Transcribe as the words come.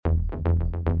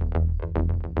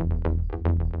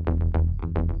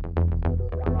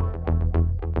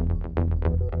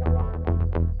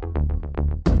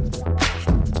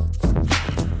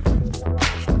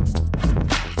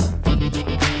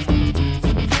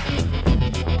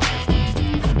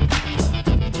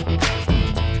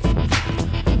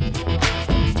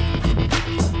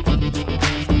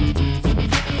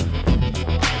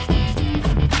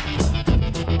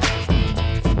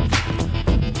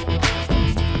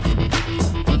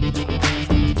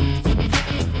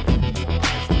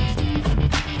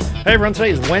Hey everyone, today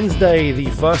is Wednesday, the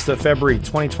 1st of February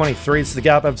 2023. It's the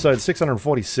Gap episode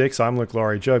 646. I'm Luke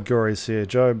Laurie. Job Gorey is here.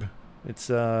 Job, it's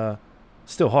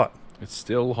still hot. It's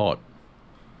still hot.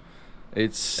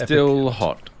 It's still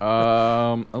hot.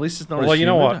 At least it's not as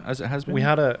humid as it has been. We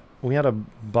had a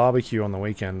barbecue on the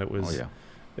weekend. It was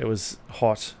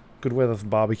hot. Good weather for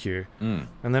barbecue. And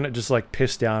then it just like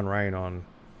pissed down rain on,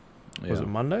 was it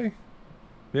Monday?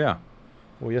 Yeah.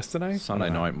 Or yesterday?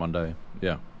 Sunday night, Monday.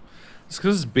 Yeah. It's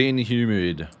because it's been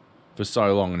humid for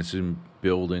so long and it's been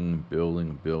building,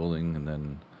 and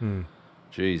then...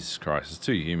 Jesus Christ, it's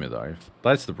too humid though.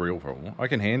 That's the real problem. I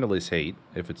can handle this heat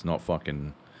if it's not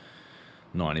fucking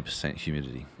 90%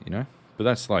 humidity, you know? But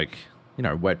that's like, you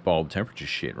know, wet bulb temperature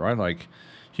shit, right? Like,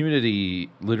 humidity,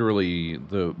 literally,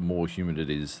 the more humid it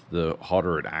is, the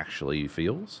hotter it actually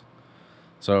feels.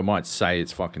 So it might say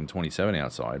it's fucking 27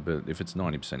 outside, but if it's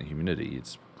 90% humidity,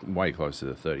 it's way closer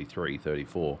to 33,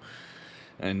 34.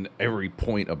 And every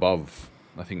point above,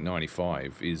 I think,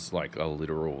 95 is like a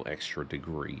literal extra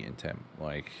degree in temp.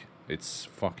 Like, it's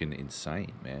fucking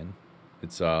insane, man.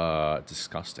 It's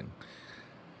disgusting.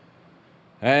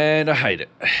 And I hate it.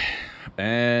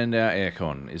 And our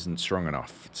aircon isn't strong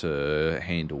enough to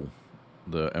handle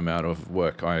the amount of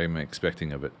work I'm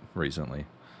expecting of it recently,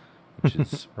 which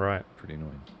is right, pretty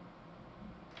annoying.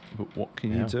 But what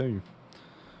can you do?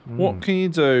 What can you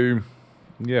do?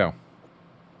 Yeah.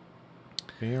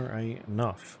 Fair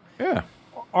enough. Yeah.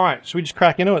 All right, should we just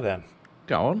crack into it then?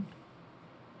 Go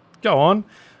on.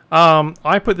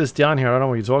 I put this down here. I don't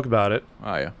want you to talk about it.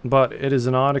 Oh, yeah. But it is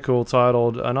an article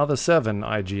titled "Another 7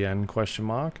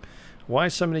 IGN?" Why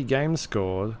so many games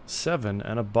scored 7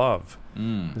 and above?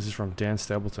 This is from Dan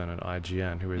Stapleton at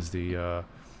IGN, who is the I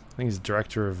think he's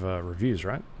director of reviews,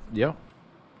 right? Yeah.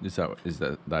 Is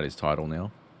that his title now?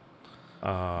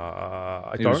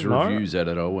 I he don't was know. Reviews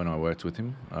editor when I worked with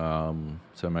him.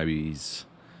 So maybe he's,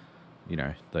 you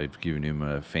know, they've given him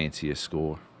a fancier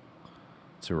score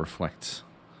to reflect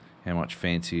how much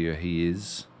fancier he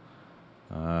is,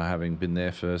 having been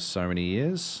there for so many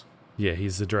years. Yeah,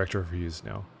 he's the director of reviews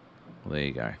now. Well, there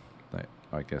you go.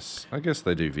 I guess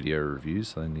they do video reviews,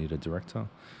 so they need a director.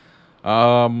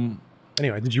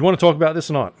 Anyway, did you want to talk about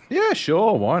this or not? Yeah,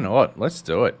 sure. Why not? Let's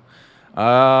do it.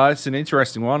 It's an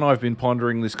interesting one. I've been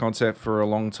pondering this concept for a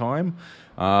long time.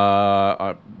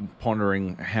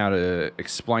 Pondering how to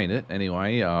explain it.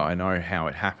 Anyway, I know how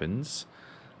it happens,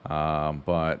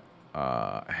 but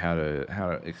how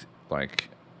to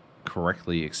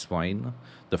correctly explain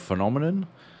the phenomenon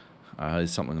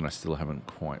is something that I still haven't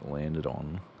quite landed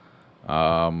on.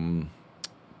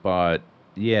 But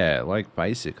yeah, like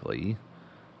basically,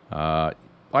 I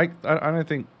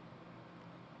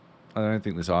don't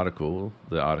think this article,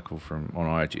 the article from on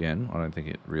IGN, I don't think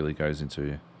it really goes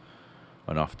into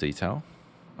enough detail.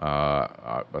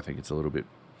 I think it's a little bit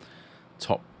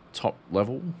top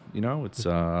level, you know. It's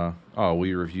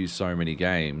we review so many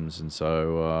games, and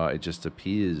so it just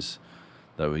appears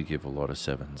that we give a lot of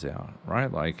 7s out,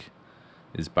 right? Like,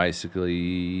 is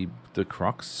basically the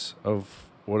crux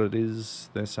of what it is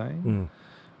they're saying.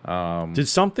 Did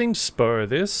something spur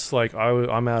this? Like,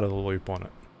 I'm out of the loop on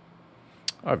it.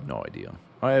 I have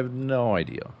no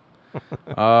idea.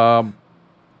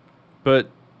 But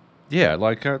yeah,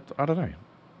 like I don't know.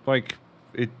 Like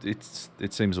it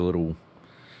seems a little,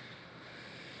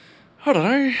 I don't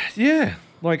know. Yeah,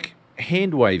 like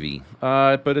hand wavy.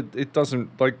 But it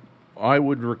doesn't, like, I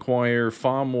would require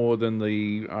far more than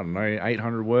the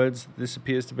 800 words this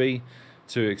appears to be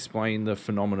to explain the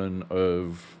phenomenon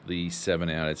of the 7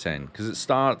 out of 10, because it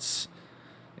starts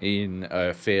in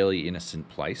a fairly innocent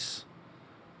place.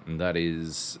 And that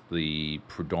is the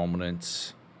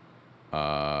predominant,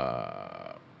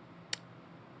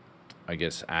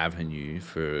 avenue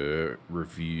for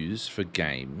reviews for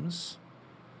games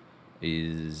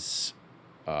is,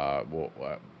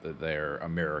 they're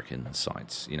American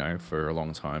sites. You know, for a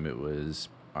long time it was,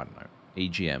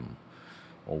 EGM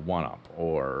or 1UP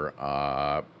or,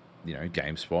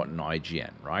 GameSpot and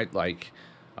IGN, right? Like,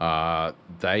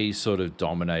 they sort of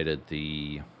dominated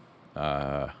the...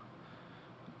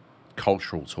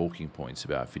 cultural talking points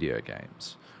about video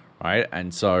games, right?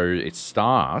 And so it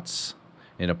starts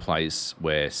in a place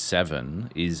where 7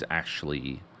 is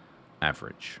actually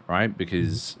average, right?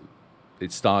 Because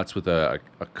it starts with a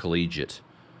collegiate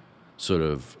sort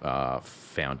of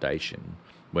foundation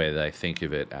where they think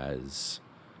of it as,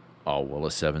 a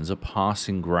 7's a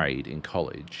passing grade in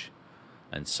college,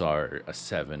 and so a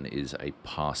 7 is a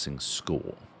passing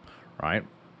score, right?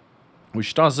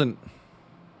 Which doesn't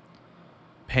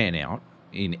pan out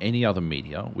in any other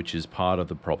media, which is part of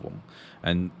the problem.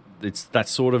 And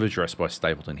that's sort of addressed by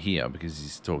Stapleton here, because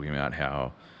he's talking about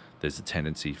how there's a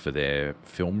tendency for their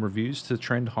film reviews to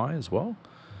trend high as well.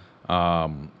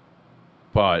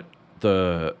 But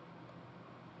the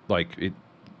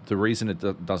reason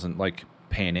it doesn't like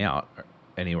pan out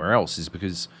anywhere else is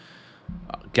because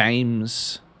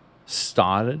games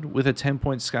started with a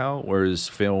 10-point scale, whereas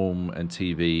film and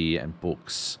TV and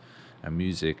books and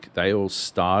music, they all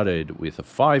started with a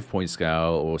 5-point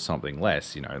scale or something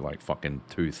less, like fucking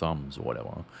 2 thumbs or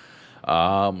whatever.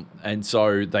 And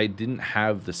so they didn't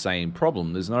have the same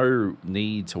problem. There's no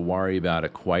need to worry about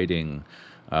equating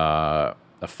a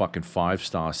fucking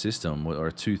 5-star system or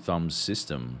a 2 thumbs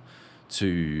system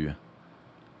to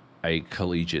a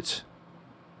collegiate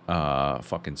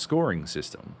fucking scoring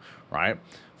system, right?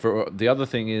 For the other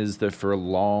thing is that for a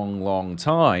long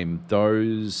time,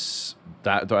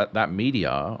 that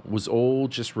media was all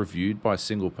just reviewed by a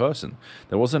single person.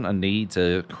 There wasn't a need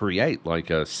to create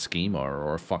like a schema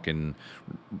or a fucking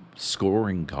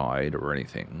scoring guide or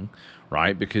anything,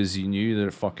 right? Because you knew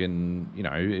that fucking,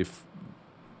 if,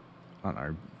 I don't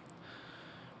know,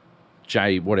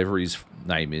 Jay, whatever his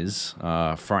name is,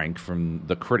 Frank from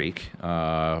The Critic,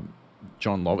 John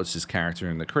Lovitz's character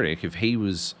in The Critic, if he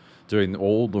was doing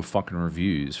all the fucking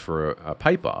reviews for a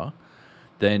paper,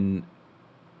 then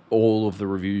all of the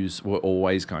reviews were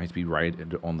always going to be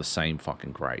rated on the same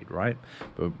fucking grade, right?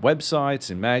 But websites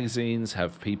and magazines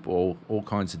have people, all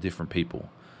kinds of different people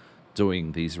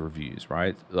doing these reviews,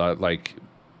 right? Like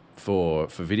for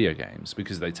video games,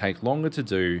 because they take longer to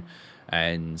do,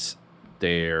 and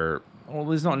there's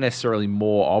not necessarily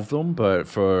more of them, but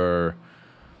for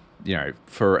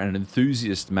an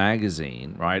enthusiast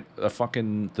magazine, right?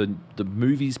 The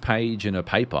movies page in a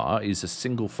paper is a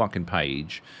single fucking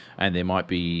page, and there might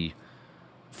be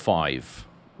 5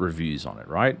 reviews on it,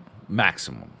 right?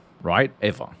 Maximum, right?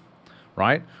 Ever,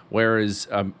 right? Whereas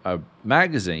a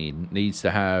magazine needs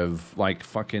to have like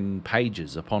fucking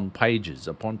pages upon pages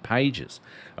upon pages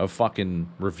of fucking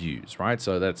reviews, right?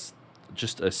 So that's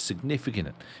just a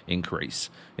significant increase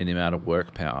in the amount of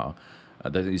work power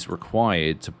that is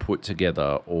required to put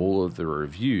together all of the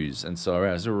reviews. And so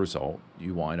as a result,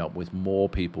 you wind up with more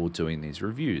people doing these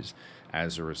reviews.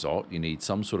 As a result, you need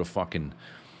some sort of fucking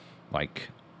like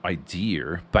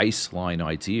baseline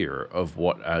idea of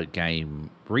what a game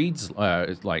reads,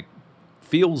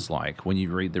 feels like when you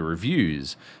read the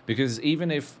reviews. Because even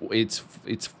if it's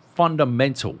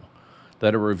fundamental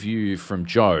that a review from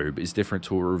Job is different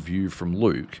to a review from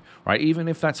Luke, right? Even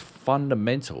if that's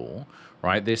fundamental,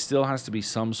 right, there still has to be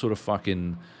some sort of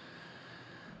fucking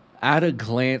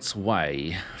at-a-glance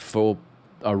way for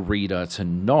a reader to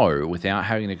know without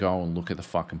having to go and look at the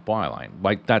fucking byline.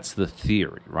 Like, that's the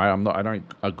theory, right? I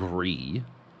don't agree,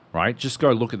 right? Just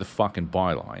go look at the fucking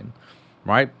byline,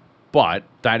 right? But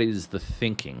that is the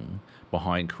thinking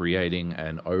behind creating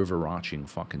an overarching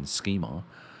fucking schema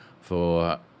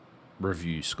for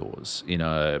review scores on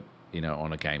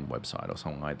a game website or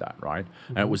something like that, right? Mm-hmm.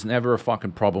 And it was never a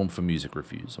fucking problem for music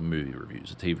reviews or movie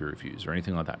reviews or TV reviews or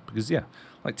anything like that. Because,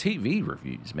 like TV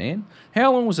reviews, man.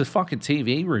 How long was a fucking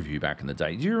TV review back in the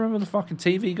day? Do you remember the fucking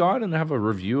TV guide and have a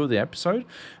review of the episode? And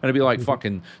it'd be like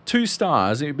fucking 2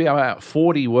 stars. It'd be about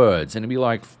 40 words. And it'd be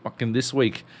like, fucking this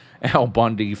week, Al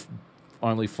Bundy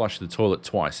only flushed the toilet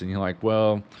twice. And you're like,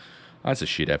 well, that's a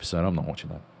shit episode. I'm not watching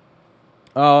that.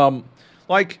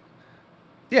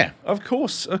 Yeah, of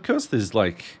course there's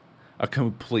like a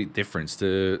complete difference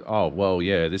to,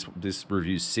 this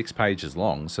review's 6 pages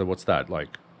long, so what's that,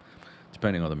 like,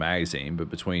 depending on the magazine, but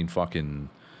between fucking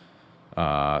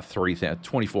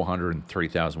 2,400 and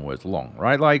 3,000 words long,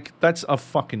 right? Like, that's a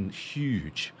fucking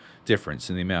huge difference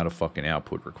in the amount of fucking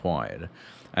output required.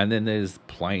 And then there's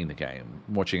playing the game,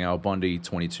 watching Al Bundy,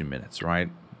 22 minutes, right?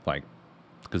 Like,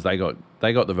 because they got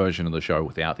the version of the show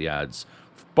without the ads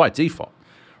by default,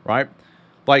 right?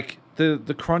 Like,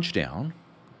 the crunch down.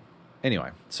 Anyway,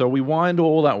 so we wind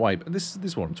all that way. This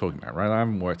is what I'm talking about, right? I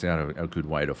haven't worked out a good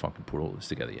way to fucking put all this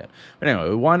together yet. But anyway,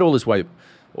 we wind all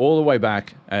the way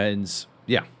back, and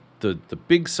the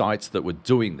big sites that were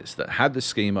doing this, that had the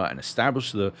schema and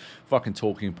established the fucking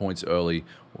talking points early,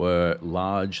 were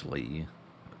largely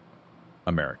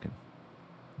American.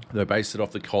 They based it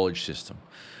off the college system,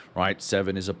 right?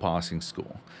 7 is a passing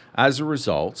score. As a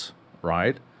result,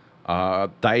 right,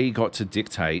 they got to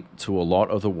dictate to a lot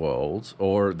of the world,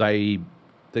 or they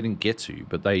didn't get to,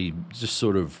 but they just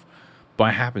sort of,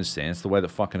 by happenstance, the way that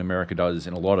fucking America does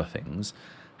in a lot of things,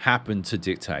 happened to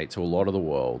dictate to a lot of the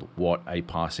world what a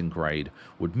passing grade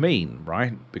would mean,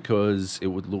 right? Because it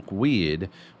would look weird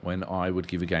when I would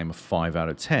give a game a 5 out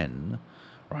of 10,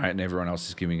 right? And everyone else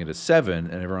is giving it a 7,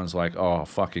 and everyone's like, oh,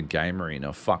 fucking Game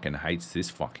Arena fucking hates this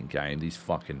fucking game.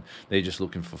 They're just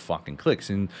looking for fucking clicks.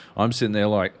 And I'm sitting there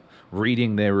like,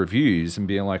 reading their reviews and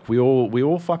being like, we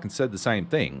all fucking said the same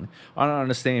thing. I don't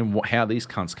understand how these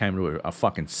cunts came to a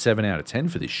fucking 7 out of 10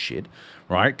 for this shit,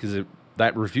 right? Because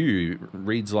that review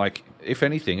reads like, if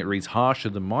anything, it reads harsher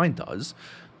than mine does,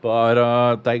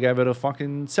 but they gave it a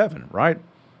fucking 7, right?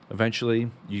 Eventually,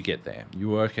 you get there. You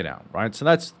work it out, right? So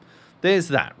there's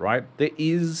that, right? There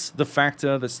is the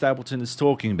factor that Stapleton is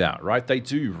talking about, right? They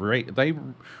they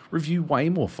review way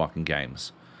more fucking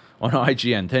games on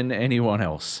IGN than anyone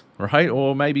else, right?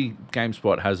 Or maybe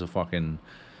GameSpot has a fucking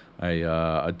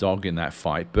a dog in that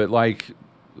fight, but like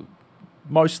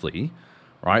mostly,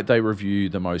 right? They review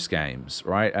the most games,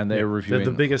 right? And they're reviewing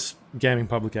the biggest gaming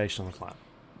publication on the planet.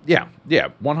 Yeah,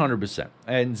 100%,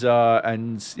 and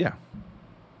yeah,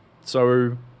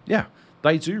 so yeah,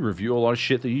 they do review a lot of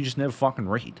shit that you just never fucking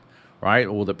read, right?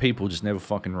 Or that people just never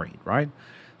fucking read, right?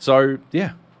 So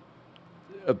yeah,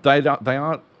 they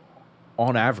aren't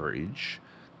on average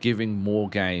giving more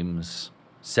games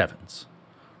 7s,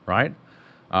 right?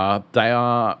 They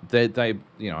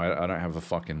you know, I don't have a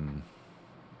fucking,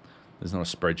 there's not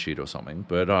a spreadsheet or something,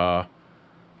 but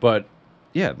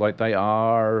yeah, like they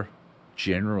are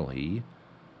generally,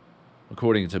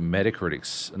 according to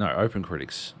OpenCritics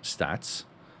stats,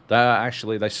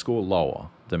 they score lower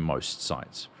than most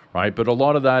sites, right? But a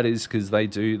lot of that is because they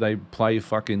play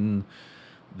fucking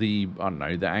the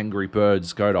Angry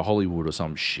Birds Go to Hollywood or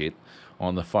some shit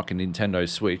on the fucking Nintendo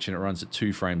Switch, and it runs at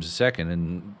 2 frames a second,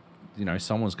 and you know,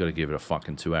 someone's got to give it a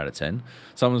fucking 2 out of 10.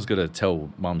 Someone's got to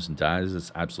tell mums and dads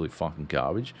it's absolute fucking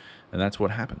garbage, and that's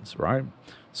what happens, right?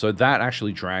 So that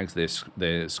actually drags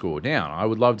their score down. I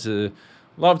would love to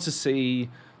see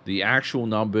the actual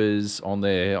numbers on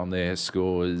their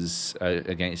scores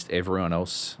against everyone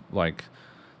else. Like,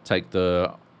 take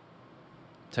the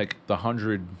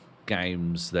 100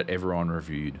 games that everyone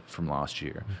reviewed from last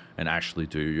year and actually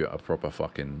do a proper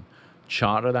fucking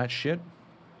chart of that shit.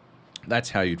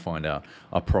 That's how you'd find out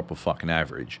a proper fucking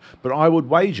average. But I would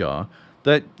wager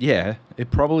that, yeah,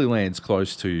 it probably lands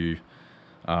close to,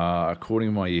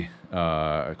 according to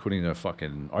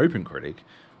fucking OpenCritic,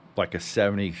 like a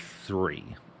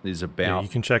 73 is about. Yeah, you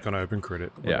can check on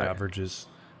OpenCritic what the average is.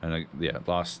 And I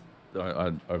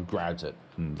grabbed it,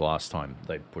 and the last time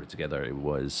they put it together, it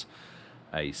was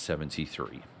a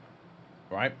 73,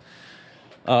 right?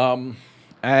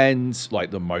 And like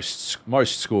the most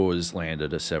scores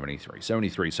landed a 73,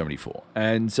 74.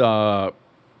 And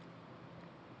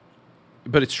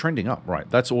but it's trending up, right?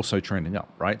 That's also trending up,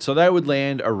 right? So they would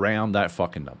land around that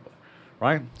fucking number,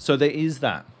 right? So there is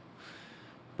that.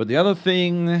 But the other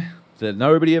thing that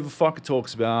nobody ever fucking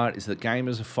talks about is that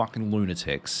gamers are fucking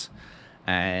lunatics.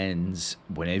 And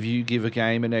whenever you give a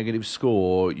game a negative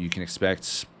score, you can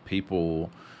expect people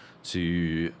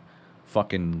to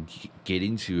fucking get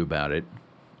into you about it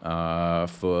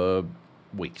for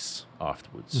weeks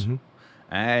afterwards. Mm-hmm.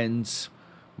 And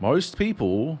most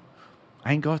people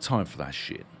ain't got time for that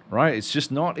shit, right? It's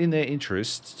just not in their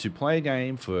interest to play a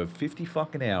game for 50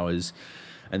 fucking hours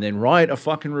and then write a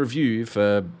fucking review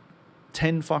for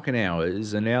 10 fucking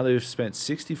hours, and now they've spent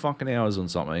 60 fucking hours on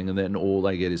something, and then all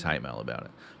they get is hate mail about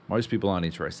it. Most people aren't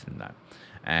interested in that.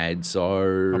 And so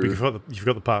you've got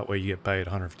the part where you get paid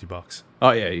 $150.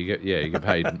 Oh yeah, you get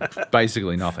paid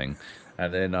basically nothing,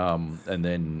 and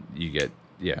then you get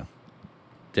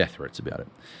death threats about it.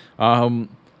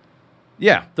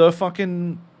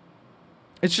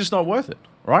 It's just not worth it,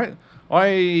 right?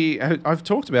 I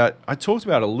talked about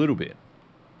a little bit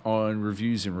on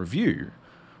reviews and review,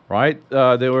 right?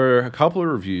 There were a couple of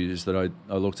reviews that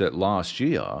I looked at last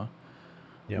year.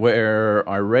 Yep. Where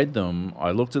I read them,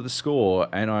 I looked at the score,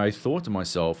 and I thought to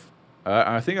myself,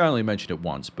 I think I only mentioned it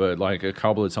once, but like a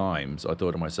couple of times, I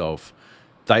thought to myself,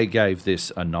 they gave this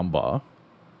a number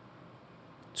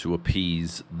to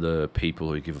appease the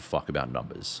people who give a fuck about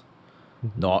numbers.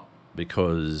 Mm-hmm. Not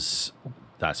because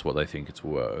that's what they think it's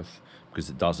worth, because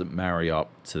it doesn't marry up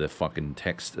to the fucking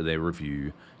text of their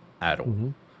review at all.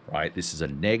 Mm-hmm. Right, this is a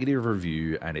negative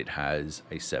review, and it has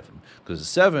a 7, because a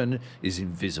 7 is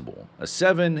invisible. A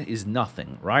 7 is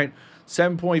nothing, right?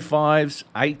 7.5s,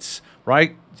 8s,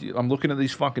 right? I'm looking at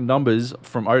these fucking numbers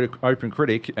from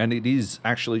OpenCritic, and it is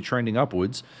actually trending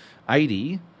upwards.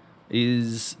 80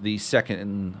 is the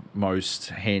second most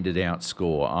handed out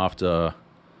score after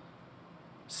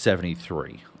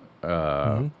 73,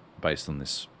 based on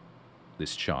this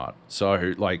chart.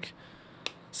 So like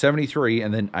 73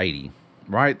 and then 80.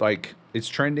 Right, like it's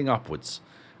trending upwards,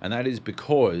 and that is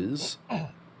because,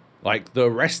 like, the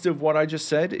rest of what I just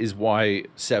said is why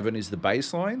 7 is the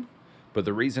baseline, but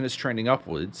the reason it's trending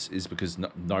upwards is because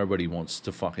nobody wants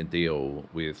to fucking deal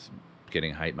with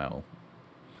getting hate mail,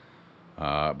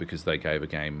 because they gave a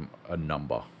game a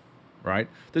number, right?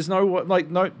 There's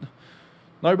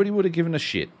nobody would have given a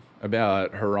shit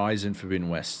about Horizon Forbidden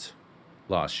West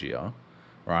last year,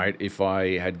 right? If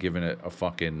I had given it a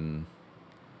fucking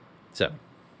 7,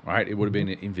 right? It would have been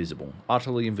invisible,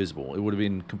 utterly invisible. It would have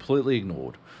been completely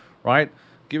ignored, right?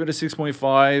 Give it a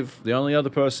 6.5. The only other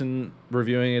person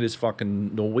reviewing it is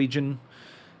fucking Norwegian,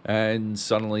 and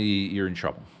suddenly you're in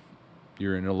trouble.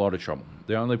 You're in a lot of trouble.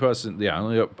 The only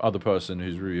other person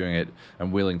who's reviewing it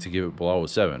and willing to give it below a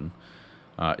 7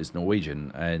 is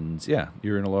Norwegian, and yeah,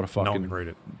 you're in a lot of fucking. No one can read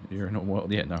it. You're in a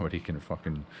nobody can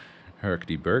fucking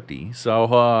herky burky.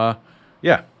 So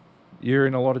yeah, you're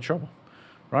in a lot of trouble,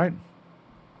 right?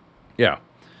 Yeah,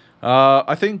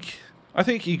 I think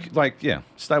you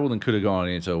Stapleton could have gone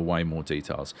into way more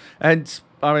details, and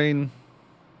I mean,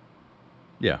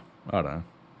 yeah, I don't know.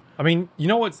 I mean, you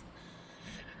know what's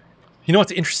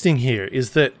interesting here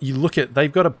is that you look at,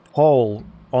 they've got a poll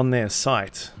on their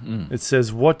site. It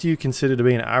says, what do you consider to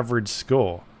be an average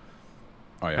score?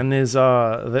 Oh, yeah. And there's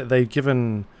they've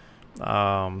given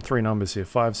 3 numbers here,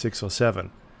 5, 6, or 7.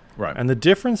 Right. And the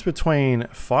difference between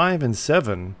 5 and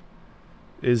 7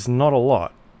 is not a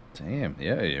lot. Damn,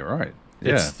 yeah, you're right.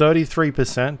 Yeah. It's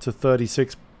 33% to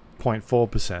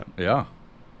 36.4%. Yeah.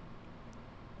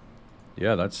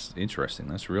 Yeah, that's interesting.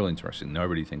 That's real interesting.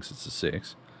 Nobody thinks it's a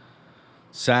 6.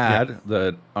 Sad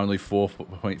that only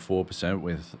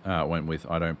 4.4% went with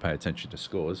I don't pay attention to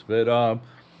scores. But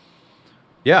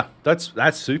yeah, that's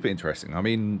super interesting. I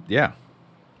mean, yeah,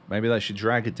 maybe they should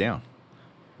drag it down.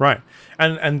 Right.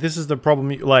 And this is the problem.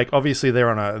 Like, obviously they're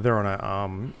on a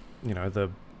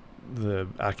the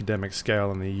academic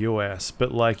scale in the US,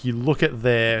 but like you look at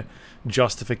their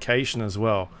justification as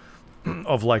well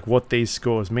of like what these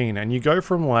scores mean, and you go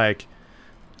from like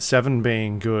 7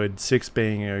 being good, 6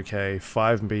 being okay,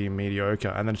 5 being mediocre,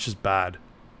 and then it's just bad.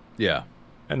 Yeah.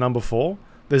 At number 4,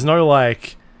 there's no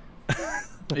like,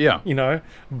 yeah,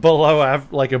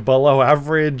 below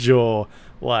average, or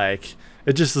like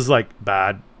it just is like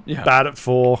bad, bad at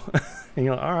 4. And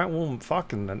you're like, all right, well,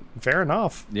 fucking fair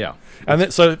enough. Yeah. And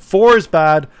then, so 4 is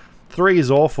bad, 3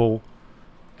 is awful,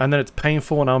 and then it's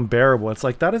painful and unbearable. It's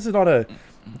like I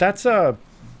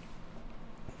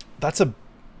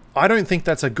don't think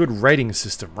that's a good rating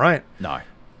system, right? No.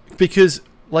 Because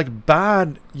like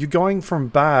bad, you're going from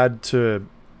bad to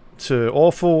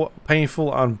awful,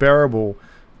 painful, unbearable.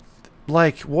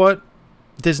 Like what?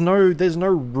 There's no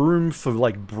room for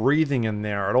like breathing in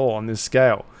there at all on this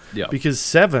scale. Yeah. Because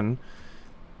 7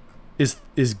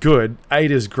 is good, 8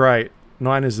 is great,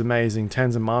 9 is amazing,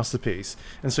 10's a masterpiece.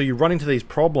 And so you run into these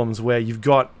problems where you've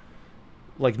got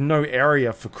like no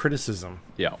area for criticism.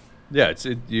 Yeah. Yeah,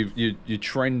 you're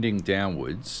trending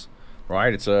downwards,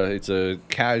 right? It's a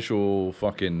casual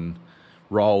fucking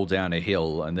roll down a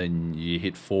hill, and then you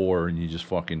hit 4 and you just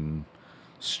fucking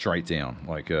straight down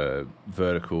like a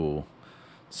vertical,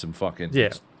 some fucking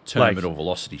terminal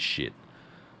velocity shit.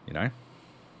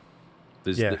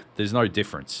 There's no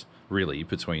difference really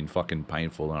between fucking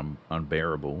painful and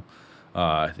unbearable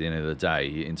at the end of the day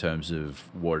in terms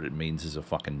of what it means as a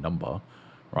fucking number,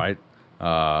 right?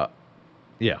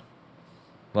 Yeah.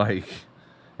 Like,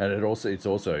 and it's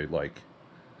also like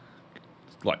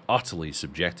utterly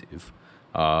subjective.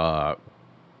 Like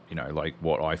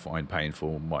what I find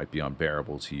painful might be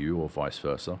unbearable to you, or vice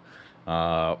versa.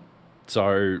 So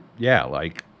yeah,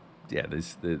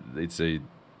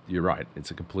 you're right.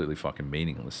 It's a completely fucking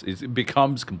meaningless. It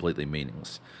becomes completely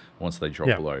meaningless once they drop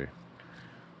below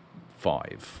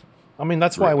 5. I mean,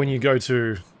 that's why when you go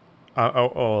to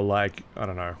or like, I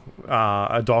don't know,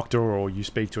 a doctor, or you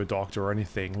speak to a doctor or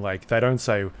anything, like they don't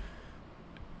say,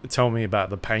 tell me about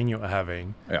the pain you're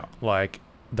having. Yeah. Like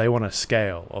they want a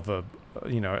scale of a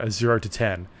 0 to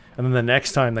 10. And then the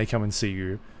next time they come and see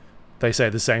you, they say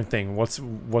the same thing. What's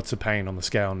the pain on the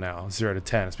scale now? 0 to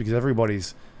 10. It's because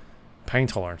everybody's pain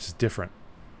tolerance is different.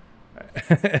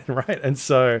 Right. And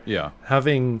so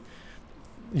having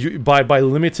you by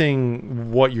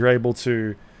limiting what you're able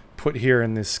to put here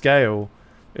in this scale,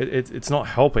 it's not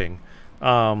helping.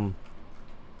 And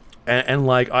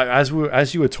like as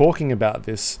you were talking about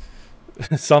this,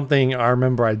 something I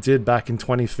remember I did back in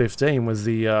 2015 was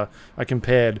I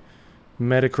compared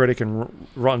Metacritic and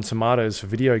Rotten Tomatoes for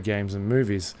video games and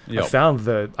movies. Yep. I found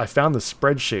the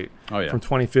spreadsheet from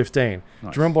 2015. Nice. Do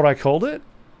you remember what I called it?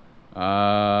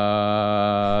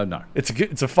 No.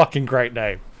 It's a fucking great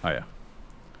name. Oh yeah.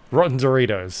 Rotten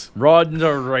Doritos. Rotten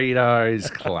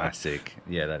Doritos, classic.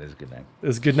 Yeah, that is a good name.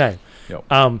 It's a good name. Yep.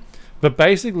 But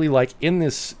basically, like in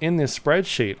this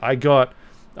spreadsheet, I got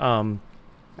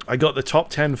the top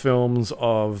 10 films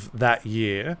of that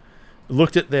year,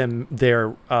 looked at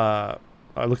their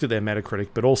I looked at their Metacritic,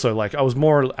 but also like I was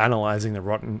more analyzing the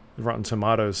Rotten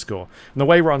Tomatoes score. And the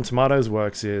way Rotten Tomatoes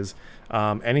works is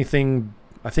anything.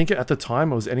 I think at the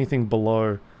time it was anything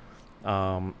below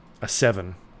a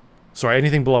 7. Sorry,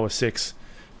 anything below a 6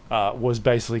 was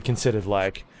basically considered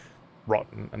like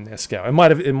rotten in their scale. It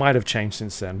might have changed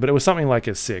since then, but it was something like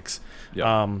a 6.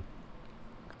 Yeah.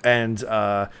 And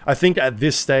I think at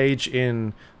this stage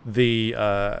in the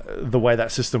way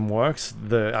that system works,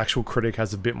 the actual critic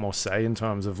has a bit more say in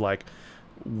terms of like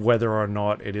whether or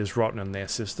not it is rotten in their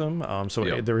system.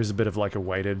 There is a bit of like a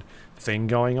weighted thing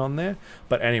going on there.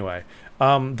 But anyway,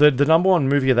 the number one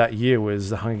movie of that year was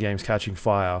The Hunger Games: Catching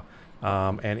Fire,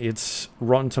 and its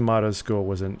Rotten Tomatoes score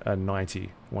was a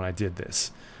 90 when I did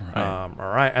this. Right. All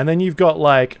right, and then you've got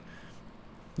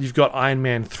Iron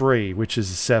Man 3, which is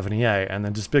 78, and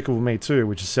then Despicable Me 2,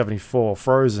 which is 74,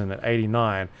 Frozen at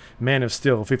 89, Man of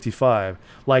Steel 55.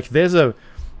 Like there's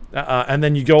and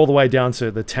then you go all the way down to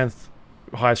the 10th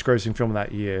highest grossing film of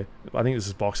that year. I think this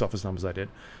is box office numbers I did.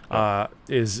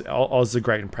 Is Oz the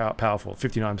Great and Powerful,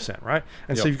 59%, right?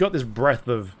 And so you've got this breadth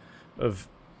of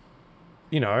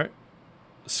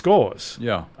scores.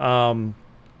 Yeah.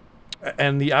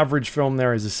 And the average film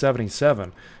there is a 77.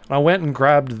 And I went and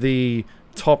grabbed the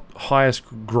top highest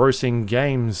grossing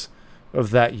games of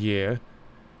that year,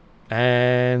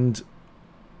 and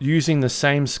using the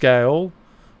same scale,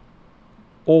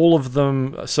 all of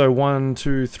them, so 1,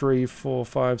 2, 3, 4,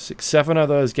 5, 6, 7 of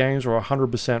those games were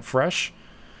 100% fresh,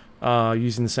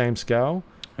 using the same scale.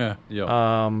 Yeah.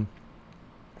 Yeah.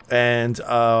 And 2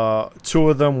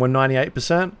 of them were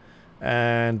 98%,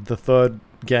 and the third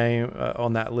game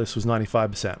on that list was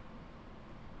 95%.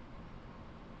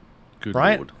 Good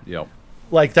right? Lord. Yep.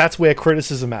 Like, that's where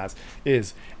criticism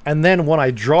is. And then when I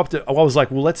dropped it, I was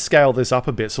like, well, let's scale this up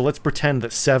a bit. So let's pretend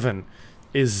that 7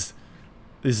 is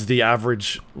the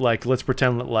average. Like, let's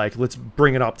pretend that, like, let's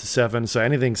bring it up to 7. So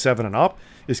anything 7 and up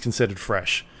is considered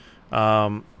fresh.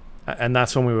 And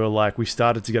that's when we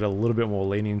started to get a little bit more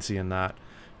leniency in that.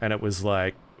 And it was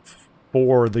like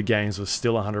 4 of the games was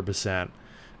still 100%.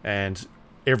 And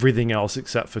everything else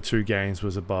except for 2 games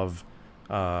was above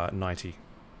 90.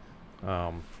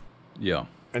 Yeah.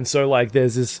 And so, like,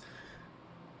 there's this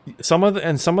some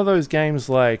of those games,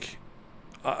 like,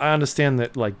 I understand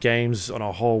that, like, games on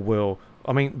a whole will.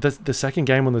 I mean, the second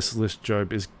game on this list,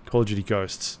 Job, is Call of Duty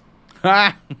Ghosts.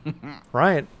 Right?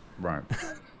 Right.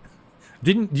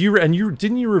 Didn't you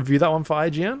review that one for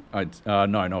IGN?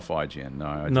 No, not for IGN. No,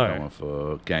 I did that one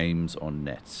for Games on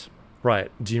Net.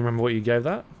 Right. Do you remember what you gave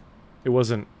that? It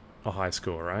wasn't a high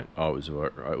score, right? Oh,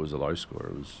 it was a low score.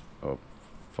 It was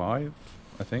 5,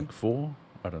 I think, 4.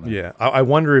 I don't know. Yeah, I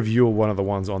wonder if you were one of the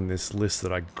ones on this list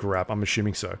that I grabbed. I'm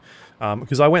assuming so,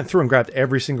 because I went through and grabbed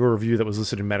every single review that was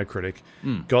listed in Metacritic,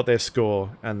 got their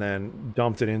score, and then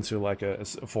dumped it into like a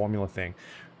formula thing.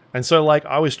 And so, like,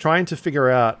 I was trying to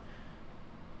figure out,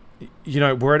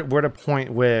 we're at a point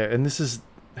where, and this is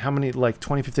how many, like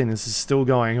 2015, this is still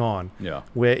going on. Yeah.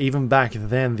 Where even back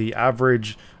then, the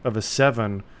average of a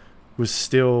 7 was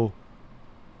still,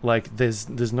 like, there's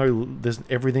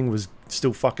everything was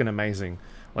still fucking amazing.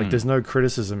 Like, there's no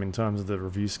criticism in terms of the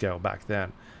review scale back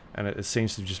then, and it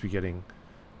seems to just be getting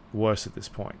worse at this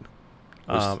point.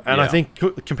 I think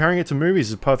comparing it to movies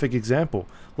is a perfect example.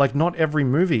 Like, not every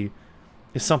movie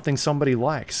is something somebody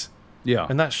likes. Yeah.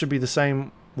 And that should be the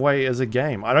same way as a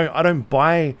game. I don't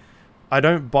buy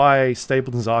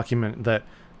Stapleton's argument that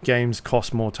games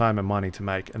cost more time and money to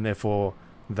make, and therefore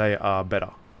they are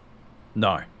better.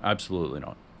 No, absolutely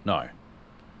not. No.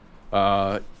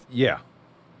 Yeah.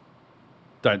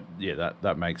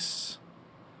 That makes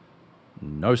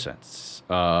no sense.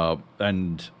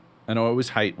 And I always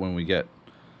hate when we get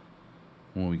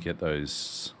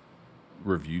those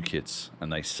review kits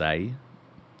and they say,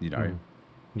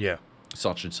 yeah,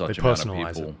 such and such they amount of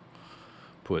personalize people it.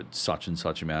 Put such and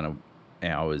such amount of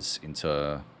hours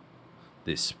into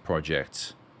this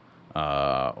project.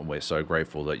 We're so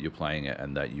grateful that you're playing it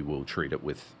and that you will treat it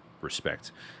with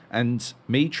respect. And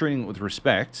me treating it with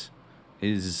respect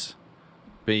is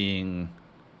being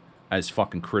as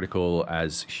fucking critical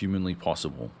as humanly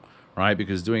possible, right?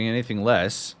 Because doing anything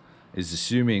less is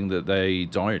assuming that they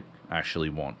don't actually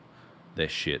want their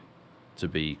shit to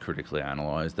be critically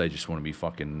analyzed. They just want to be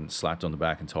fucking slapped on the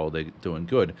back and told they're doing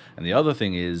good. And the other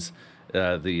thing is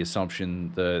the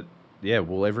assumption that,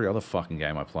 every other fucking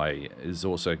game I play is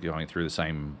also going through the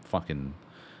same fucking,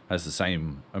 has the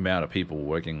same amount of people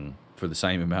working for the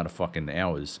same amount of fucking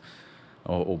hours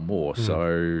or more.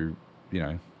 So,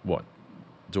 what?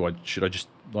 Should I just,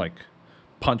 like,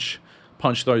 punch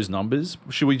those numbers?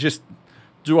 Should we just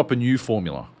do up a new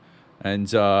formula And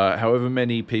however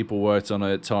many people worked on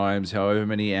it at times, however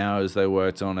many hours they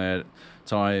worked on it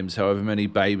times, however many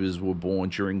babies were born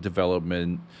during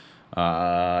development,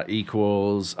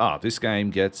 equals, this game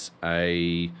gets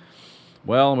a,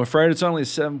 well, I'm afraid it's only a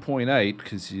 7.8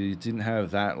 because you didn't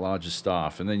have that large a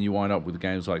staff. And then you wind up with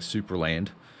games like Superland,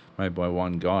 made by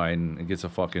one guy, and it gets a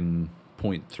fucking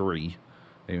 0.3,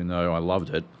 even though I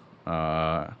loved it.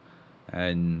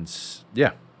 And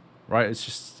yeah, right,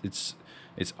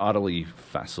 it's utterly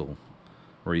facile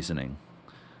reasoning.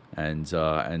 And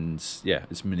yeah,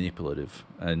 it's manipulative.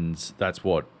 And that's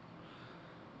what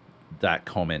that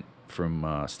comment from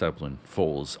Stablin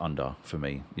falls under for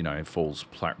me. You know, it falls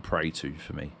prey to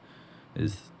for me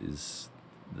is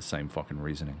the same fucking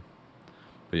reasoning.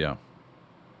 But yeah.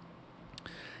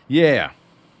 Yeah.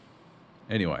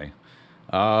 Anyway,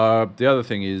 the other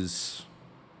thing is,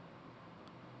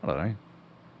 I don't know.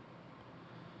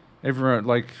 Everyone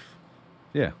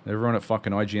at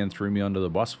fucking IGN threw me under the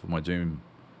bus for my Doom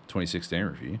 2016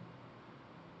 review.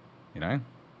 You know?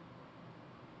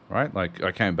 Right? Like,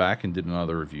 I came back and did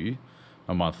another review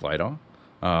a month later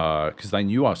because they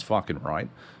knew I was fucking right.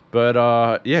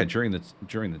 But, yeah, during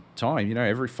the time, you know,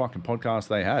 every fucking podcast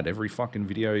they had, every fucking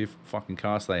video fucking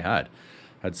cast they had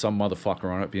some motherfucker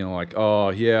on it being like, oh,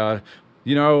 yeah,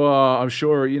 you know, I'm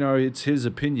sure, you know, it's his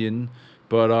opinion,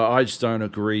 but I just don't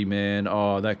agree, man.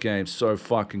 Oh, that game's so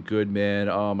fucking good, man.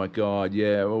 Oh, my God,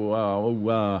 yeah,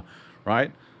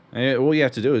 right? And all you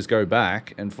have to do is go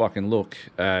back and fucking look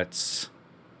at...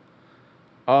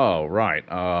 Oh, right.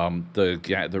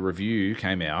 The review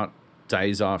came out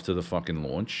days after the fucking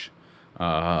launch.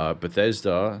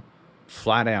 Bethesda,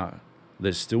 flat out,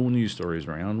 there's still news stories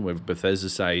around where Bethesda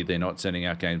say they're not sending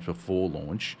out games before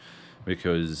launch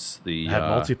because the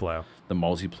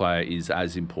multiplayer is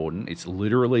as important. It's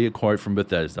literally a quote from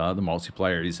Bethesda. The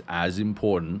multiplayer is as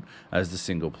important as the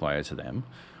single player to them,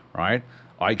 right?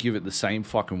 I give it the same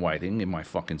fucking weighting in my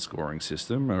fucking scoring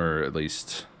system, or at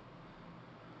least...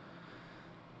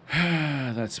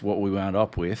 that's what we wound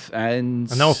up with. And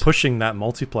they were pushing that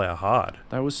multiplayer hard.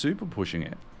 They were super pushing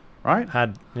it, right?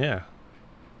 Yeah.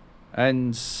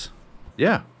 And,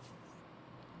 yeah.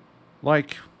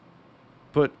 Like,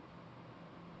 but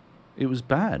it was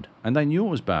bad. And they knew it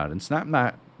was bad. And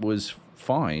SnapMap was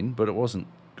fine, but it wasn't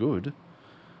good.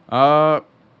 But,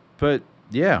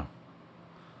 yeah.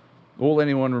 All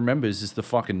anyone remembers is the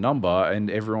fucking number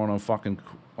and everyone on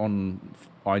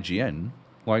IGN...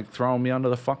 like, throwing me under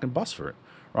the fucking bus for it,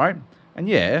 right? And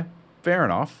yeah, fair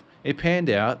enough. It panned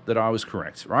out that I was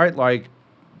correct, right? Like,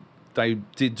 they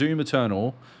did Doom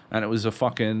Eternal, and it was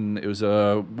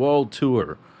a world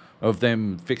tour of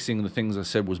them fixing the things I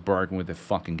said was broken with their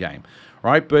fucking game,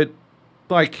 right? But,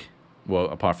 like, well,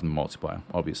 apart from the multiplayer,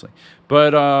 obviously.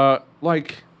 But,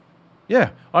 like,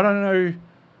 yeah, I don't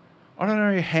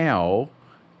know how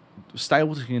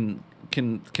Stapleton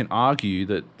can argue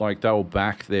that, like, they'll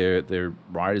back their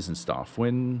writers and stuff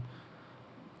when,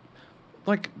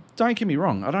 like, don't get me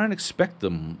wrong, I don't expect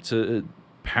them to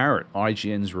parrot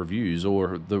IGN's reviews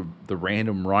or the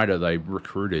random writer they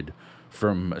recruited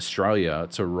from Australia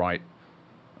to write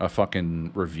a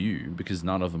fucking review, because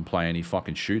none of them play any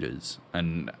fucking shooters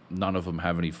and none of them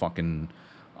have any fucking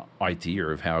idea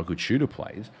of how a good shooter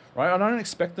plays, right? I don't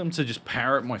expect them to just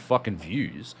parrot my fucking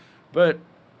views, but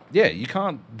yeah, you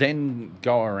can't then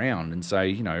go around and say,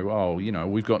 you know, oh, you know,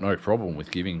 we've got no problem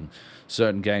with giving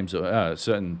certain games,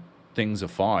 certain things a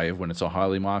 5 when it's a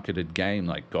highly marketed game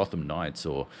like Gotham Knights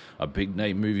or a big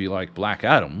name movie like Black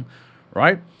Adam,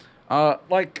 right?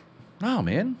 Like, no,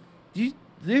 man,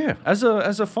 as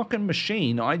a fucking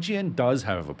machine, IGN does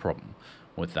have a problem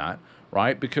with that,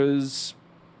 right? Because,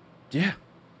 yeah,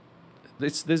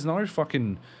 there's no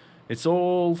fucking... It's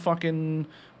all fucking,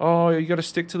 oh, you got to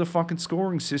stick to the fucking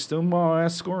scoring system. Oh, our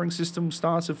scoring system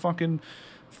starts at fucking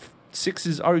 6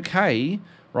 is okay,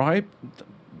 right?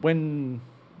 When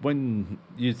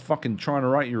you're fucking trying to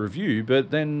write your review,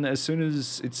 but then as soon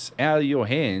as it's out of your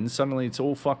hands, suddenly it's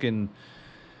all fucking,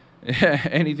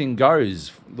 anything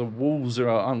goes. The wolves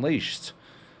are unleashed,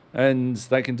 and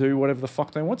they can do whatever the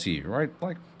fuck they want to you, right?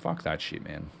 Like, fuck that shit,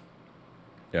 man.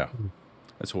 Yeah,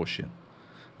 that's horse shit.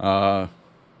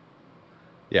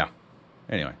 Yeah.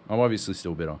 Anyway, I'm obviously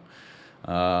still bitter.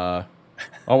 I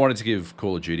wanted to give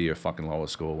Call of Duty a fucking lower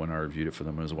score when I reviewed it for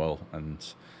them as well, and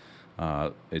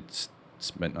I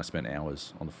spent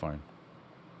hours on the phone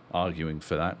arguing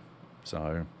for that.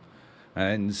 So,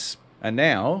 and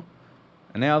now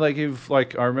they give,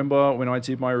 like, I remember when I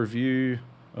did my review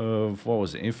of, what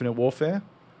was it, Infinite Warfare,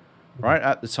 right?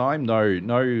 At the time,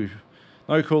 no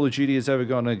Call of Duty has ever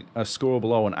gotten a score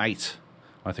below an 8.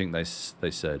 I think they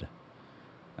said.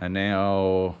 And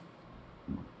now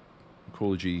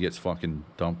Call of Duty gets fucking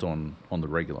dumped on the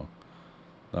regular.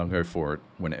 They'll go for it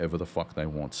whenever the fuck they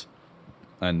want.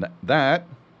 And that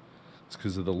is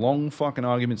because of the long fucking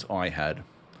arguments I had.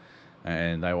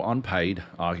 And they were unpaid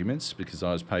arguments because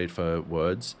I was paid for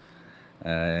words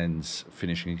and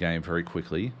finishing a game very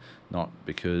quickly, not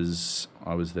because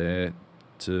I was there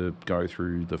to go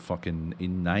through the fucking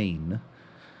inane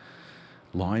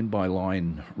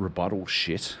line-by-line rebuttal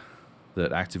shit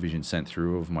that Activision sent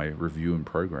through of my review in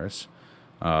progress,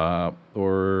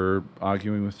 or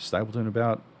arguing with Stapleton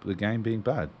about the game being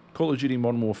bad. Call of Duty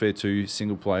Modern Warfare 2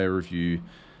 single-player review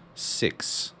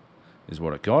 6 is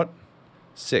what it got.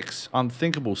 6.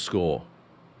 Unthinkable score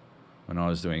when I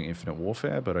was doing Infinite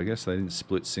Warfare, but I guess they didn't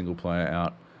split single-player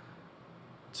out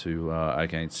to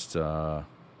against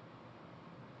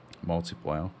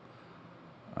multiplayer.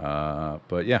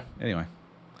 But yeah, anyway.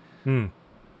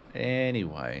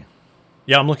 Anyway.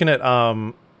 Yeah, I'm looking at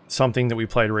something that we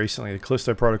played recently. The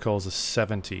Callisto Protocol is a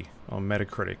 70 on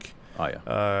Metacritic. Oh,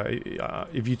 yeah.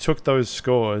 If you took those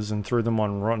scores and threw them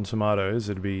on Rotten Tomatoes,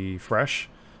 it'd be fresh,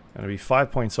 and it'd be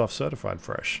 5 points off certified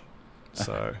fresh.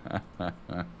 So, it'd be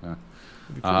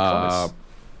pretty close.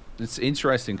 It's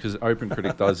interesting because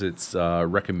OpenCritic does its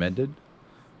recommended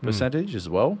percentage as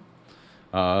well.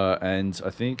 And I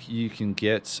think you can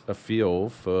get a feel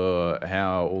for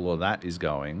how all of that is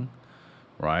going,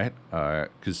 right?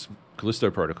 Because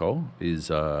Callisto Protocol is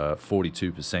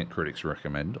 42% critics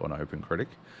recommend on OpenCritic.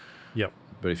 Yep.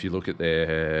 But if you go and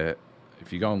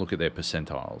look at their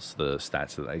percentiles, the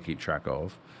stats that they keep track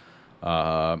of,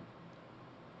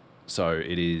 so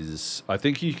it is. I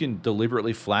think you can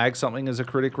deliberately flag something as a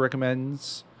critic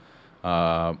recommends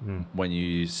when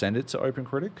you send it to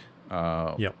OpenCritic.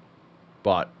 Yep.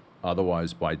 But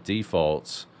otherwise, by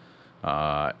default,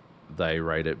 they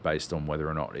rate it based on whether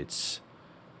or not it's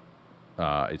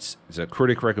a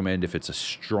critic recommend if it's a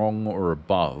strong or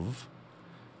above,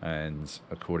 and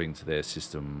according to their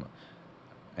system,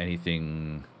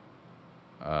 anything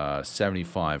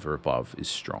 75 or above is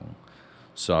strong.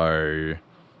 So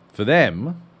for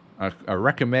them, a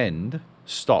recommend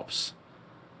stops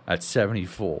at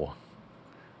 74,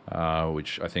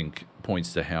 which I think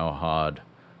points to how hard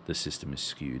the system is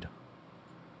skewed.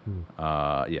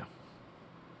 Yeah.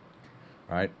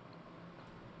 Right.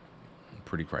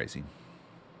 Pretty crazy.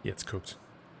 Yeah, it's cooked.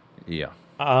 Yeah.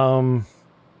 All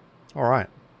right.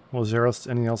 Well, is there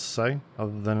anything else to say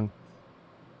other than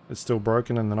it's still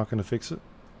broken and they're not going to fix it?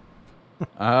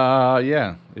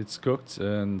 Yeah, it's cooked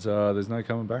and there's no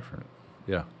coming back from it.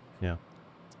 Yeah. Yeah.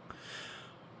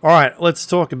 All right, let's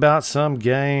talk about some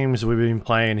games we've been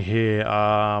playing here.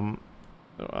 One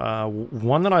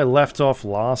that I left off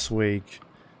last week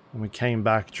when we came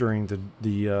back during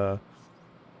the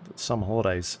summer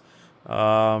holidays.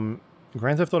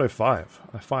 Grand Theft Auto 5.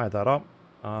 I fired that up.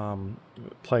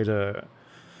 Played a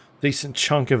decent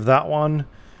chunk of that one.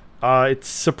 It's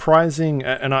surprising,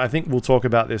 and I think we'll talk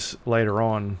about this later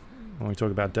on when we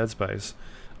talk about Dead Space.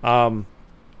 But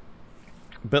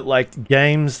like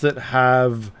games that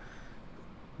have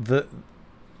the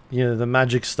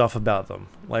magic stuff about them,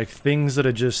 like things that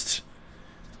are just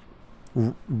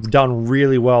done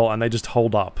really well and they just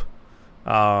hold up.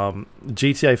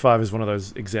 GTA 5 is one of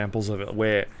those examples of it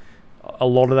where a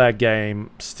lot of that game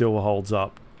still holds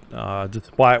up,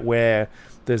 despite where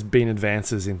there's been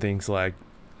advances in things like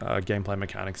gameplay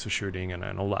mechanics for shooting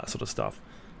and all that sort of stuff.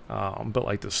 But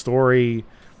like the story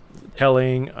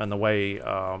telling and the way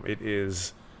it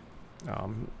is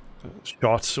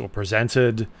shot or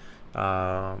presented,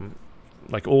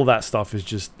 like all that stuff is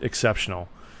just exceptional.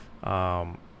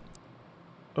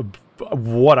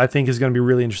 What I think is going to be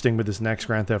really interesting with this next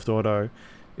Grand Theft Auto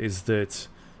is that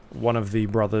one of the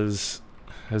brothers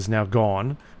has now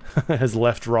gone, has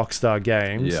left Rockstar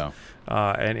Games,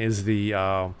 and is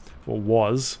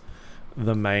was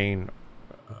the main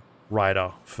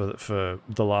writer for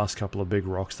the last couple of big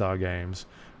Rockstar games,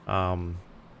 and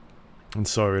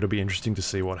so it'll be interesting to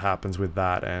see what happens with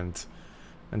that and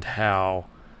how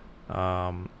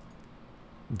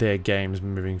their games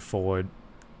moving forward,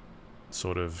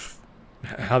 sort of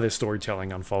how their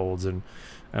storytelling unfolds and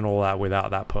all that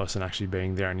without that person actually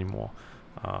being there anymore.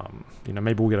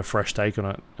 Maybe we'll get a fresh take on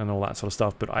it and all that sort of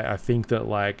stuff, but I think that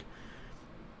like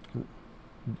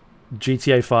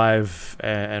GTA 5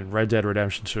 and Red Dead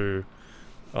Redemption 2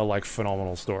 are like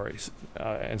phenomenal stories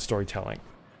and storytelling,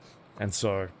 and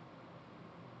so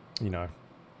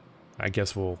I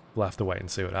guess we'll have to wait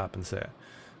and see what happens there.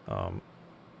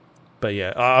 But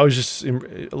yeah, I was just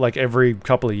like every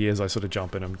couple of years I sort of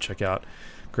jump in and check out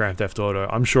Grand Theft Auto.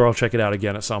 I'm sure I'll check it out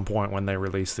again at some point when they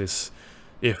release this,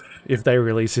 if they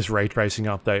release this ray tracing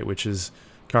update, which is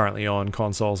currently on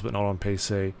consoles but not on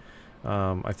PC.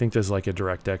 I think there's like a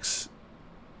DirectX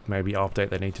maybe update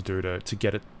they need to do to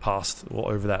get it past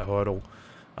or over that hurdle.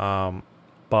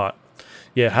 But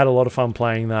yeah, had a lot of fun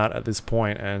playing that at this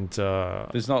point, and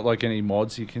there's not like any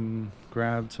mods you can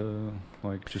grab to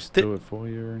like just do it for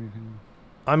you or anything.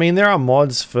 I mean, there are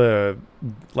mods for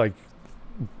like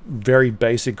very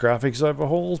basic graphics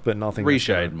overhauls, but nothing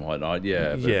reshade and whatnot.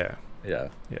 Yeah, yeah,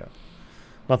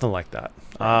 nothing like that.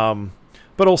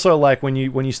 But also like when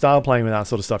you start playing with that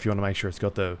sort of stuff, you want to make sure it's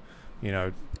got the, you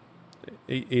know,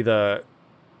 either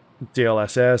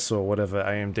DLSS or whatever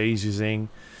AMD's using,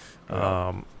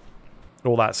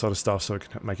 all that sort of stuff, so it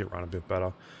can make it run a bit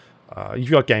better.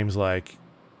 You've got games like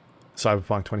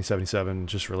Cyberpunk 2077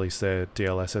 just released their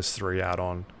DLSS 3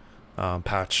 add-on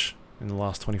patch in the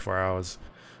last 24 hours.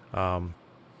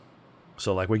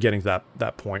 So like we're getting to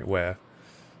that point where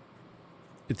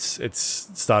it's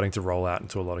starting to roll out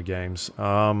into a lot of games.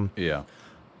 Yeah.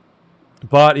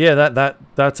 But yeah, that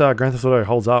Grand Theft Auto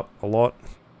holds up a lot.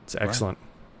 It's excellent.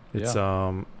 Right. It's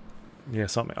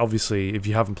something. Obviously, if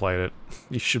you haven't played it,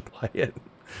 you should play it.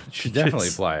 You should definitely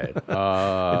play it.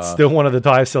 It's still one of the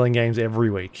highest selling games every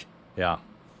week. Yeah.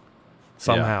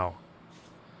 Somehow. Yeah.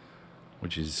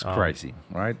 Which is crazy,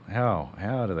 right?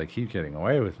 How do they keep getting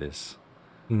away with this?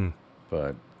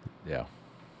 But yeah.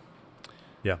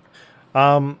 Yeah.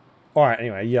 All right.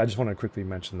 Anyway, yeah, I just want to quickly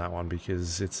mention that one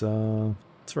because it's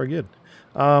very good.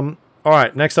 All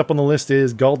right. Next up on the list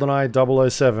is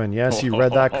GoldenEye 007. Yes, you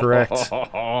read that correct.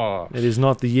 It is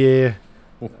not the year.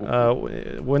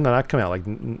 When did that come out? Like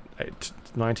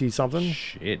 90 something?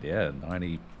 Shit, yeah,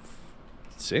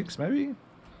 96 maybe.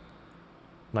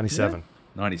 97. Yeah.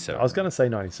 97. I was going to say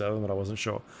 97, but I wasn't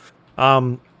sure.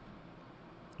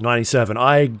 97.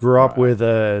 I grew up with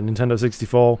a Nintendo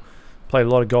 64. Played a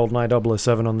lot of GoldenEye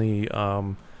 007 on the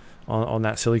on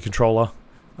that silly controller.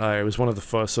 It was one of the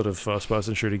first sort of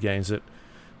first-person shooter games that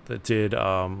did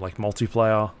like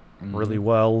multiplayer really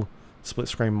well,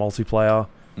 split-screen multiplayer.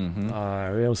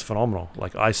 It was phenomenal.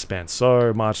 Like I spent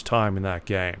so much time in that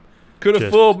game. Could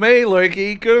have fooled me,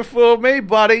 Lukey. Could have fooled me,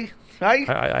 buddy. Hey,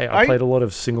 I played a lot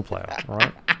of single player,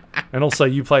 right? And also,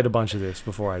 you played a bunch of this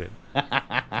before I did.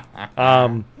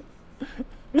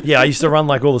 Yeah, I used to run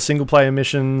like all the single player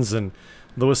missions, and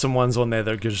there were some ones on there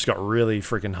that just got really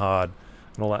freaking hard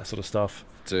and all that sort of stuff.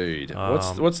 Dude,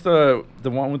 what's the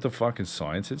one with the fucking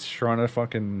scientists trying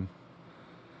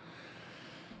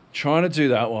to do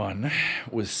that one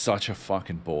was such a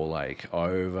fucking ball ache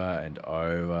over and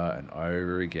over and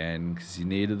over again because you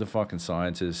needed the fucking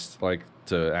scientists like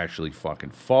to actually fucking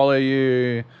follow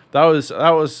you. That was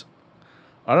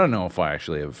I don't know if I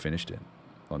actually ever finished it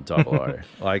on Double O.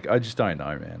 Like I just don't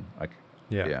know, man. Like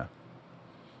yeah,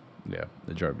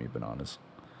 it drove me bananas.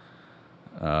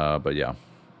 But yeah,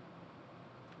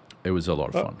 it was a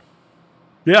lot of fun.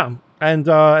 Yeah. And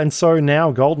so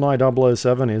now GoldenEye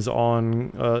 007 is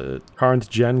on current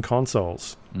gen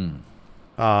consoles,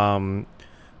 on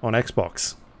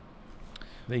Xbox.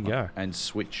 There you go. And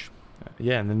Switch.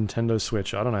 Yeah, and the Nintendo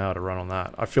Switch. I don't know how to run on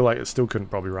that. I feel like it still couldn't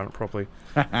probably run it properly.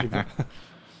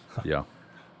 Yeah.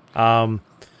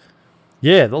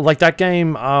 Yeah, like that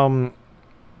game.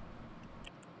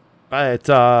 It's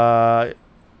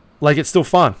it's still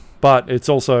fun, but it's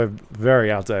also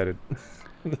very outdated.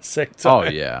 Oh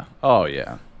yeah.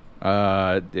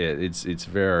 It's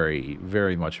very,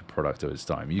 very much a product of its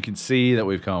time. You can see that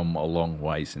we've come a long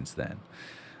way since then.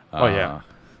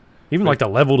 Even like the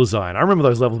level design. I remember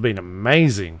those levels being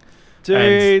amazing.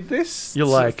 Dude, you're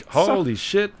like, holy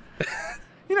shit.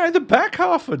 You know, the back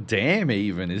half of Damn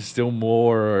even is still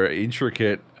more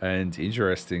intricate and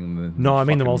interesting than No, I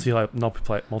mean the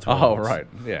multiplayer. Oh, right.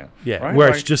 Yeah. Yeah, right? where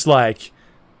it's just like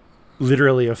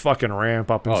literally a fucking ramp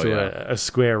up into a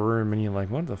square room, and you're like,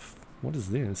 what is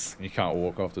this? You can't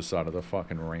walk off the side of the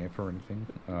fucking ramp or anything.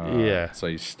 So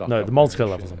you're stuck. No, the multiplayer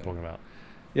levels I'm talking about.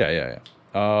 Yeah.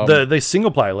 The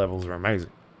single player levels are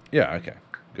amazing. Yeah. Okay.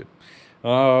 Good.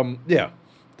 Multiplayer.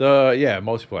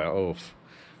 Oh,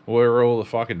 where are all the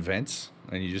fucking vents,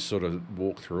 and you just sort of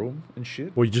walk through them and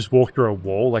shit. Or you just walk through a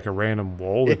wall, like a random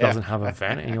wall that doesn't have a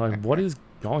vent, and you're like, what is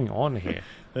going on here?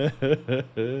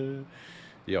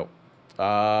 Yep.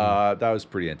 That was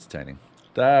pretty entertaining.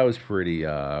 That was pretty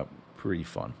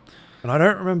fun. And I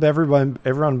don't remember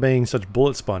everyone being such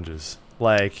bullet sponges.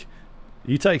 Like,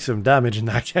 you take some damage in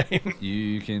that game.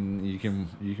 You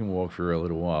can walk for a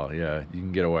little while. Yeah, you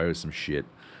can get away with some shit.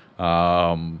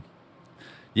 Yeah,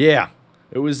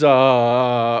 it was.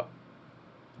 But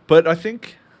I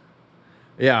think,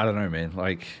 I don't know, man.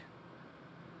 Like,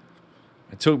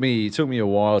 it took me a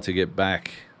while to get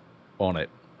back on it.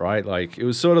 Right, like it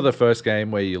was sort of the first game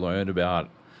where you learned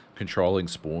about controlling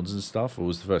spawns and stuff. It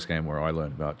was the first game where I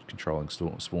learned about controlling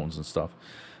spawns and stuff.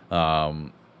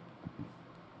 And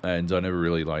I never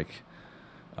really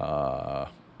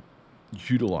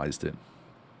utilized it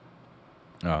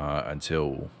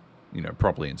until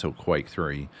properly until Quake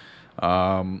 3.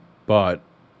 But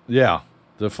yeah,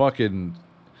 the fucking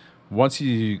once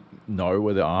you know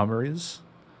where the armor is,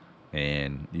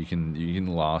 and you can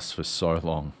last for so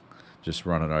long just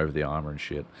running over the armor and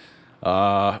shit.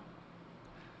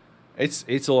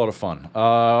 It's a lot of fun.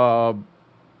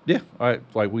 Yeah,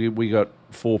 we got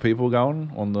 4 people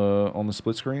going on the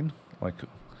split screen,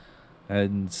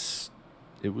 and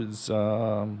it was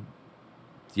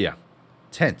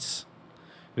tense.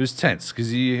 It was tense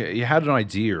because you had an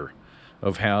idea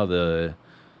of how the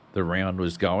round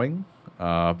was going,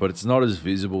 but it's not as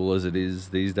visible as it is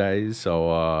these days.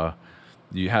 So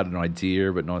you had an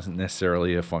idea, but not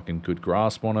necessarily a fucking good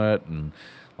grasp on it, and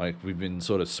we've been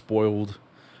sort of spoiled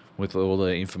with all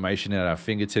the information at our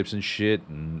fingertips and shit,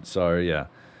 and so yeah.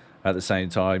 At the same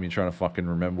time, you're trying to fucking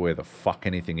remember where the fuck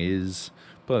anything is.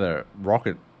 But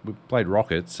we played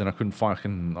rockets, and I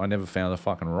never found the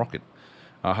fucking rocket.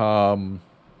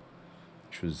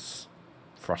 Which was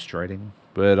frustrating.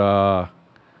 But,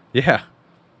 yeah.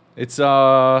 It's,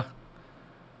 I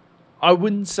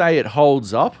wouldn't say it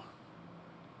holds up,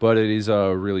 but it is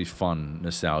a really fun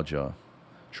nostalgia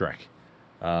track.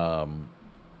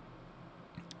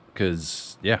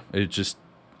 Because, yeah,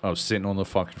 I was sitting on the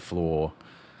fucking floor,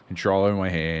 controller in my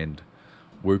hand,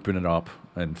 whooping it up,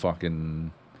 and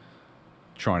fucking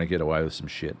trying to get away with some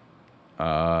shit.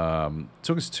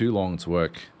 Took us too long to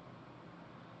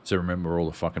remember all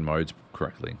the fucking modes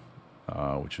correctly,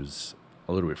 which was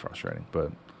a little bit frustrating,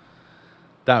 but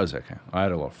that was okay. I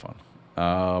had a lot of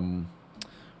fun.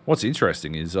 What's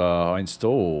interesting is I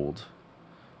installed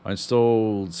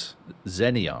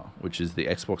Xenia, which is the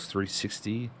Xbox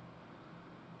 360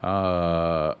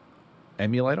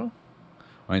 emulator.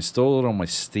 I installed it on my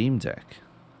Steam Deck,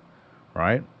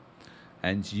 right?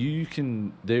 And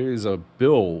there is a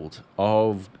build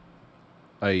of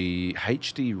a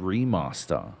HD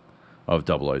remaster of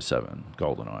 007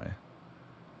 GoldenEye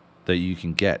that you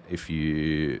can get if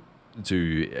you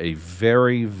do a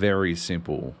very, very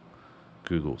simple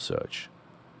Google search.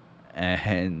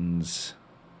 And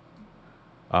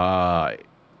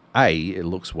it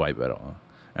looks way better.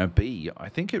 And B, I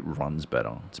think it runs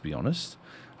better, to be honest.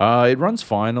 It runs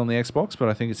fine on the Xbox, but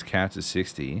I think it's capped at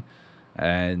 60,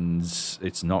 and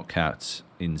it's not capped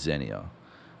in Xenia.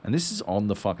 And this is on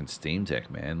the fucking Steam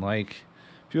Deck, man. If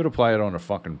you were to play it on a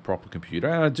fucking proper computer,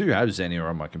 and I do have Xenia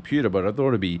on my computer, but I thought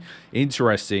it'd be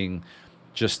interesting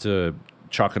just to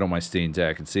chuck it on my Steam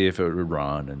Deck and see if it would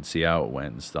run and see how it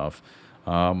went and stuff.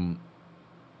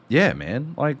 Yeah,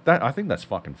 man. That, I think that's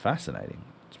fucking fascinating,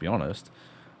 to be honest.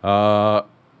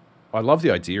 I love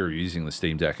the idea of using the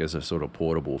Steam Deck as a sort of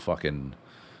portable fucking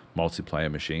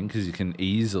multiplayer machine, because you can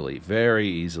very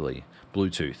easily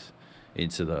Bluetooth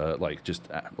into the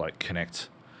connect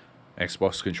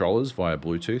Xbox controllers via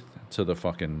Bluetooth to the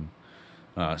fucking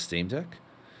Steam Deck.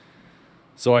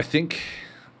 So I think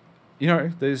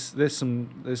there's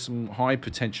some high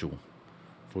potential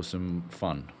for some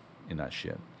fun in that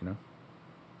shit,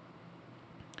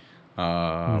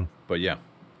 But yeah,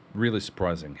 really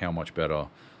surprising how much better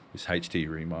this HD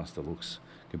remaster looks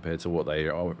compared to what they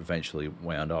eventually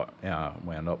wound up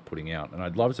putting out. And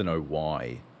I'd love to know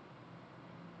why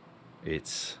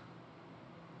it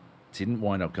didn't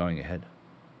wind up going ahead.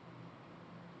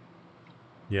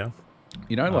 Yeah.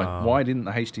 Why didn't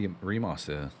the HD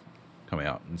remaster come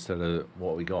out instead of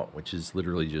what we got, which is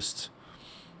literally just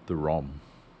the ROM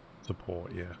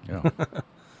support? Yeah.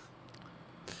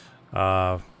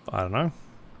 I don't know.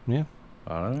 Yeah.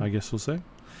 I don't know. I guess we'll see.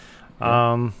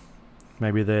 Yeah.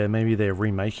 Maybe they're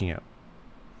remaking it,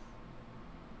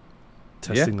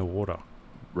 testing the water.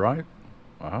 Right.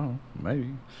 Oh,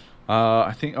 maybe.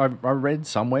 I think I read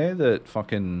somewhere that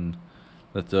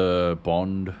the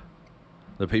Bond,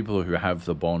 the people who have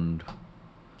the Bond,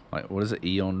 what is it,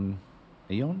 Eon,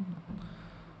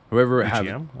 whoever I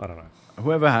don't know.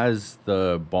 Whoever has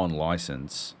the Bond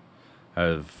license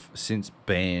have since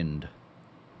banned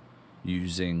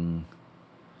using.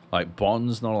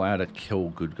 Bond's not allowed to kill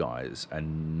good guys,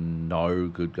 and no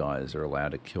good guys are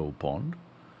allowed to kill Bond.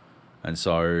 And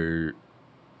so,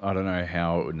 I don't know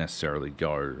how it would necessarily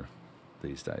go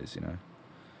these days,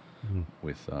 Mm-hmm.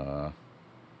 with,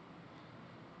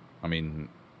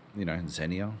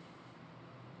 Xenia.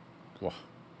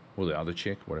 Or the other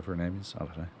chick, whatever her name is, I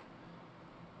don't know.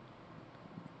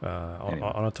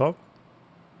 Anyway. On the top?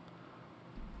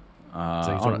 Is that what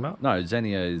you're talking about? No,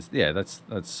 Xenia is,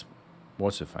 that's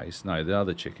what's her face? No, the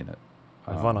other chick in it.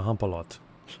 I wanna hump a lot.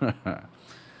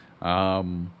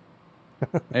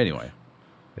 Anyway.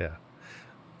 Yeah.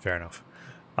 Fair enough.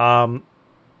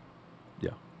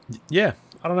 Yeah. Yeah.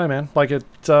 I don't know, man. Like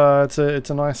it's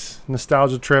a nice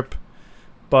nostalgia trip,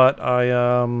 but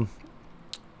the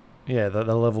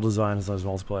level design of those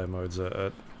multiplayer modes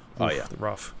are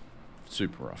rough.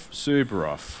 Super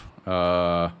rough.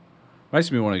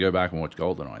 Makes me want to go back and watch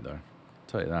GoldenEye, though. I'll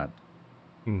tell you that.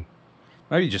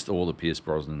 Maybe just all the Pierce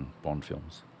Brosnan Bond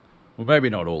films. Well, maybe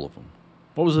not all of them.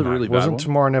 What was the really bad wasn't one?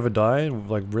 Tomorrow Never Die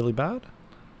like really bad?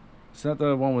 Is that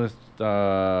the one with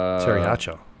Terry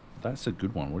Hatcher. That's a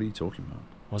good one. What are you talking about?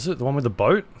 Was it the one with the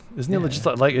boat? Isn't it just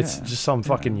like it's just some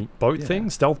fucking boat thing,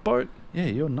 stealth boat? Yeah,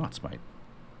 you're nuts, mate.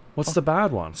 What's the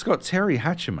bad one? It's got Terry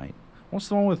Hatcher, mate. What's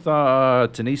the one with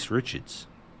Denise Richards?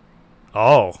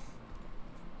 Oh,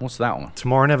 what's that one?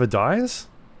 Tomorrow Never Dies?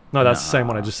 No, that's the same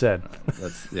one I just said.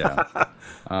 That's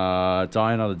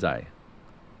Die Another Day.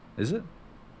 Is it?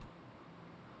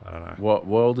 I don't know. What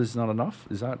World Is Not Enough?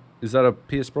 Is that a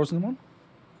Pierce Brosnan one?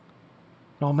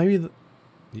 No, maybe.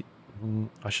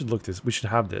 I should look this. We should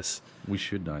have this. We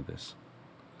should know this.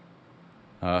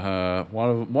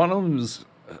 One of them is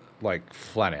like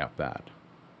flat out bad.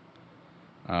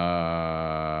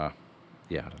 I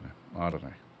don't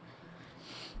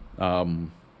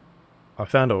know. I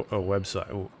found a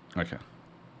website. Ooh. Okay.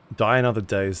 Die Another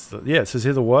Day is it says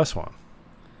here the worst one.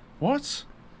 What?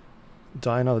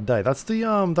 Die Another Day. That's the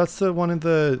one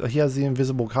he has the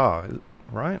invisible car,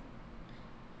 right?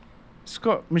 It's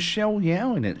got Michelle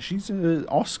Yeoh in it. She's an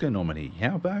Oscar nominee.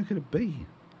 How bad could it be?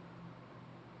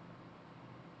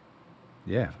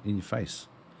 Yeah, in your face.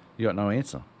 You got no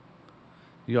answer.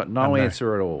 You got no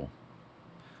answer at all.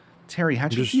 Terry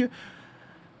Hatcher,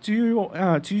 do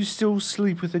you still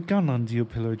sleep with a gun under your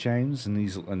pillow, James?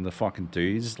 And the fucking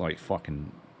dudes like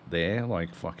fucking there,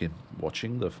 like fucking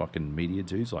watching the fucking media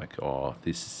dudes, like, oh,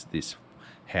 this,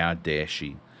 how dare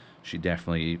she? She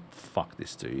definitely fucked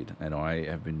this dude, and I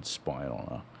have been spying on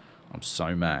her. I'm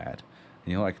so mad.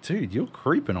 And you're like, dude, you're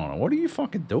creeping on her. What are you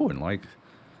fucking doing? Like,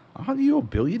 aren't you a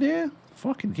billionaire?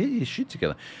 Fucking get your shit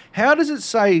together. How does it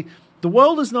say The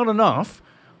World Is Not Enough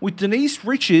with Denise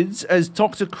Richards as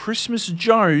Dr. Christmas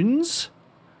Jones,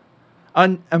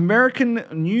 an American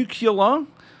nuclear,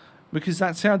 because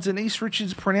that's how Denise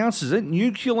Richards pronounces it,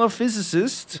 nuclear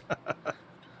physicist.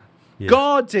 Yeah.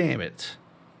 God damn it.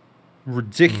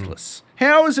 Ridiculous.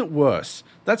 How is it worse?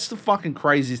 That's the fucking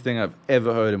craziest thing I've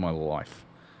ever heard in my life.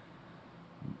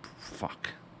 Fuck.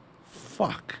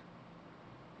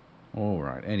 All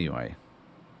right, anyway.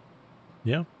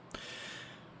 Yeah.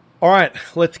 All right,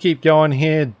 let's keep going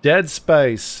here. Dead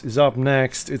Space is up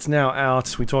next. It's now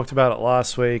out. We talked about it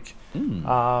last week. I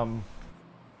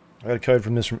got a code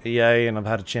from EA, and I've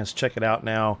had a chance to check it out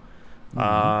now.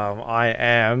 I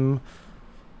am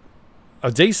a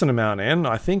decent amount in.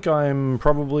 I think I'm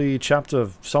probably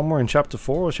somewhere in chapter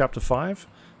 4 or chapter 5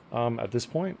 at this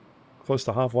point, close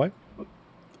to halfway.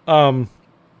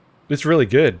 It's really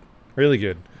good. Really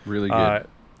good. Really good.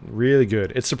 Really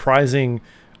good. It's surprising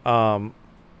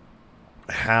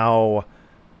how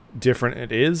different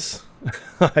it is,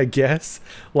 I guess.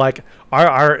 Like,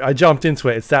 I jumped into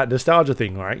it. It's that nostalgia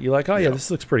thing, right? You're like, oh, yeah, this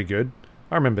looks pretty good.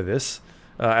 I remember this.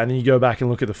 And then you go back and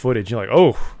look at the footage. You're like,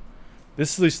 oh,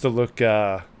 this used to look,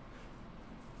 this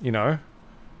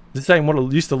ain't what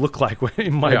it used to look like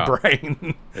in my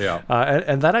brain. Yeah.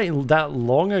 And that ain't that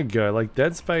long ago. Like,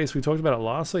 Dead Space, we talked about it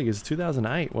last week, is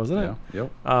 2008, wasn't it? Yeah.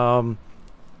 Yep.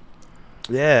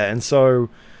 And so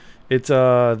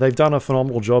they've done a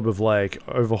phenomenal job of like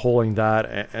overhauling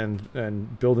that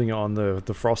and building it on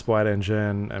the Frostbite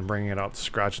engine and bringing it up to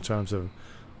scratch in terms of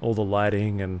all the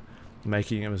lighting and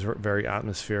making it very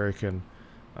atmospheric and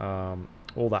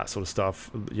all that sort of stuff.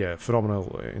 Yeah,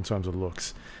 phenomenal in terms of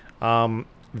looks.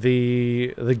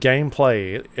 The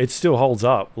gameplay, it still holds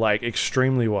up like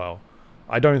extremely well.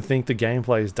 I don't think the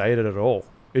gameplay is dated at all.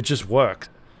 It just works.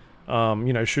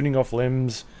 Shooting off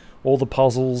limbs, all the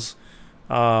puzzles,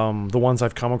 the ones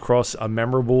I've come across are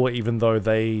memorable, even though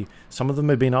some of them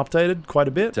have been updated quite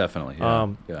a bit. Definitely.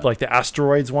 Like the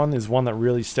asteroids one is one that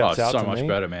really steps out to me. So much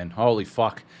better, man. Holy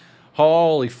fuck.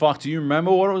 Do you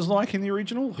remember what it was like in the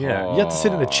original? Yeah, you had to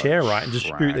sit in a chair, right, and just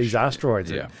shoot these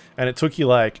asteroids. And it took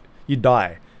you you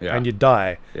die, and you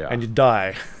die, and you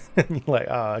die. And you're like,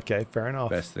 oh, okay, fair enough.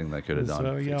 Best thing they could have done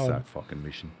to fix that fucking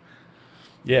mission.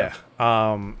 Yeah.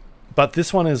 But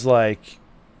this one is like,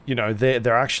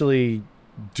 they're actually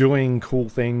doing cool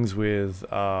things with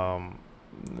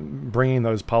bringing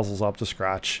those puzzles up to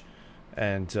scratch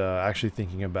and actually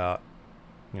thinking about,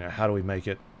 how do we make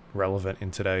it relevant in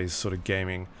today's sort of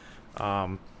gaming.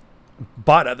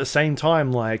 But at the same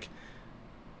time, like,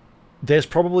 there's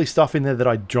probably stuff in there that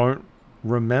I don't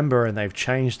remember and they've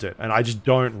changed it and I just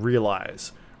don't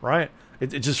realize, right?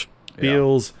 It just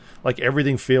feels like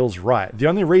everything feels right. The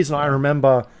only reason I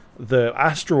remember the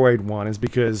asteroid one is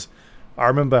because I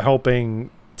remember helping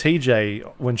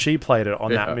TJ when she played it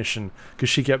on that mission because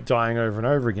she kept dying over and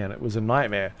over again. It was a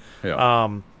nightmare.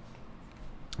 And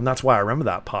that's why I remember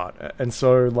that part. And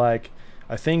so like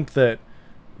I think that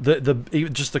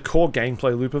just the core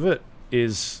gameplay loop of it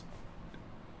is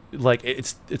like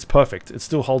it's perfect. It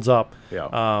still holds up.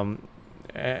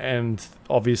 And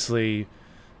obviously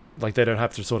like they don't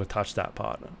have to sort of touch that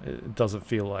part. It doesn't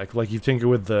feel like you tinker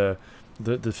with the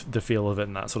feel of it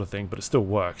and that sort of thing, but it still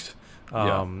worked.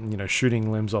 You know,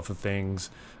 shooting limbs off of things,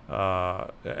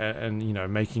 and you know,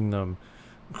 making them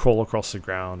crawl across the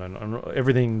ground and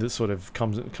everything that sort of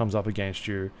comes up against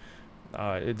you.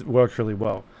 It worked really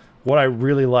well. What I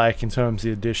really like in terms of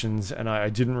the additions, and I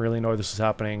didn't really know this was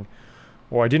happening,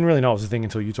 or I didn't really know it was a thing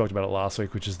until you talked about it last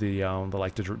week, which is the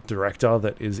director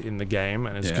that is in the game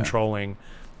and is controlling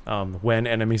when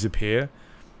enemies appear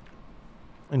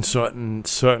in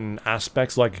certain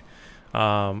aspects. Like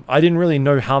I didn't really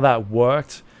know how that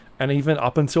worked, and even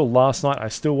up until last night I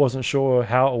still wasn't sure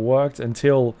how it worked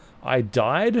until I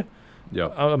died.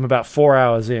 I'm about 4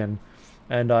 hours in,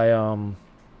 and I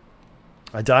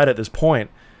died at this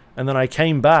point, and then I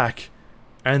came back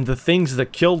and the things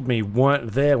that killed me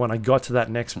weren't there when I got to that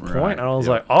next point. And I was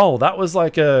like, oh, that was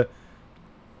like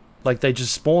they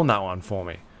just spawned that one for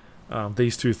me,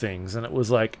 these two things. And it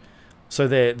was like, so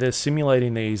they're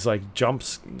simulating these like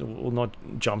not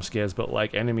jump scares, but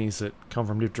like enemies that come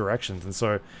from different directions. And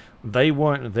so they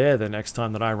weren't there the next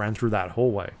time that I ran through that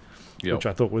hallway, which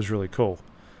I thought was really cool.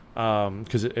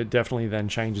 Because it definitely then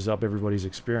changes up everybody's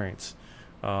experience.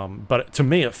 But to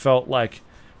me, it felt like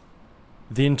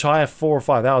the entire 4 or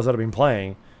 5 hours that I've been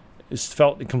playing, it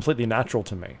felt completely natural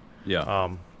to me.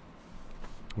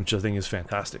 Which I think is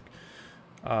fantastic.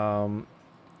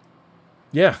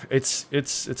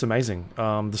 It's amazing.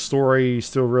 The story is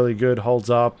still really good, holds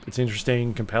up. It's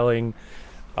interesting, compelling,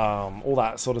 all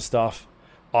that sort of stuff.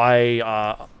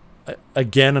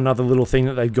 Again, another little thing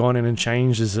that they've gone in and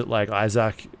changed is that like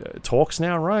Isaac talks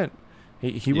now, right?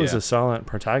 He was a silent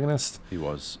protagonist. He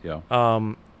was,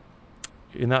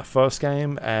 in that first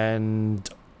game, and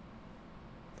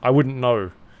I wouldn't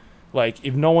know. Like,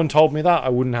 if no one told me that, I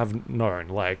wouldn't have known,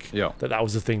 that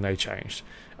was the thing they changed.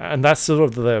 And that's sort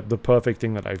of the perfect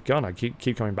thing that they've done. I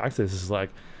keep coming back to this. Is like,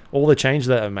 all the changes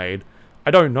that are made,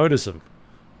 I don't notice them.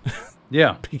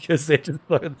 Because they're just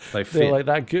like, they're like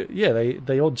that good. Yeah,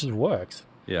 they all just works.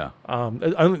 The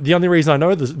only reason I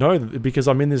know this, because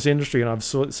I'm in this industry and I've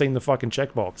seen the fucking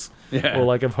checkbox, or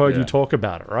like I've heard you talk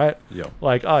about it, right?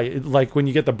 Like like when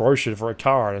you get the brochure for a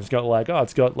car and it's got like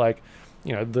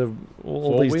you know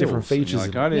all these wheels. different features.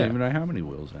 Like, I didn't even know how many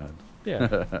wheels it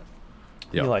had.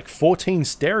 You're like 14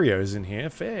 stereos in here,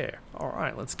 fair. All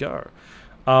right, let's go.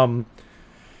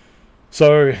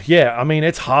 So yeah, I mean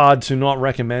it's hard to not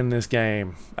recommend this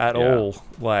game at all.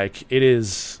 Like it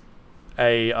is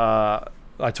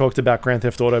I talked about Grand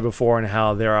Theft Auto before and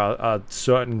how there are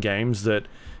certain games that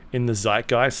in the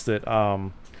zeitgeist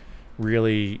that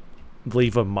really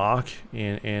leave a mark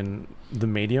in the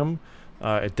medium.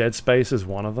 Dead Space is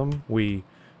one of them.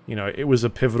 It was a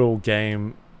pivotal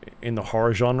game in the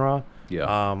horror genre.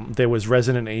 There was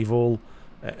Resident Evil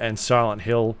and Silent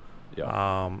Hill.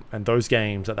 And those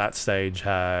games at that stage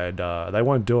had they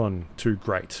weren't doing too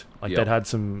great. Like they'd had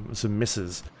some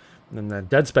misses. And then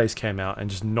Dead Space came out and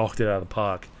just knocked it out of the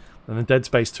park. And then Dead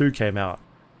Space 2 came out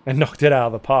and knocked it out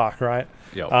of the park, right?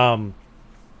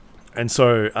 And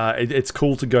so it's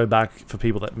cool to go back for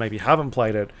people that maybe haven't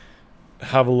played it,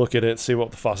 have a look at it, see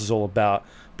what the fuss is all about,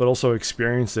 but also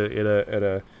experience it at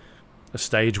a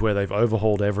stage where they've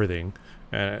overhauled everything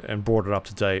and brought it up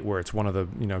to date, where it's one of the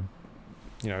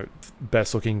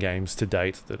best looking games to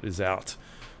date that is out.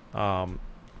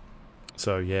 It's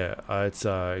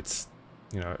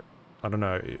I don't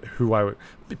know who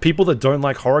people that don't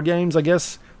like horror games, I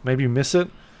guess, maybe miss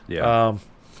it. I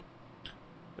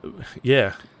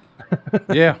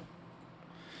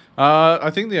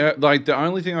think the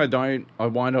only thing I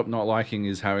wind up not liking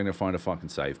is having to find a fucking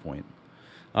save point.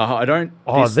 I don't.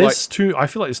 There's too. I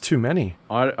feel like there's too many.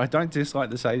 I don't dislike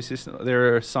the save system.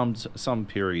 There are some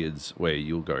periods where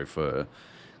you'll go for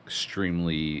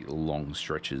extremely long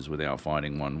stretches without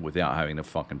finding one, without having to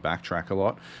fucking backtrack a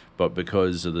lot. But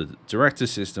because of the director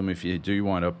system, if you do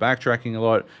wind up backtracking a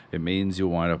lot, it means you'll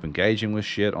wind up engaging with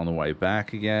shit on the way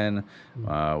back again,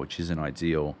 which isn't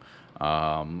ideal.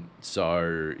 I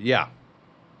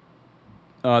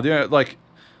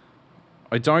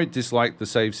don't dislike the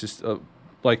save system.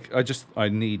 Like, I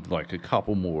need like a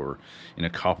couple more in a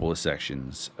couple of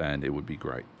sections, and it would be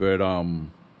great. But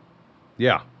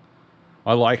yeah,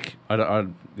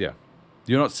 yeah,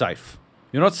 you're not safe.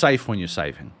 You're not safe when you're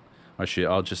saving.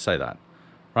 I'll just say that,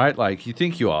 right? Like, you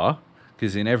think you are,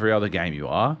 because in every other game you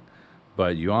are,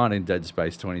 but you aren't in Dead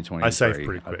Space 2023. I save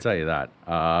pretty quick. I'll tell you that.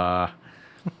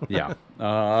 Yeah.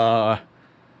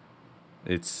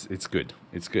 It's good.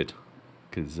 It's good.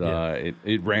 Because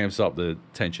it ramps up the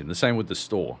tension. The same with the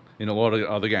store. In a lot of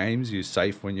other games, you're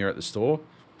safe when you're at the store.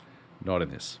 Not in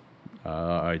this.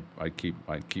 I keep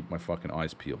my fucking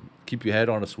eyes peeled. Keep your head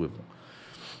on a swivel.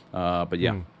 But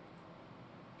yeah.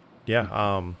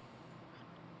 Yeah.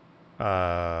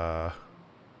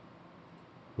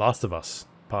 Last of Us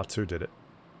Part 2 did it.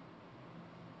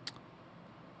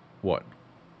 What?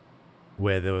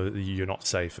 Where you're not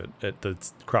safe at the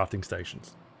crafting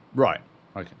stations. Right.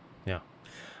 Okay. Yeah.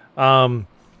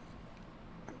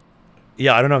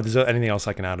 Yeah, I don't know if there's anything else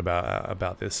I can add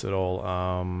about this at all.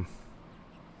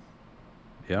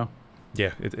 Yeah.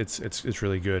 Yeah, it's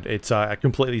really good. It's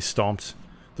completely stomped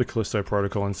the Callisto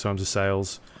Protocol in terms of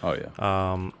sales. Oh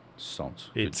yeah.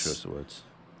 Stomped. Good choice of words.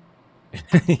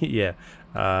 Yeah.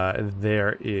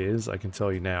 There is, I can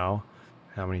tell you now,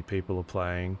 how many people are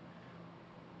playing.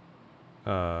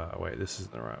 Wait, this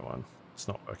isn't the right one. It's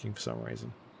not working for some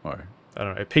reason. All right. I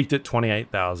don't know. It peaked at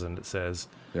 28,000. It says.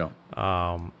 Yeah.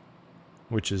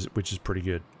 Which is pretty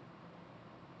good.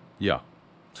 Yeah.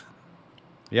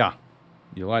 Yeah.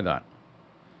 You like that?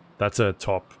 That's a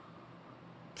top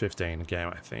 15 game,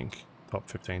 I think. Top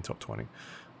 15, top 20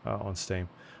 on Steam.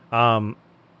 I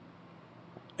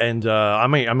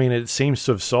mean, it seems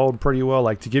to have sold pretty well.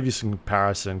 Like, to give you some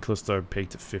comparison, Callisto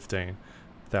peaked at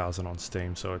 15,000 on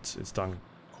Steam, so it's done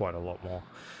quite a lot more.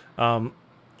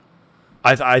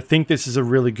 I think this is a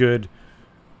really good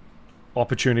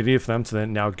opportunity for them to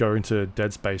then now go into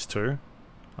Dead Space 2.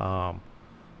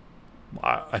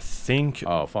 I think...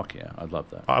 Oh, fuck yeah. I'd love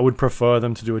that. I would prefer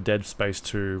them to do a Dead Space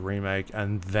 2 remake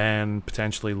and then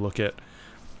potentially look at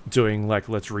doing, like,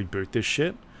 let's reboot this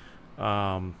shit.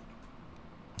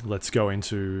 Let's go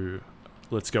into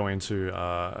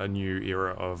a new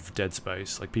era of Dead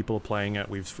Space. Like, people are playing it.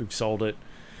 We've sold it.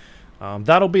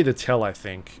 That'll be the tell, I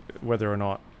think, whether or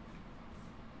not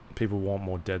people want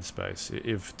more Dead Space.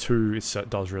 If 2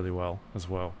 does really well as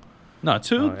well. No,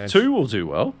 2 will do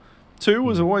well. 2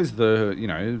 was always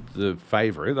the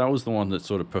favorite. That was the one that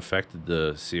sort of perfected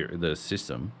the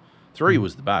system. 3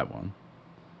 was the bad one.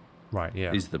 Right,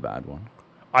 yeah. Is the bad one.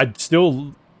 I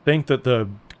still think that the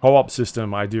co-op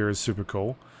system idea is super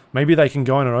cool. Maybe they can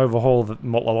go in and overhaul a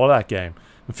lot of that game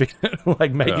and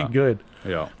make it good.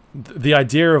 Yeah. The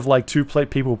idea of like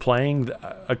people playing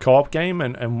a co-op game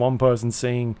and one person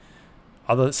seeing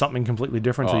something completely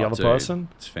different to the other person.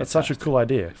 That's such a cool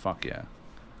idea. Fuck yeah.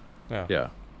 Yeah.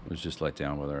 It was just let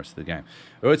down with the rest of the game.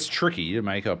 Oh, it's tricky to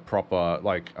make a proper,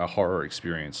 like, a horror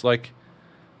experience. Like,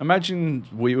 imagine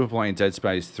we were playing Dead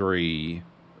Space 3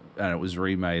 and it was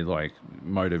remade, like,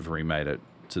 Motive remade it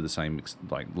to the same,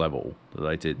 like, level that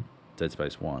they did Dead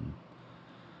Space 1.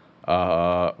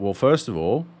 Well, first of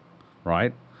all,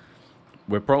 right,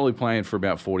 we're probably playing for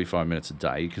about 45 minutes a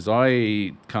day because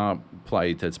I can't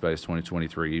play Dead Space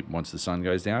 2023 once the sun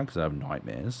goes down because I have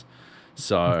nightmares.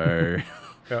 So...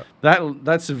 Yeah.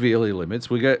 That severely limits.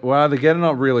 We're either getting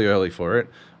up really early for it,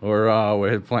 or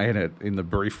we're playing it in the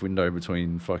brief window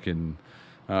between fucking.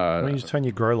 Why don't you just turn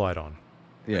your grow light on?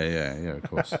 Yeah, of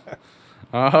course.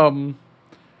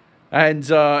 And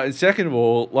second of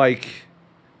all, like,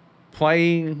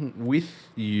 playing with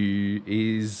you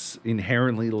is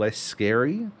inherently less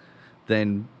scary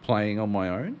than playing on my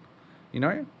own.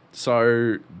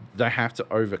 So they have to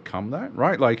overcome that,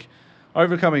 right? Like.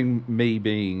 Overcoming me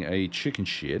being a chicken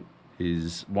shit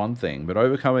is one thing, but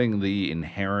overcoming the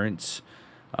inherent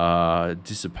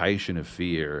dissipation of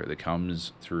fear that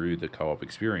comes through the co-op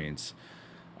experience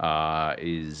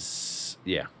is,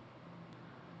 yeah.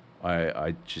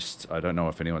 I don't know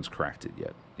if anyone's cracked it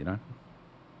yet,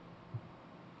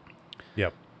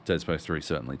 Yep. Dead Space 3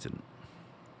 certainly didn't.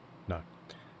 No.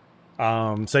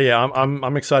 So yeah,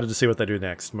 I'm excited to see what they do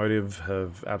next. Motive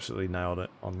have absolutely nailed it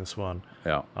on this one.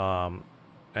 Yeah.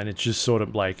 And it's just sort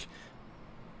of like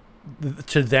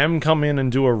to them come in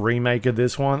and do a remake of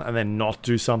this one and then not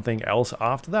do something else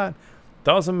after that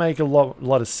doesn't make a lot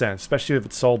of sense, especially if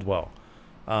it sold well.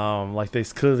 Like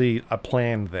there's clearly a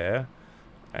plan there,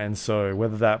 and so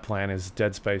whether that plan is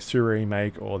Dead Space 2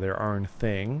 remake or their own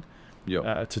thing,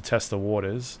 to test the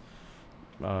waters.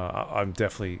 I'm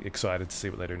definitely excited to see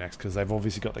what they do next because they've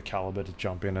obviously got the caliber to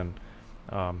jump in and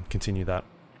continue that.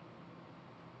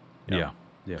 Yeah,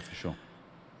 for sure.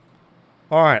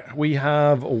 All right, we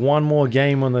have one more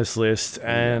game on this list,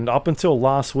 and up until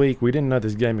last week, we didn't know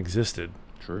this game existed.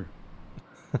 True.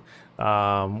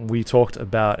 We talked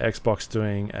about Xbox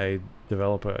doing a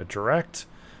developer direct.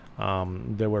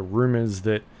 There were rumors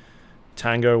that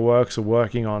Tango Works are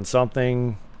working on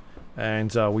something,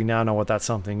 and we now know what that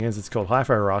something is. It's called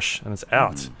Hi-Fi Rush, and it's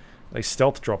out. They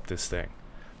stealth dropped this thing.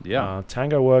 Yeah.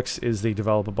 Tango Works is the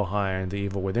developer behind the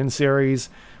Evil Within series.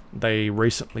 They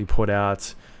recently put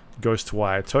out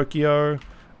Ghostwire Tokyo.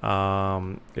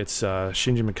 It's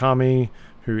Shinji Mikami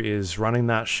who is running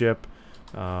that ship.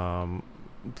 Some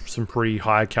pretty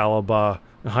high caliber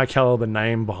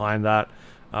name behind that.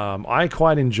 I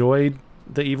quite enjoyed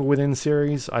the Evil Within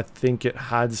series. I think it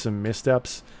had some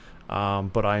missteps,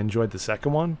 but I enjoyed the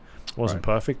second one. It wasn't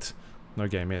perfect. No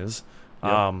game is.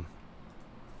 Yep.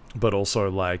 But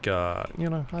also I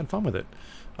had fun with it.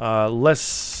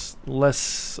 Less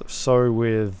so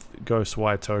with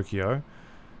Ghostwire Tokyo.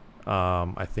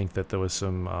 I think that there was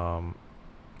some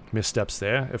missteps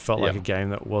there. It felt like a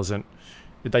game that wasn't.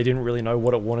 They didn't really know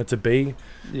what it wanted to be.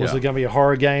 Yeah. Was it going to be a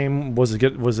horror game? Was it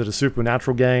a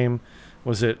supernatural game?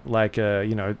 Was it like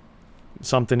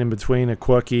something in between, a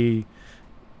quirky,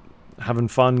 having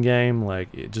fun game?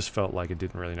 Like, it just felt like it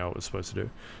didn't really know what it was supposed to do.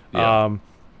 Yeah.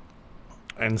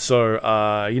 And so,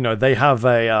 they have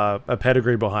a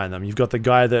pedigree behind them. You've got the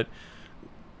guy that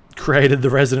created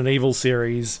the Resident Evil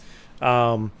series,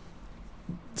 heading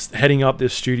up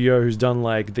this studio, who's done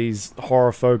like these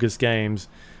horror-focused games,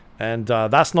 and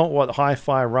that's not what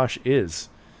Hi-Fi Rush is.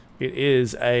 It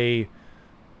is a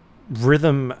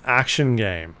rhythm action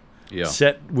game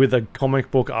set with a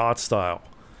comic book art style.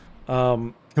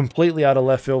 Completely out of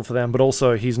left field for them, but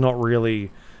also he's not the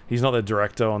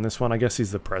director on this one. I guess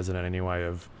he's the president anyway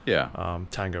of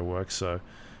Tango Works, so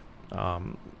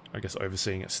I guess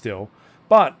overseeing it still.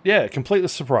 But yeah, completely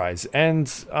surprised. And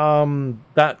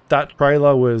that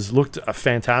trailer looked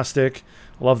fantastic.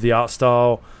 I love the art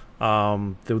style,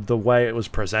 the way it was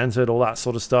presented, all that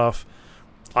sort of stuff.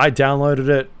 I downloaded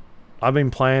it. I've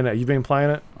been playing it. You've been playing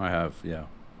it? I have, yeah.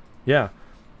 Yeah.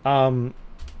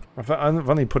 I've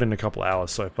only put in a couple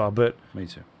hours so far, but me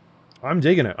too. I'm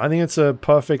digging it. I think it's a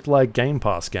perfect Game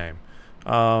Pass game.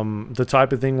 The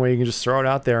type of thing where you can just throw it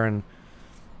out there and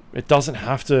it doesn't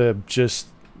have to just,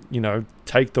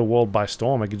 take the world by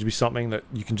storm. It could be something that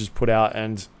you can just put out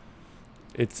and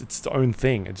it's its own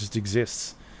thing. It just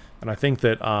exists. And I think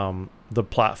that the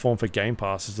platform for Game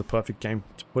Pass is the perfect game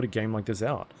to put a game like this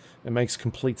out. It makes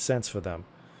complete sense for them.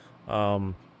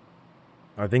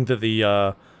 I think that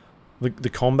the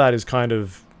combat is kind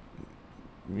of,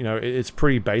 it's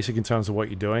pretty basic in terms of what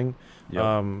you're doing.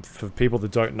 Yep. For people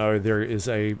that don't know, it's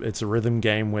a rhythm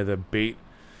game where the beat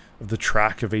of the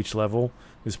track of each level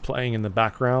is playing in the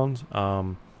background,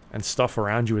 and stuff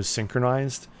around you is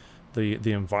synchronized.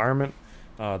 The environment,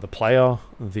 the player,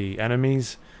 the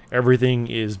enemies, everything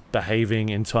is behaving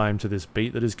in time to this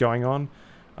beat that is going on.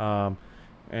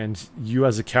 And you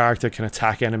as a character can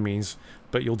attack enemies,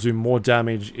 but you'll do more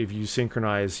damage if you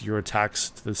synchronize your attacks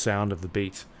to the sound of the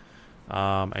beat.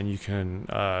 And you can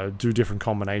do different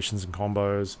combinations and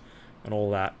combos, and all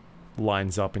that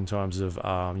lines up in terms of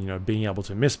being able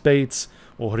to miss beats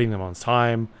or hitting them on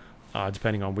time,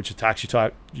 depending on which attacks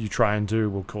you try and do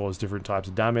will cause different types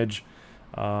of damage,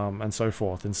 and so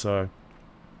forth. And so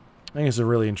I think it's a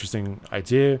really interesting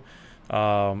idea.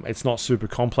 It's not super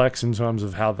complex in terms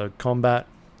of how the combat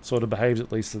sort of behaves,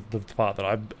 at least the part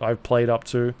that I've played up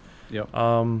to. Yep.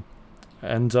 And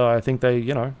I think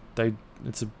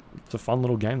it's a fun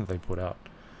little game that they put out.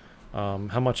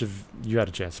 How much have you had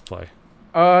a chance to play?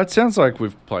 It sounds like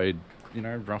we've played,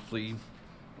 roughly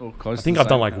or close. I think I've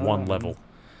done like one level,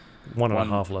 one and a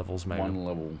half levels, maybe. One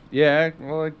level. Yeah.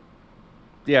 Well,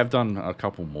 I've done a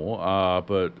couple more.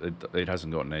 But it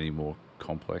hasn't gotten any more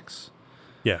complex.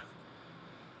 Yeah.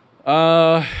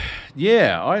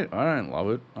 Yeah. I don't love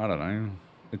it. I don't know.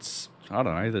 I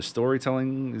don't know. The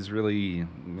storytelling is really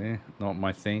not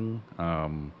my thing. I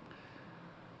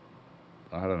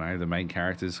don't know. The main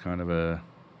character's kind of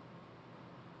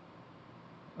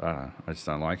I don't know. I just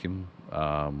don't like him.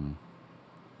 Why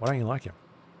don't you like him?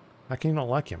 How can you not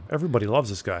like him? Everybody loves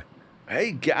this guy.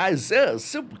 Hey guys,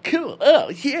 super cool. Oh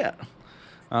yeah.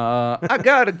 I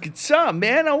got a guitar,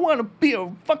 man. I want to be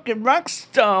a fucking rock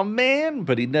star, man.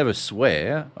 But he'd never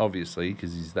swear, obviously,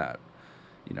 because he's that,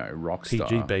 rock star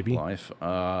PG, baby. Life.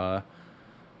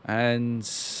 And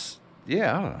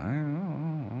yeah, I don't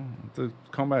know. The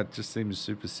combat just seems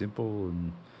super simple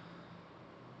and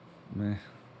meh.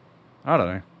 I don't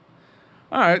know.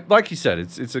 All right, like you said,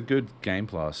 it's a good Game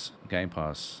Pass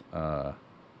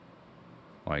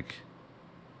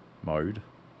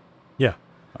Yeah.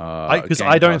 Because Game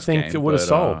I don't Pass think game, it would have but,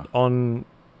 sold on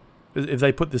if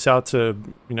they put this out to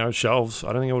shelves.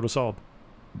 I don't think it would have sold.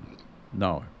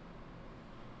 No,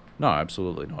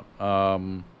 absolutely not.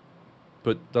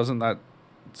 But doesn't that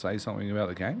say something about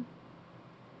the game?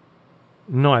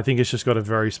 No, I think it's just got a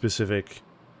very specific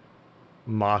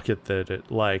market that it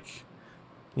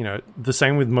the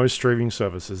same with most streaming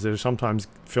services. There's sometimes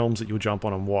films that you'll jump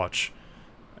on and watch,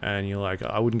 and you're like,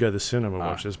 I wouldn't go to the cinema to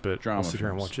watch this, but I'll sit here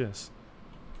and watch this.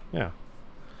 Yeah.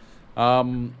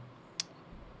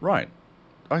 Right.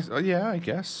 I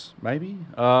guess maybe.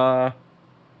 Well,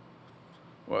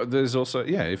 there's also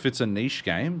if it's a niche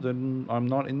game, then I'm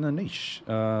not in the niche.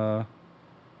 Yeah,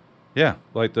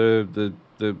 like the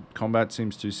combat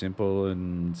seems too simple,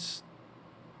 and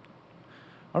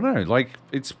I don't know. Like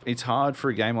it's hard for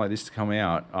a game like this to come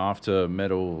out after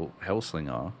Metal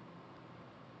Hellsinger.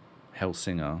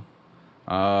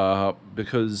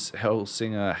 Because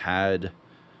Hellsinger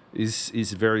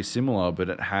is very similar, but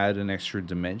it had an extra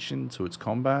dimension to its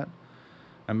combat,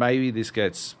 and maybe this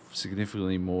gets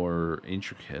significantly more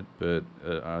intricate, but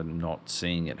I'm not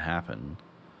seeing it happen.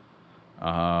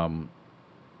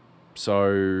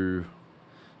 So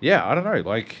yeah, I don't know.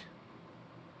 Like,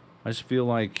 I just feel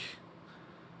like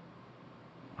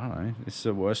I don't know. It's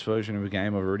the worst version of a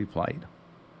game I've already played.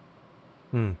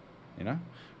 You know,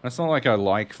 it's not like I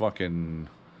like fucking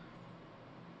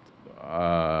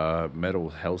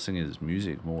Metal Helsinger's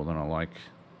music more than I like.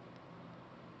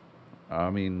 I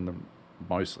mean,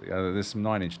 mostly there's some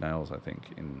Nine Inch Nails, I think,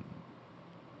 in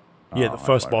the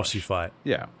first boss you fight.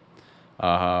 Yeah.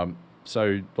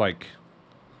 So like,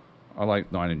 I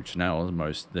like Nine Inch Nails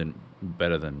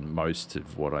better than most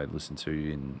of what I listen to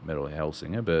in Metal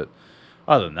Hellsinger, but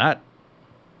other than that,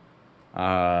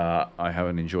 I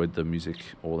haven't enjoyed the music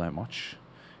all that much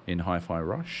in Hi-Fi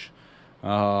Rush.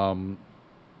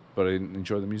 But I didn't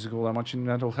enjoy the music all that much in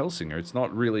Metal Hellsinger. It's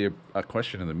not really a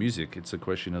question of the music. It's a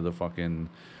question of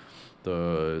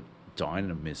the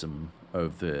dynamism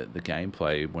of the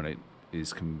gameplay when it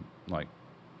is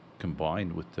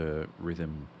combined with the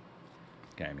rhythm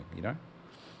gaming, you know?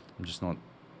 I'm just not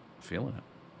feeling it.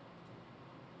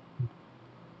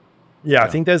 Yeah, I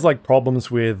think there's problems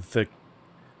with the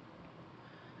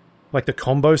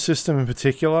combo system in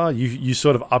particular. You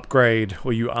sort of upgrade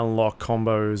or you unlock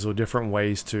combos or different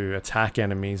ways to attack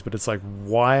enemies, but it's like,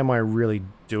 why am I really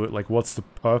doing it? What's the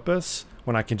purpose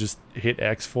when I can just hit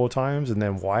X 4 times and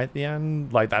then Y at the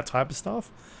end? Like that type of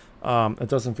stuff. It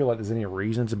doesn't feel like there's any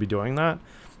reason to be doing that.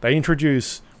 They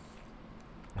introduce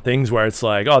things where it's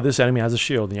like, oh, this enemy has a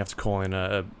shield, and you have to call in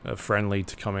a friendly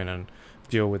to come in and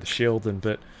deal with the shield,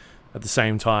 but at the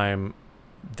same time,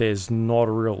 there's not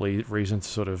a real reason to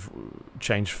sort of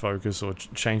change focus or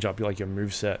change up your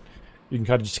moveset. You can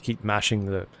kind of just keep mashing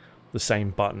the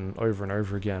same button over and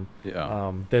over again.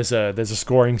 Yeah. There's a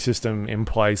scoring system in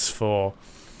place for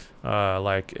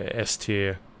S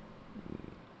tier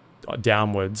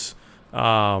downwards,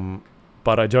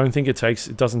 but I don't think it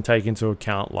doesn't take into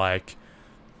account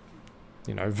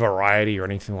variety or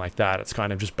anything like that. It's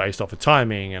kind of just based off of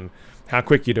timing and how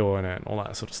quick you're doing it and all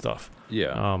that sort of stuff.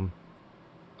 Yeah.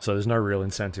 So there's no real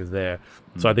incentive there.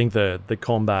 So I think the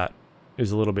combat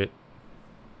is a little bit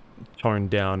toned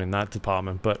down in that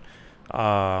department, but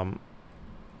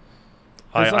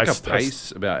there's a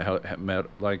pace about how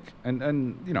and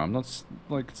I'm not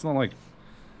it's not like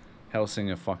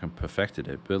Hellsinger fucking perfected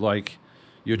it, but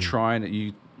you're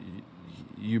trying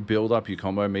you build up your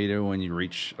combo meter when you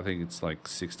reach, I think it's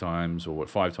 6 times or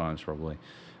 5 times probably.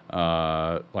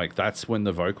 That's when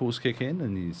the vocals kick in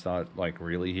and you start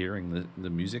really hearing the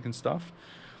music and stuff.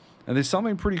 And there's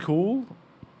something pretty cool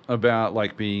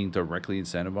about being directly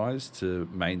incentivized to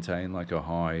maintain a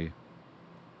high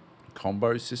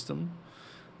combo system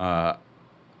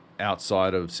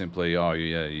outside of simply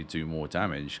you do more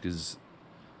damage, because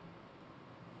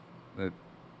it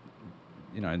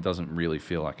doesn't really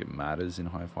feel like it matters in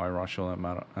Hi-Fi Rush all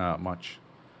that much,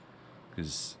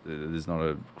 because there's not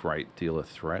a great deal of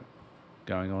threat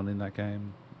going on in that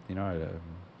game. It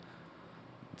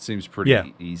seems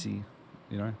pretty easy.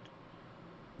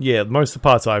 Yeah, most of the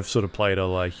parts I've sort of played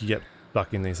are you get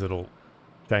stuck in these little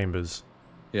chambers.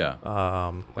 Yeah.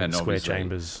 And square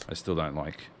chambers. I still don't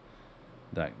like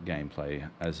that gameplay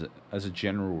as a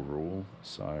general rule.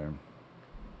 So,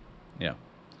 yeah.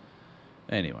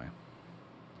 Anyway,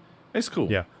 it's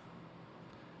cool. Yeah.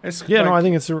 It's no, I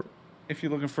think it's if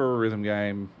you're looking for a rhythm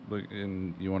game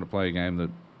and you want to play a game that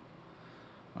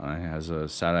has a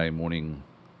Saturday morning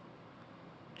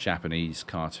Japanese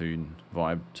cartoon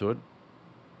vibe to it,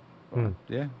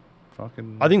 yeah,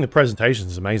 Fucking. I think the presentation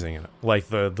is amazing in it. Like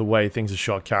the way things are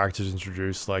shot, characters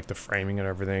introduced, like the framing and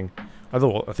everything. I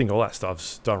think all that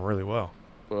stuff's done really well.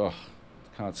 Ugh,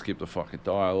 can't skip the fucking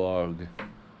dialogue.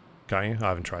 Can't you? I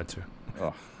haven't tried to.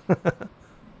 Oh.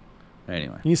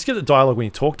 Anyway. You can skip the dialogue when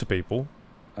you talk to people.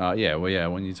 Yeah, well, yeah,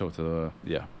 when you talk to the...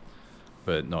 Yeah.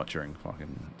 But not during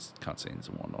fucking cutscenes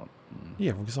and whatnot.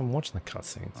 Yeah, because I'm watching the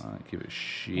cutscenes. I don't give a What's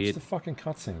shit. the fucking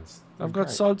cutscenes? I've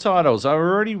got subtitles. I've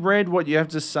already read what you have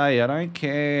to say. I don't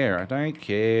care. I don't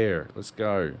care. Let's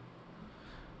go.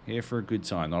 Here for a good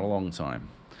time, not a long time.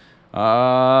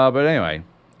 But anyway,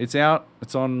 it's out.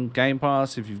 It's on Game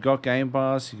Pass. If you've got Game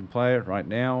Pass, you can play it right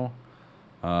now.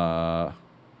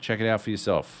 Check it out for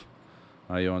yourself.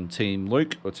 Are you on Team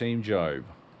Luke or Team Job?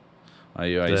 Are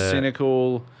you a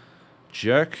cynical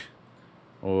jerk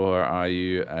or are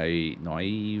you a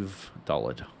naive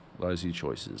dullard? Those are your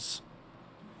choices.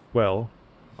 Well,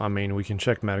 I mean, we can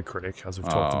check Metacritic, as we've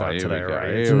talked about today, right?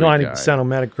 It's Here we 90% on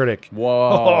Metacritic.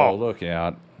 Whoa, look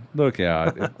out. Look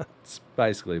out. It's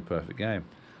basically a perfect game.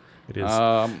 It is.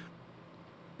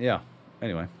 Yeah,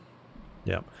 anyway.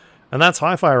 Yep. And that's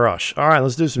Hi-Fi Rush. All right,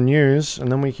 let's do some news,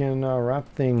 and then we can wrap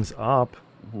things up.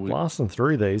 Blasting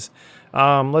through these.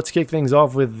 Let's kick things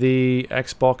off with the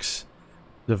Xbox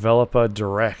Developer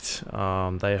Direct.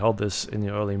 They held this in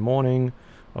the early morning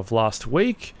of last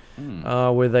week,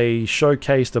 where they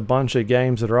showcased a bunch of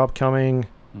games that are upcoming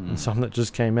and some that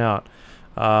just came out.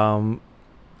 I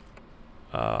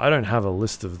don't have a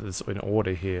list of this in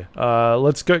order here.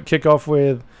 Let's kick off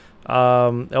with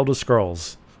Elder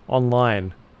Scrolls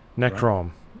Online, Necrom.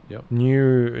 Right. Yep.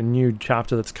 New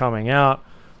chapter that's coming out.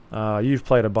 You've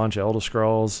played a bunch of Elder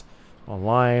Scrolls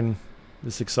Online.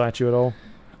 This excites you at all?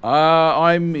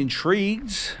 I'm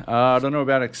intrigued. I don't know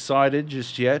about excited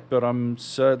just yet, but I'm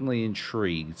certainly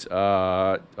intrigued.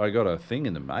 I got a thing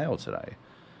in the mail today.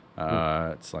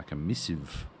 It's like a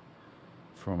missive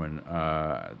from an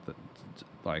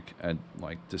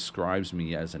that describes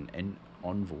me as an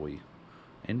envoy.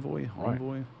 Envoy?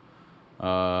 Right.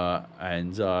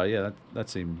 Yeah, that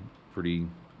seemed pretty,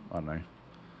 I don't know,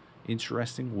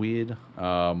 interesting, weird.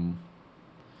 Yeah,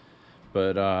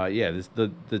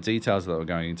 the details that we're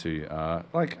going into, I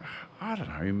don't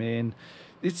know, man.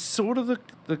 It's sort of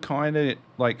the kind of,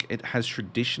 like, it has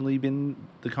traditionally been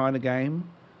the kind of game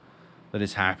that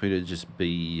is happy to just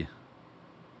be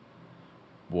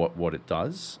what it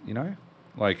does, you know?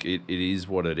 Like, it is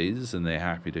what it is, and they're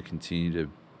happy to continue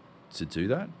to do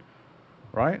that,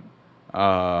 right?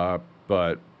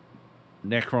 But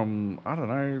Necrom, I don't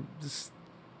know,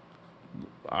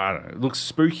 it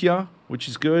looks spookier, which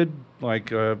is good.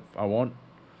 Like, I want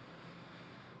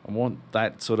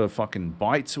that sort of fucking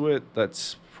bite to it.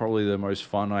 That's probably the most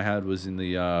fun I had was in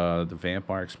the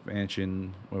vampire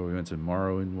expansion where we went to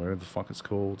Morrowind, whatever the fuck it's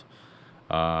called.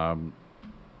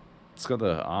 It's got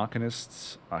the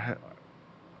Arcanists. I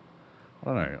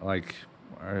don't know. Like,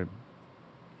 I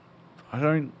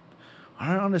don't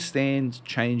understand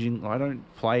changing. I don't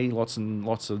play lots and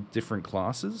lots of different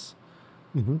classes.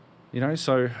 Mm-hmm. You know,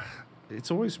 so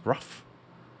it's always rough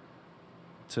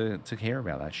to care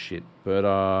about that shit.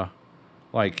 But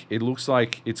like, it looks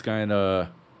like it's going to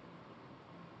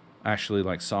actually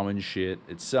like summon shit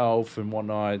itself and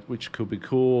whatnot, which could be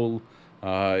cool.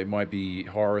 It might be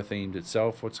horror themed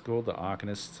itself. What's it called? The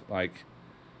Arcanist. Like,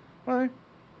 well,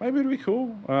 maybe it'd be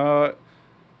cool.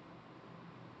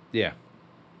 Yeah,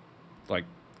 like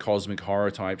cosmic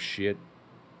horror type shit.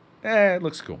 It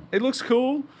looks cool. It looks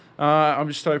cool. I'm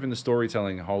just hoping the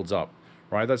storytelling holds up,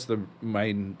 right? That's the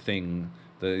main thing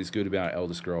that is good about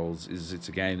Elder Scrolls, is it's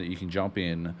a game that you can jump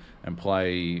in and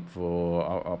play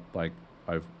for, like,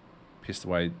 I've pissed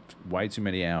away way too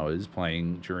many hours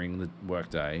playing during the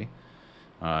workday,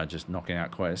 just knocking out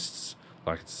quests,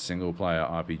 like it's a single-player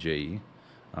RPG,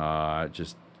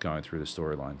 just going through the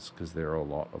storylines, because they're a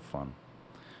lot of fun.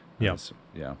 Yeah.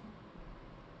 Yeah.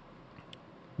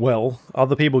 Well,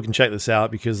 other people can check this out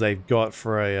because they've got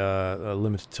for a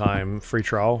limited time free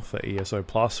trial for ESO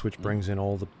Plus, which brings in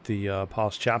all the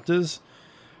past chapters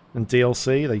and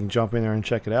DLC. They can jump in there and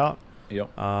check it out. Yep.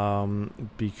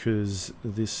 Because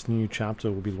this new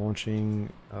chapter will be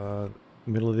launching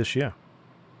middle of this year.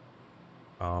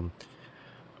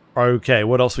 Okay,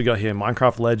 what else we got here?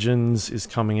 Minecraft Legends is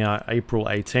coming out April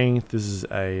 18th. This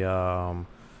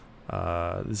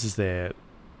is their...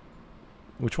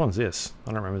 Which one's this?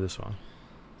 I don't remember this one.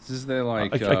 This is their,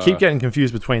 like... I keep getting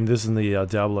confused between this and the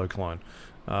Diablo clone,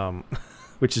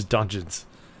 which is Dungeons.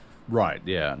 Right,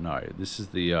 yeah, no. This is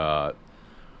the...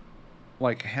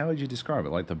 like, how would you describe it?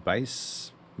 Like the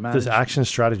base... This action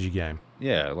strategy game.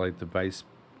 Yeah, like the base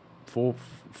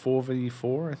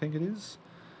 4v4, I think it is.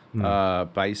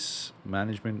 base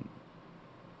management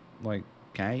like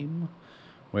game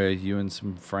where you and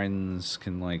some friends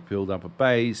can like build up a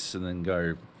base and then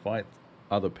go fight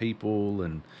other people,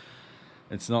 and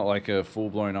it's not like a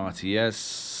full-blown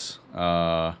RTS.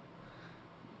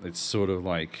 It's sort of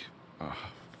like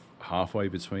halfway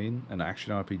between an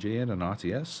action RPG and an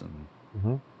RTS, and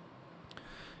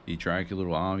you drag your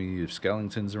little army of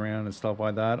skeletons around and stuff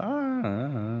like that.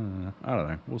 I don't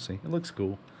know. We'll see. It looks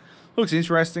cool. Looks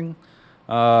interesting.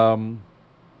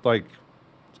 Like,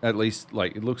 at least,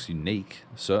 like, it looks unique,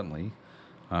 certainly.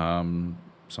 So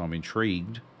I'm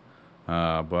intrigued.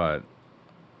 But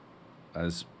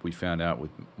as we found out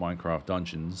with Minecraft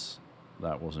Dungeons,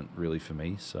 that wasn't really for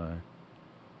me. So,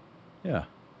 yeah,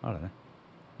 I don't know.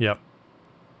 Yep.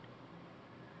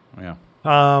 Yeah.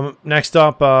 Next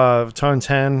up, Tone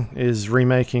 10 is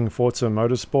remaking Forza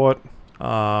Motorsport.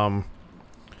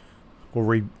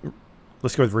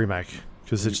 Let's go with remake,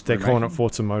 because they're calling it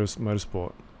Forza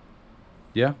Motorsport.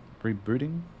 Yeah?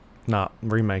 Rebooting? Nah,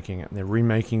 remaking it. They're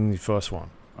remaking the first one.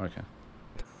 Okay.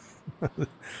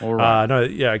 All right. No,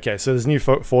 yeah, okay. So there's new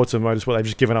Forza Motorsport. They've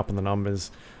just given up on the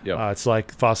numbers. Yeah. It's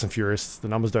like Fast and Furious. The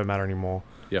numbers don't matter anymore.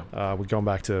 Yeah. We're going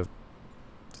back to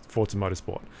Forza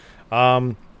Motorsport.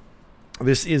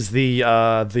 This is the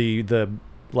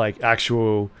like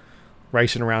actual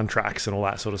racing around tracks and all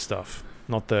that sort of stuff.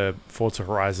 Not the Forza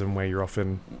Horizon where you're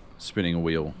often spinning a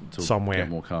wheel to somewhere. Get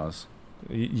more cars.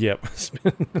 Yep.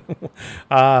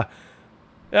 Yeah,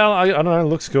 I don't know. It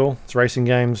looks cool. It's racing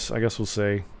games. I guess we'll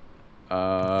see.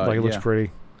 Like it looks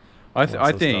pretty.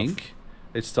 I think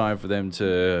it's time for them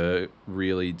to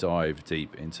really dive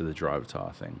deep into the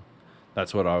Drivatar thing.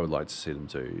 That's what I would like to see them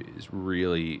do, is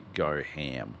really go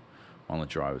ham on the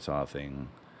Drivatar thing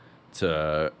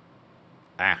to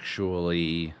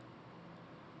actually,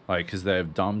 like, because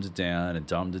they've dumbed it down and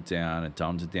dumbed it down and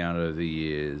dumbed it down over the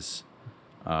years.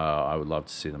 I would love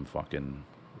to see them fucking...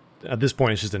 At this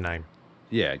point, it's just a name.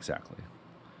 Yeah, exactly.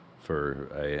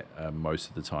 For a most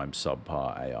of the time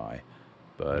subpar AI.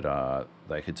 But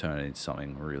they could turn it into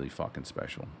something really fucking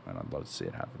special, and I'd love to see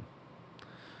it happen.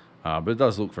 But it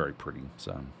does look very pretty,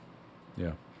 so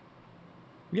yeah.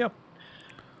 Yep.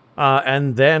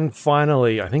 And then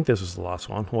finally, I think this was the last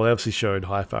one. Well, they obviously showed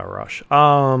Hi-Fi Rush.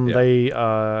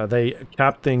 They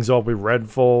capped things off with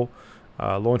Redfall,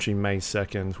 launching May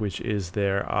 2nd, which is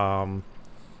their I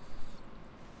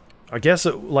guess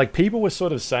like people were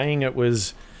sort of saying it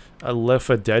was a Left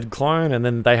 4 Dead clone, and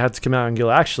then they had to come out and go,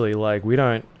 actually, like we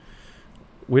don't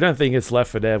think it's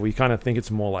Left 4 Dead. We kind of think it's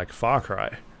more like Far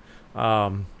Cry.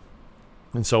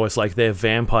 And so it's like their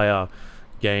vampire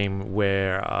game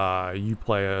where you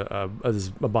play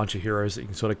there's a bunch of heroes that you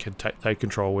can sort of take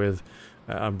control with,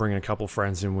 bring a couple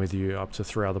friends in with you, up to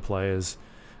 3 other players,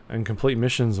 and complete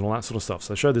missions and all that sort of stuff.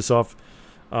 So I showed this off.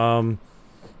 I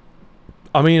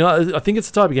mean, I think it's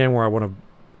the type of game where I want to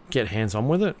get hands-on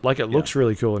with it. Like, it looks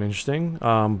really cool and interesting,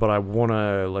 but I want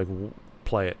to, like,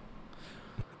 play it.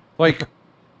 Like,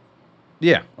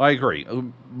 yeah, I agree.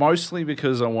 Mostly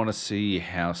because I want to see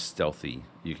how stealthy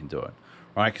you can do it,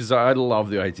 right? Because I love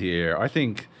the idea. I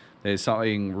think there's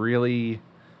something really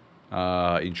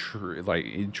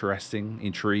interesting,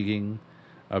 intriguing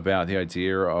about the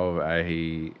idea of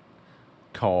a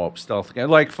co-op stealth game.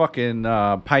 Like fucking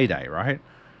Payday, right?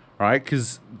 Right?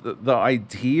 Because the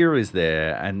idea is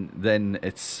there, and then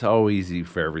it's so easy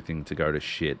for everything to go to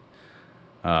shit.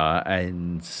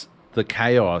 And the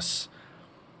chaos...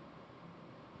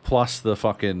 plus the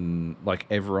fucking, like,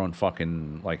 everyone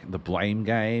fucking, like, the blame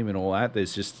game and all that.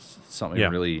 There's just something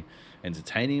really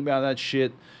entertaining about that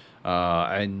shit.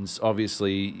 And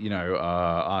obviously, you know,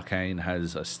 Arcane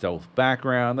has a stealth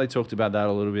background. They talked about that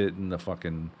a little bit in the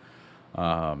fucking,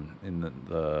 in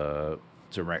the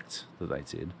direct that they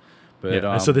did. But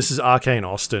and so this is Arcane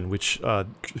Austin, which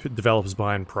developers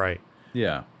behind Prey.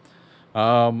 Yeah.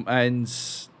 And,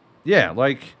 yeah,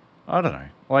 like, I don't know.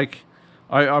 Like...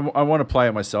 I want to play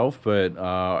it myself, but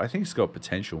I think it's got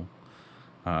potential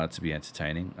to be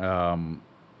entertaining.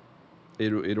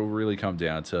 It'll really come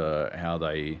down to how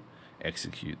they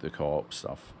execute the co-op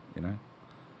stuff, you know,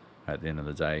 at the end of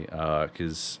the day.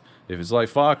 Because if it's like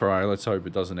Far Cry, let's hope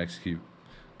it doesn't execute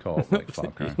co-op like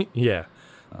Far Cry. Yeah.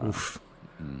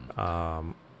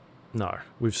 No,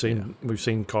 we've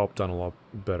seen co-op done a lot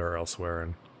better elsewhere,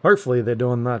 and hopefully they're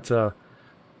doing that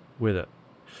with it.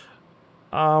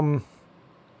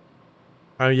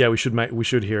 Oh yeah, we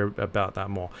should hear about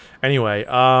that more. Anyway,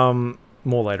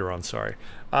 more later on. Sorry.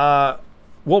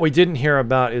 What we didn't hear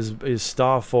about is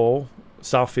Starfield,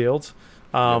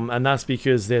 and that's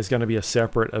because there's going to be a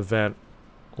separate event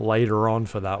later on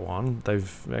for that one.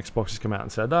 Xbox has come out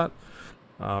and said that.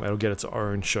 It'll get its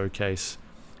own showcase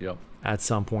Yep. at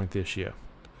some point this year.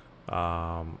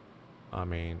 I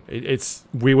mean,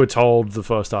 we were told the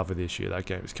first half of this year that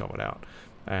game is coming out,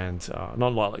 and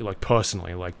not like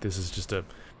personally, like this is just a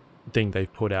thing they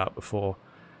put out before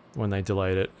when they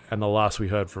delayed it. And the last we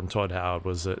heard from Todd Howard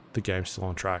was that the game's still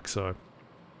on track, so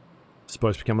it's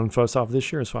supposed to be coming in the first half of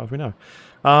this year, as far as we know.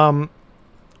 All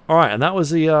right, and that was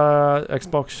the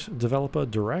Xbox Developer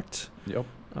Direct. Yep.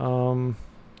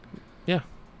 Yeah,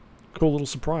 cool little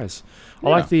surprise. Yeah.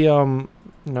 I like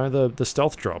the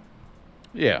stealth drop.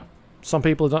 Yeah. Some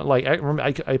people don't like. Remember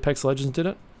Apex Legends did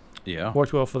it. Yeah.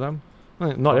 Worked well for them.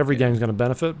 Not every game's going to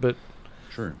benefit, but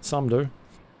True. some do.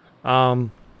 All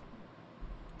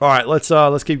right,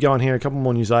 let's keep going here. A couple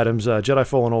more news items. Jedi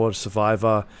Fallen Order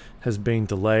Survivor has been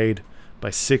delayed by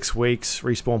 6 weeks.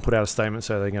 Respawn put out a statement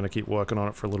saying they're going to keep working on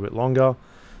it for a little bit longer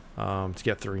to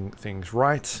get things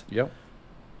right. Yep.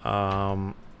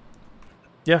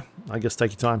 Yeah, I guess take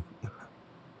your time.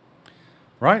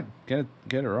 Right. Get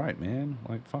it right, man.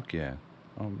 Like, fuck yeah.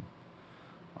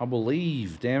 I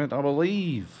believe. Damn it, I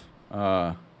believe.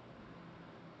 Yeah.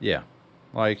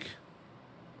 Like,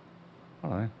 I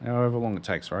don't know. However long it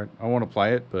takes, right? I want to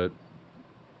play it, but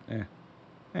I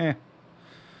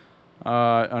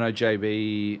know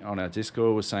JB on our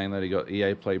Discord was saying that he got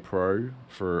EA Play Pro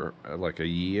for like a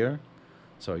year,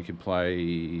 so he could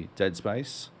play Dead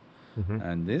Space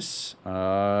and this.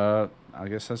 I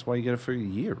guess that's why you get it for a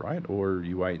year, right? Or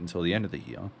you wait until the end of the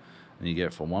year and you get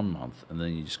it for 1 month, and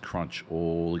then you just crunch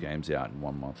all the games out in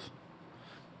 1 month.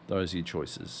 Those are your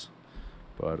choices.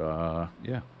 But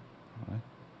yeah.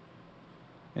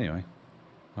 Anyway.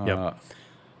 Yep.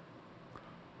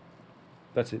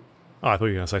 That's it. Oh, I thought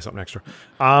you were going to say something extra.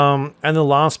 And the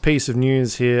last piece of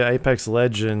news here, Apex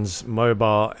Legends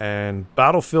Mobile and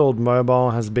Battlefield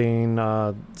Mobile has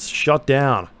been shut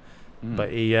down by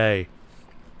EA.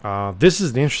 This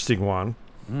is an interesting one.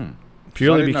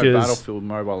 Purely I didn't because know Battlefield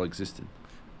Mobile existed.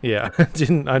 Yeah, I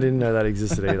didn't know that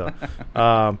existed either.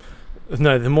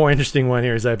 No, the more interesting one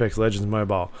here is Apex Legends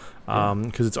Mobile,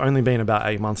 because it's only been about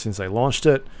 8 months since they launched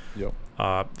it. Yep.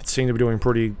 It seemed to be doing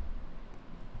pretty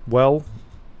well,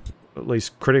 at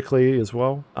least critically as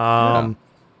well.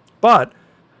 But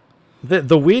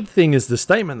the weird thing is the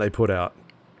statement they put out.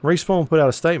 Respawn put out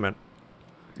a statement.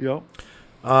 Yep.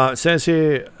 It says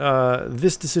here,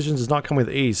 this decision does not come with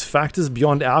ease. Factors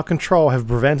beyond our control have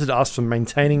prevented us from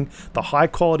maintaining the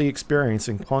high-quality experience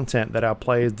and content that our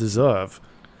players deserve.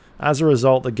 As a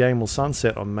result, the game will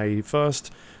sunset on May 1st,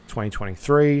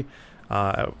 2023,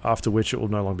 after which it will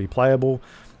no longer be playable.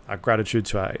 Our gratitude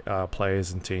to our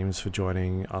players and teams for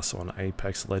joining us on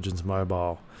Apex Legends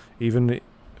Mobile. Even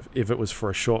if it was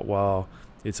for a short while,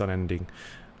 it's unending.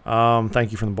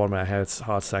 Thank you from the bottom of our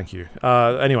hearts. Thank you.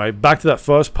 Anyway, back to that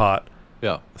first part.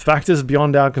 Yeah. Factors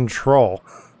beyond our control.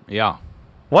 Yeah.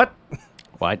 What?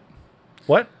 What?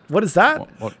 What is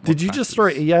that? What Did you just throw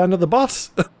EA under the bus?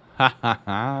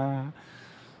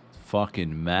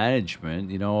 Fucking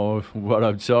management, you know what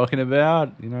I'm talking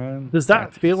about, you know. Does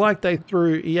that feel like they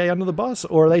threw EA under the bus,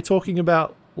 or are they talking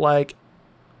about like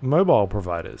mobile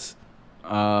providers?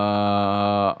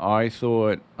 I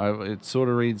thought it sort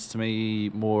of reads to me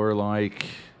more like,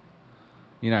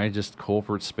 you know, just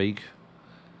corporate speak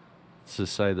to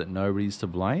say that nobody's to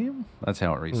blame. That's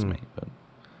how it reads to me.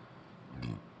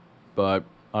 But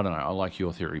I don't know. I like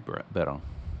your theory better.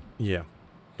 Yeah.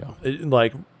 Yeah.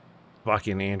 Like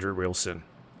fucking Andrew Wilson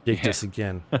dicked us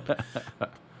again.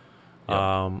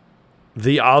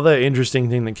 The other interesting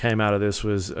thing that came out of this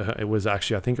was it was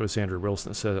actually, I think it was Andrew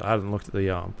Wilson that said, I hadn't looked at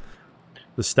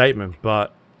the statement,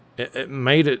 but it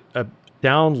made it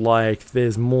sound like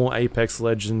there's more Apex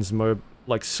Legends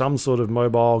like some sort of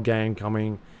mobile game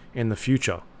coming in the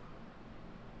future,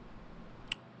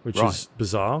 which is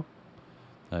bizarre.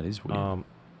 That is weird.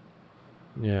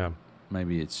 Yeah.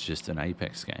 Maybe it's just an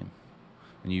Apex game,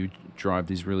 and you drive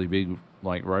these really big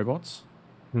like robots.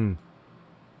 Yeah,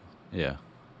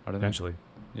 I don't know. Potentially.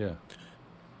 Yeah.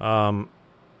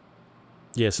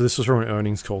 Yeah, so this was from an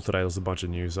earnings call today. There's a bunch of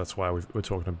news. That's why we're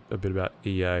talking a bit about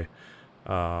EA.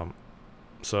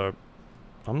 So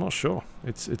I'm not sure.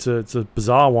 It's a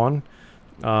bizarre one,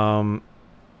 and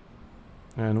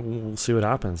we'll see what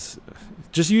happens.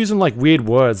 Just using like weird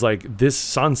words like this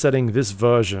sunsetting this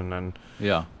version, and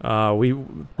we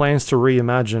plans to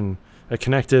reimagine a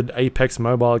connected Apex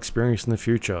mobile experience in the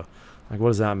future. Like, what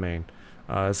does that mean?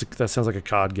 That sounds like a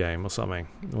card game or something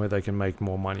where they can make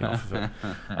more money off of it.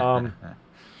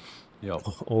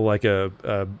 Or like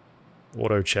a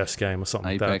auto chess game or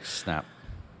something Apex like that. Snap.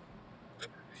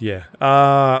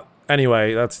 Yeah.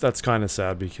 Anyway, that's kind of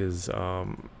sad because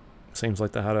Seems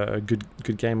like they had a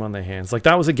good game on their hands. Like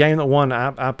that was a game that won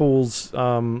Apple's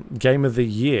Game of the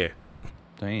Year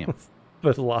Damn.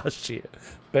 for last year.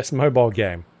 Best mobile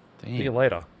game. Damn. See you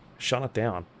later. Shut it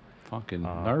down. Fucking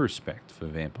no respect for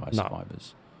Vampire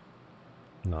Survivors.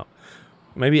 No.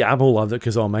 Maybe Apple loved it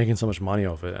because they were making so much money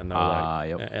off it, and they were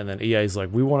yep. and then EA's like,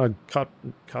 we want a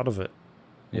cut of it.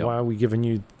 Yep. Why are we giving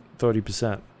you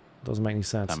 30%? Doesn't make any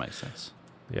sense. That makes sense.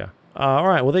 Yeah. All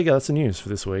right. Well, there you go. That's the news for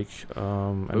this week.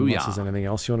 Unless there's anything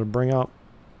else you want to bring up.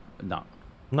 No.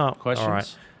 No. Questions? All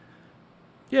right.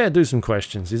 Yeah, do some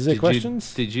questions. Is there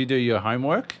questions? Did you do your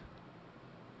homework?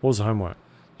 What was the homework?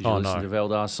 Did you listen to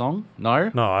Veldar's song?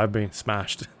 No? No, I've been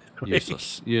smashed.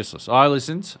 Useless. I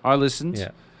listened. Yeah.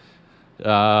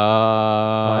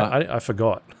 I I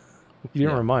forgot. You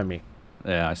didn't remind me.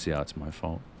 Yeah, I see how it's my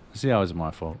fault.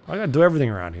 I got to do everything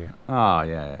around here. Oh,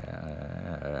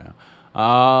 yeah.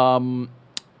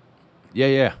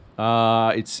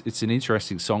 It's an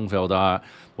interesting song, Veldar.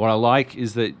 What I like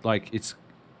is that, like, it's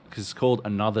because it's called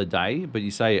Another Day, but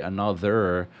you say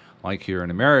another like you're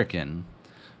an American,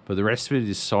 but the rest of it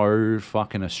is so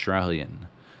fucking Australian.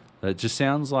 It just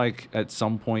sounds like at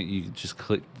some point you just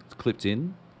clipped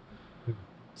in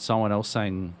someone else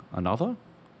saying another,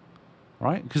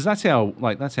 right? Because that's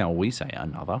how we say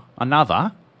another,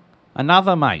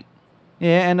 mate,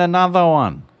 yeah, and another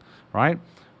one, right?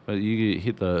 But you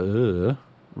hit the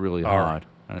really hard,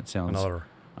 and it sounds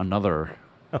another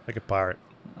like a pirate.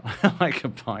 like a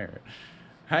pirate.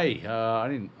 Hey, I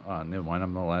didn't. Oh, never mind.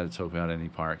 I'm not allowed to talk about any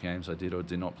pirate games I did or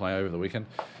did not play over the weekend.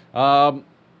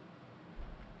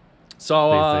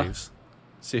 Sea of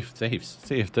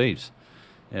Thieves.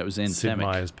 Yeah, it was endemic. Sid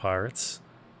Meier's Pirates.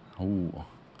 Oh,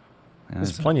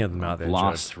 there's plenty of them out there.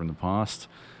 Blast from the past.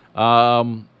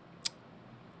 What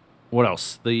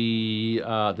else?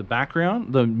 The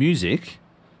background, the music,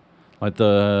 like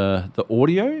the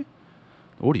audio.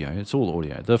 It's all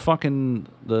audio. I don't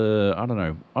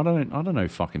know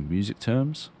fucking music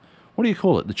terms. What do you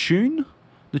call it? The tune.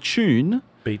 The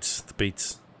beats.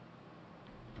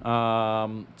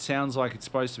 Sounds like it's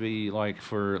supposed to be like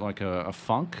for like a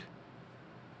funk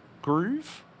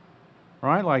groove,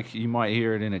 right? Like you might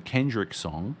hear it in a Kendrick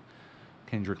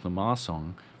Lamar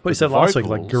song. What you said last week,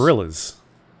 like Gorillaz.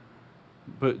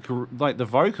 But like the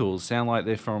vocals sound like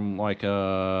they're from like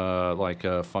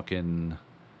a fucking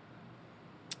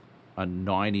a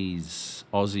 90s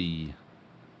Aussie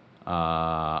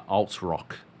alt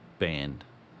rock band.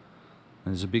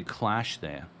 And there's a big clash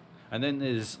there. And then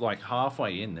there's like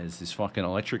halfway in, there's this fucking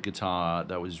electric guitar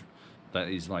that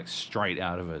is like straight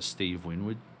out of a Steve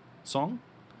Winwood song.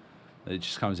 It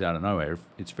just comes out of nowhere.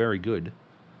 It's very good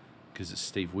because it's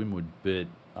Steve Winwood, but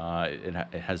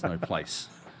it has no place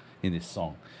in this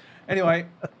song. Anyway,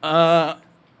 I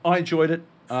enjoyed it.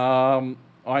 I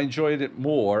enjoyed it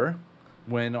more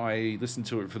when I listened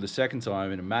to it for the second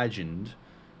time and imagined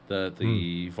that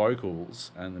the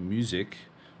vocals and the music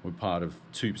were part of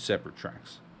two separate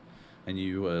tracks. And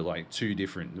you were like two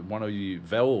different. One of you,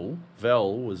 Vel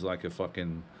was like a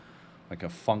fucking, like a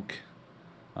funk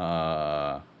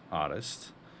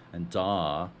artist, and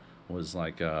Da was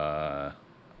like a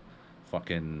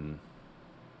fucking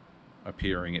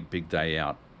appearing at Big Day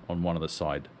Out on one of the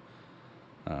side.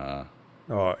 And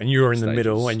you were in the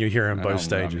middle, and you're hearing both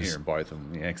stages. I'm hearing both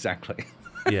of them. Yeah, exactly.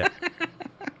 Yeah.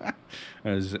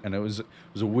 It was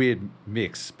a weird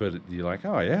mix, but you're like,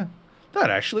 oh yeah,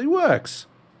 that actually works.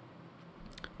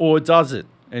 Or does it?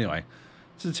 Anyway,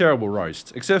 it's a terrible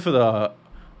roast, except for the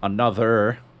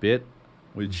another bit,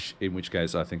 in which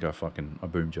case I think I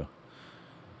boomed you.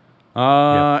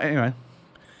 Anyway,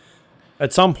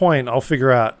 at some point I'll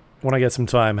figure out when I get some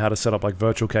time how to set up like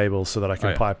virtual cables so that I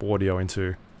can pipe audio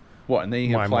into. What, and then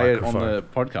you can play it on the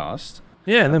podcast?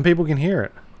 Yeah, and then people can hear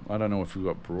it. I don't know if we've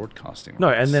got broadcasting. No,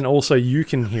 and then also you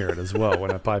can hear it as well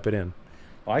when I pipe it in.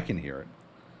 I can hear it.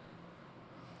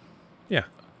 Yeah.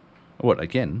 What,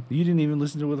 again? You didn't even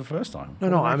listen to it the first time.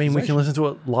 No, I mean, we can listen to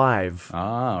it live.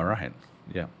 Ah, right.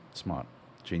 Yeah, smart.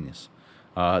 Genius.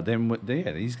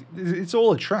 It's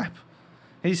all a trap.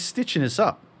 He's stitching us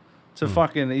up. So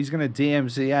he's going to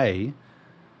DMCA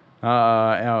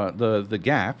the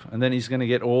Gap, and then he's going to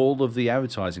get all of the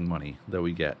advertising money that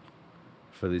we get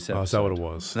for this episode. Oh, is that what it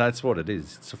was? That's what it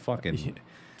is. It's a fucking...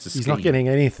 It's a scheme. He's not getting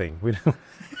anything.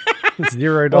 It's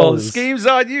 $0. Well, the scheme's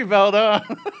on you, Velda.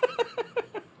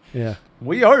 Yeah.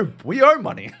 We owe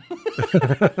money.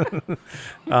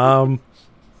 All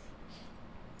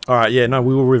right, yeah, no,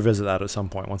 we will revisit that at some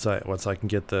point once I can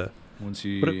get the... Once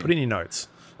you... Put it in your notes.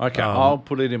 Okay, I'll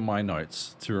put it in my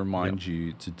notes to remind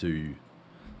you to do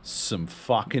some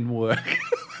fucking work.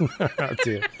 Oh,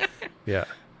 dear. Yeah.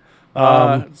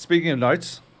 Speaking of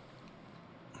notes,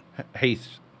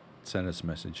 Heath sent us a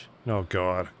message. Oh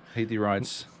God. Heathy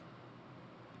writes,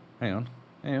 hang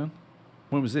on.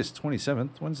 When was this?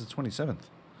 27th? When's the 27th?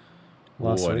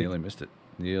 Last I week. nearly missed it.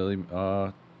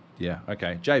 Yeah,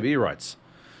 okay. JB writes,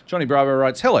 Johnny Bravo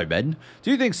writes, hello, Ben.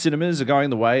 Do you think cinemas are going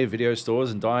the way of video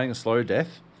stores and dying a slow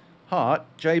death? Heart,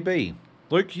 JB.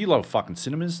 Luke, you love fucking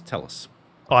cinemas. Tell us.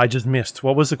 Oh, I just missed.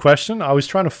 What was the question? I was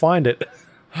trying to find it.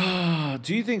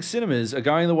 Do you think cinemas are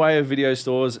going the way of video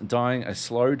stores and dying a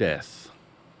slow death?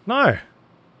 No.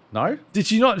 No?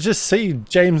 Did you not just see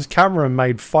James Cameron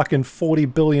made fucking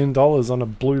 $40 billion on a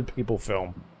Blue People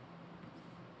film?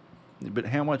 But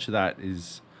how much of that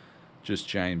is just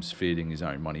James feeding his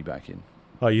own money back in?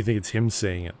 Oh, you think it's him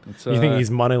seeing it? It's, You think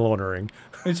he's money laundering?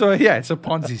 It's a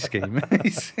Ponzi scheme.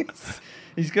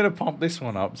 He's going to pump this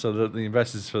one up so that the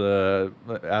investors for the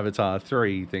Avatar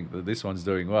 3 think that this one's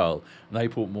doing well, and they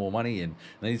put more money in. And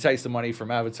then he takes the money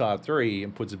from Avatar 3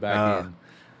 and puts it back in.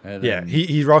 And Yeah, then,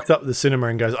 he rocked up the cinema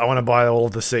and goes, I want to buy all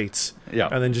of the seats. Yeah.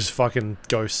 And then just fucking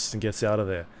ghosts and gets out of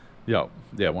there. yeah,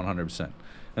 100%.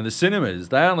 And the cinemas,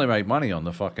 they only make money on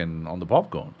the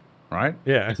popcorn, right?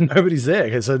 Yeah, nobody's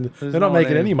there. So There's they're not no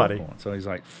making one any eating money. popcorn. So he's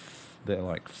like, they're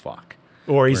like, fuck.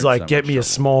 Or he's We're in like, so get much me a trouble."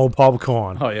 small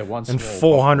popcorn. Oh, yeah, one and small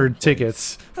 400 popcorn, please.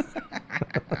 tickets.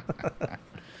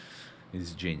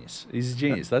 He's a genius. He's a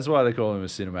genius. That's why they call him a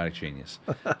cinematic genius.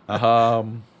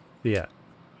 Yeah.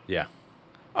 Yeah.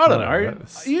 I don't No, know.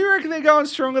 that's- You reckon they're going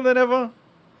stronger than ever?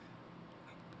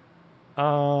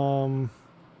 I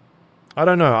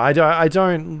don't know. I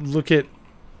don't look at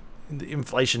the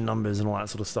inflation numbers and all that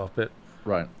sort of stuff, but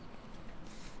Right.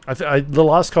 the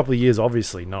last couple of years,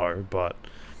 obviously, no, but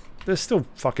there's still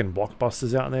fucking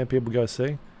blockbusters out there people go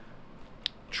see.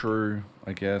 True,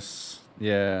 I guess.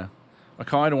 Yeah. I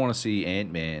kind of want to see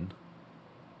Ant-Man.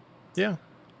 Yeah,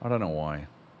 I don't know why.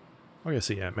 I go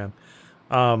see Ant-Man.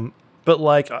 But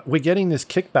like, we're getting this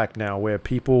kickback now where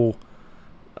people,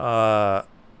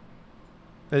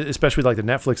 especially like the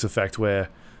Netflix effect, where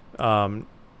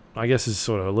I guess is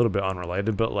sort of a little bit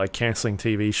unrelated, but like canceling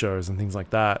TV shows and things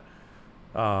like that,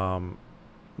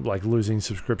 like losing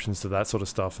subscriptions to that sort of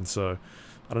stuff. And so,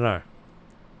 I don't know.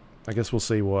 I guess we'll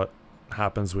see what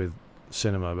happens with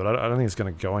cinema, but I don't think it's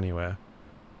going to go anywhere.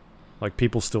 Like,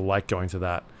 people still like going to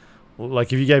that.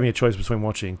 Like, if you gave me a choice between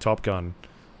watching Top Gun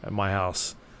at my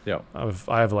house, Yeah.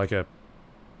 I have like a,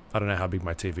 I don't know how big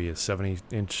my TV is,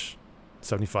 75-inch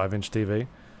TV,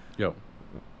 Yep.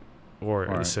 or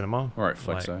Alright. a cinema. All right,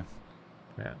 Flexo.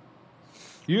 Yeah,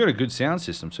 You got a good sound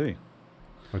system too.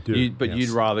 I do. You'd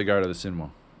rather go to the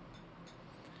cinema.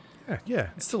 Yeah,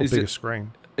 it's still a Is bigger it-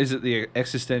 screen. Is it the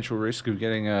existential risk of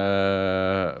getting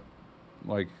a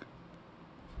like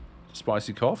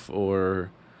spicy cough,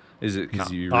 or is it because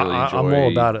No, you really enjoy? I'm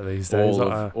all about it these days.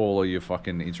 All of your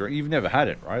fucking You've never had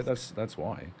it, right? That's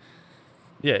why.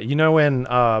 Yeah, you know when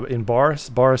in Boris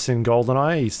in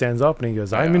GoldenEye, he stands up and he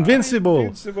goes, "I'm invincible."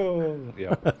 Invincible.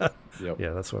 Yep. Yep. Yeah,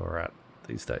 that's where we're at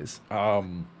these days.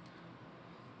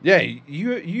 Yeah,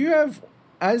 you have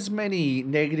as many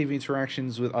negative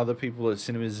interactions with other people at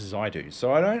cinemas as I do.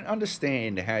 So I don't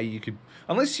understand how you could,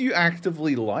 unless you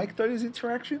actively like those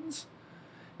interactions,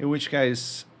 in which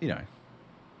case,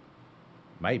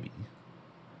 maybe.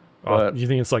 But You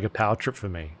think it's like a power trip for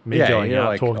me? Yeah, Going you're out,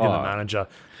 like, talking to the "Oh." manager,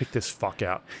 pick this fuck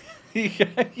out.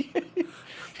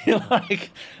 you're like,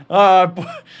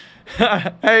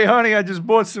 hey, honey, I just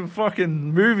bought some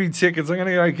fucking movie tickets. I'm going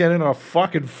to go get in a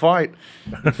fucking fight.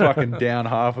 And fucking down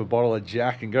half a bottle of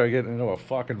Jack and go get into a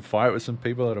fucking fight with some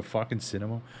people at a fucking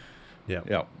cinema. Yeah.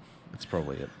 Yeah, that's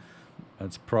probably it.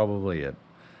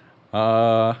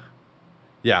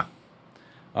 Yeah.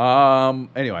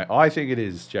 Anyway, I think it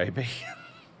is, JB,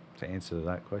 to answer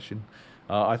that question.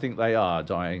 I think they are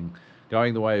going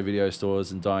the way of video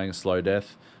stores and dying a slow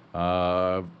death.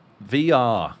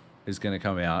 VR is going to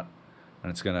come out,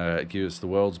 and it's going to give us the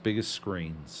world's biggest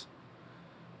screens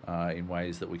in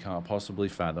ways that we can't possibly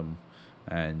fathom.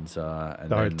 And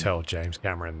Don't tell James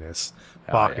Cameron this.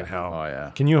 Oh, Fucking yeah. hell. Oh,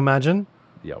 yeah. Can you imagine?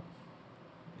 Yep.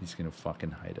 He's going to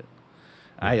fucking hate it.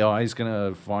 AI is going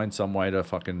to find some way to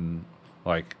fucking,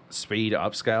 like, speed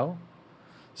upscale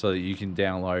so that you can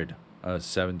download a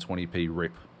 720p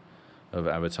rip of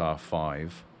Avatar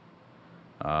 5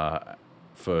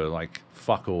 for, like,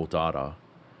 fuck all data,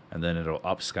 and then it'll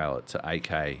upscale it to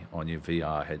 8K on your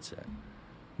VR headset.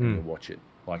 And you'll watch it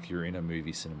like you're in a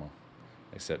movie cinema,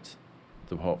 except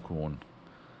the popcorn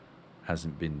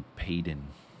hasn't been peed in.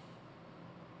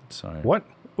 So What?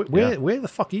 Where the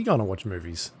fuck are you going to watch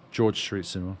movies? George Street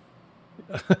Cinema.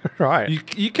 Right.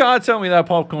 You can't tell me that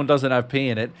popcorn doesn't have pee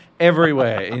in it.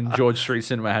 Everywhere in George Street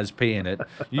Cinema has pee in it.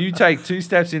 You take 2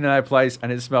 steps into that place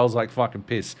and it smells like fucking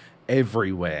piss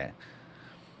everywhere.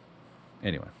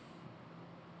 Anyway.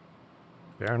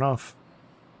 Fair enough.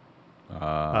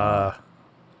 I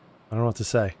don't know what to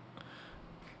say.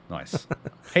 Nice.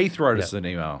 Heath wrote us an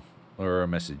email or a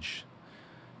message.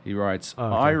 He writes, Oh,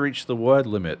 okay. I reached the word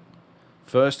limit.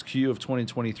 First Q of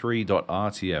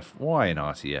 2023.rtf. Why an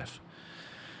RTF?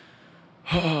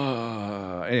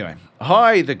 Anyway.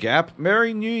 Hi, The Gap.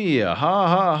 Merry New Year. Ha,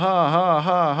 ha, ha, ha,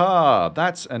 ha, ha.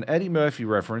 That's an Eddie Murphy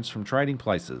reference from Trading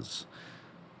Places.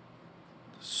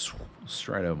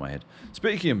 Straight over my head.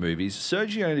 Speaking of movies,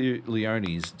 Sergio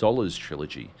Leone's Dollars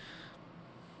trilogy.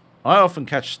 I often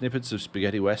catch snippets of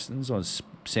spaghetti westerns on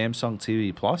Samsung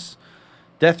TV Plus.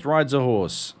 Death Rides a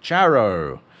Horse,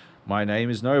 Charo, My Name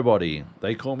is Nobody,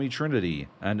 They Call Me Trinity,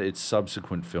 and its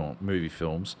subsequent movie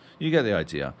films. You get the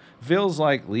idea. Feels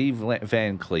like Lee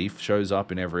Van Cleef shows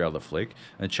up in every other flick,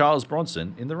 and Charles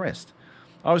Bronson in the rest.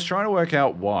 I was trying to work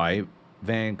out why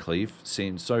Van Cleef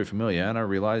seemed so familiar, and I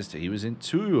realized he was in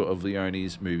 2 of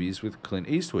Leone's movies with Clint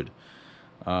Eastwood.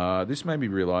 This made me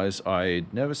realize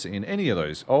I'd never seen any of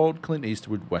those old Clint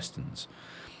Eastwood westerns.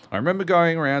 I remember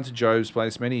going around to Joe's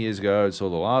place many years ago and saw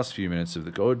the last few minutes of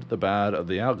The Good, the Bad, of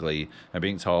the Ugly, and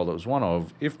being told it was one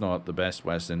of, if not the best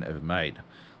western ever made.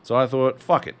 So I thought,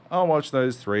 fuck it, I'll watch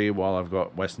those 3 while I've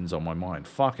got westerns on my mind.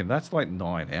 Fucking, that's like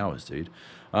 9 hours, dude.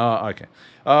 Okay.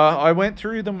 I went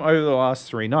through them over the last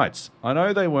 3 nights. I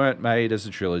know they weren't made as a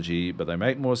trilogy, but they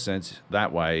make more sense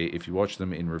that way if you watch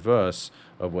them in reverse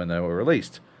of when they were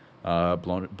released.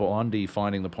 Blondie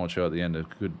finding the poncho at the end of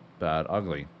Good, Bad,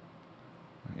 Ugly.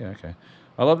 Yeah, okay.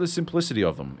 I love the simplicity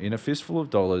of them. In A Fistful of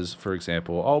Dollars, for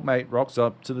example, old mate rocks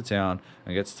up to the town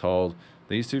and gets told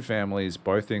these 2 families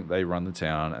both think they run the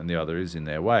town and the other is in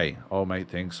their way. Old mate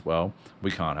thinks, well,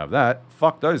 we can't have that.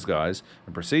 Fuck those guys.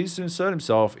 And proceeds to insert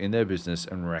himself in their business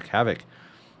and wreak havoc.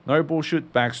 No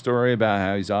bullshit backstory about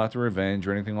how he's after revenge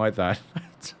or anything like that.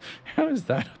 How is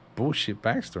that a bullshit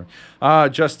backstory?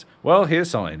 Just, well, here's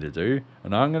something to do.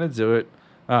 And I'm going to do it.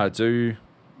 And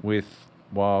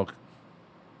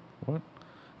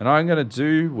I'm going to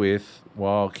do with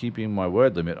while keeping my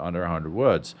word limit under 100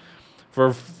 words. For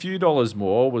a few dollars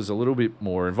more was a little bit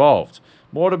more involved.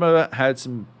 Mortimer had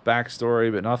some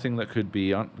backstory, but nothing that couldn't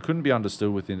be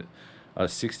understood within a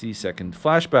 60-second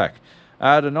flashback.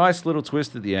 Add a nice little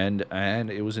twist at the end, and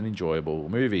it was an enjoyable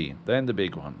movie. Then the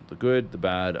big one, The Good, the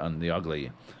Bad, and the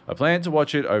Ugly. I planned to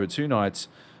watch it over 2 nights,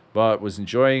 but was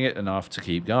enjoying it enough to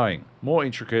keep going. More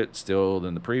intricate still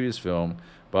than the previous film,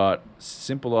 but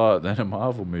simpler than a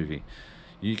Marvel movie.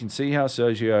 You can see how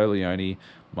Sergio Leone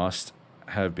must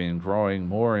have been growing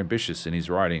more ambitious in his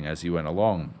writing as he went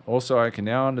along. Also, I can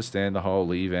now understand the whole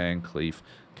Lee Van Cleef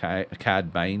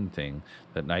Cad Bane thing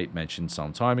that Nate mentioned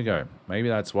some time ago. Maybe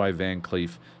that's why Van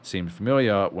Cleef seemed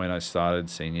familiar when I started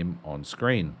seeing him on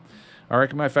screen. I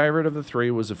reckon my favourite of the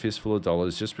 3 was A Fistful of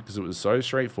Dollars just because it was so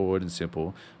straightforward and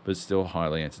simple, but still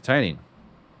highly entertaining.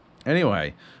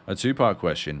 Anyway, a 2-part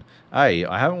question. A,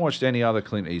 I haven't watched any other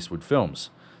Clint Eastwood films.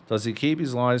 Does he keep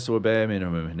his lines to a bare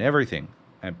minimum in everything?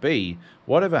 And B,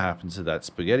 whatever happened to that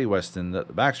spaghetti western that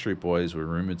the Backstreet Boys were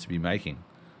rumoured to be making?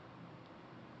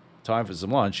 Time for some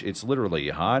lunch. It's literally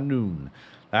high noon.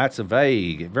 That's a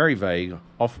very vague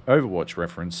Overwatch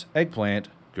reference. Eggplant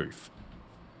goof.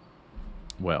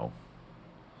 Well.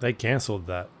 They cancelled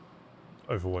that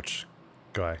Overwatch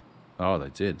guy. Oh, they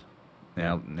did.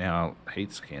 Now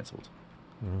Heath's cancelled.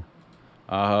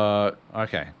 Mm.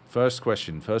 Okay. First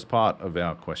question. First part of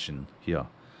our question here.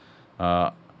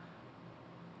 I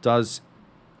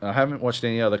haven't watched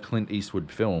any other Clint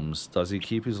Eastwood films. Does he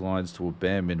keep his lines to a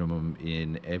bare minimum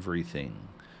in everything?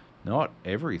 Not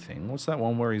everything. What's that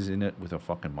one where he's in it with a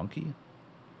fucking monkey?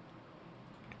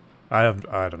 I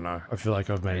don't know. I feel like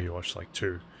I've maybe watched like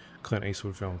 2 Clint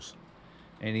Eastwood films.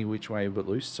 Any Which Way But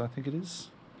Loose, I think it is.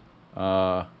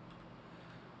 Yeah.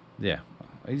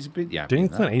 He's a bit yappy. Didn't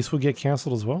Clint Eastwood get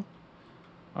cancelled as well?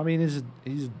 I mean,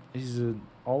 he's an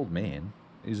old man.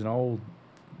 He's an old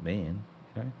man,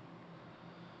 you know?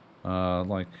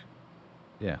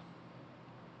 Yeah.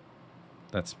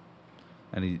 That's,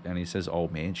 and he says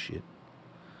old man shit.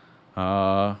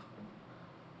 But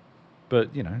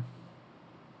you know,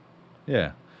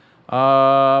 yeah.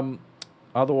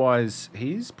 Otherwise,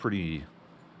 he's pretty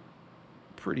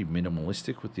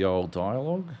minimalistic with the old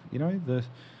dialogue. You know,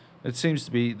 it seems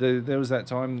to be there was that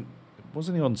time,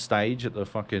 wasn't he on stage at the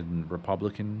fucking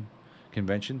Republican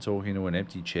convention talking to an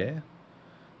empty chair?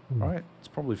 Right, it's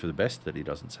probably for the best that he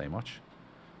doesn't say much.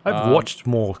 I've watched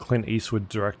more Clint Eastwood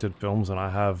directed films than I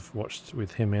have watched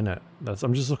with him in it.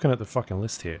 I'm just looking at the fucking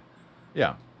list here.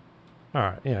 Yeah. All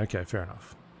right. Yeah. Okay. Fair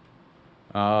enough.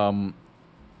 I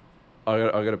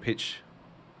got a pitch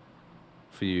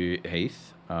for you,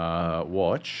 Heath.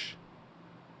 Watch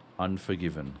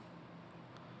Unforgiven.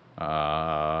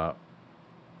 Very,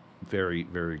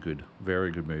 very good.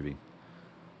 Very good movie.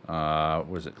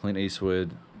 Was it Clint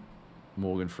Eastwood,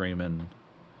 Morgan Freeman,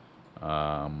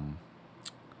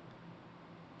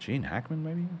 Gene Hackman,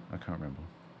 maybe? I can't remember.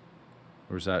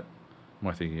 Or is that... Am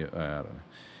I thinking... I don't know.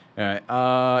 Anyway,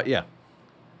 yeah.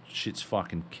 Shit's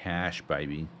fucking cash,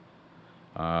 baby.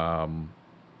 Yeah.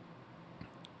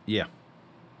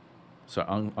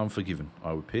 So, Unforgiven,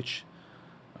 I would pitch.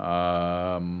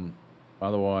 Otherwise...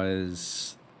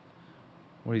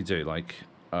 What do you do? Like,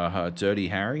 Dirty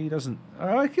Harry? He doesn't...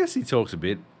 I guess he talks a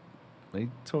bit. He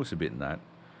talks a bit in that.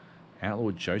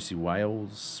 Outlawed Josie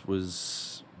Wales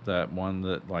was that one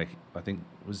that, like, I think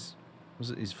was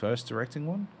it his first directing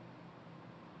one?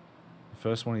 The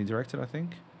first one he directed, I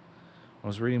think? I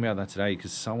was reading about that today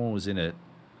because someone was in it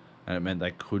and it meant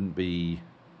they couldn't be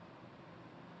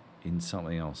in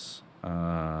something else.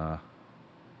 Can't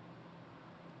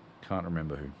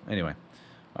remember who. Anyway.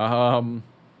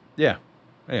 Yeah.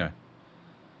 Anyway.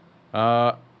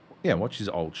 Yeah, watch his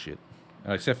old shit.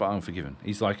 Except for Unforgiven.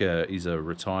 He's a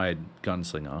retired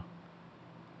gunslinger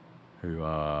who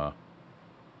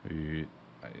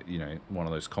you know, one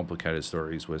of those complicated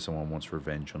stories where someone wants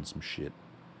revenge on some shit.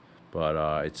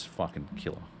 But it's fucking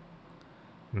killer.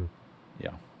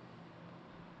 Yeah.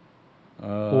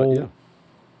 Yeah.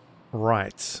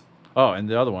 Right. Oh, and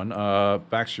the other one,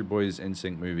 Backstreet Boys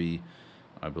NSYNC movie,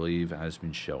 I believe, has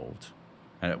been shelved.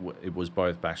 And it was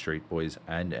both Backstreet Boys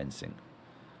and NSYNC.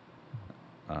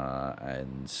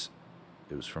 And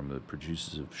it was from the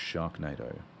producers of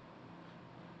Sharknado.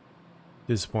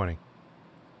 Disappointing.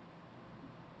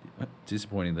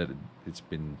 Disappointing that it's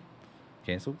been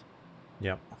cancelled?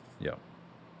 Yep. Yeah.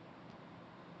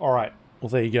 All right. Well,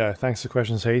 there you go. Thanks for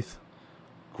questions, Heath.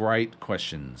 Great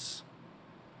questions.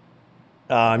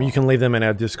 You can leave them in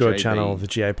our Discord JB, channel,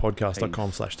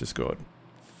 thegapodcast.com/Discord.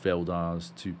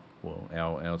 Feldar's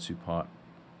our two-part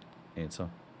answer.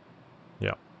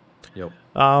 Yeah. Yep.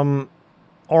 All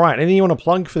right. Anything you want to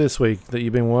plug for this week that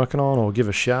you've been working on or give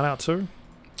a shout out to?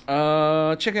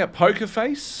 Check out Poker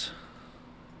Face.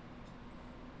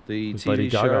 The TV Lady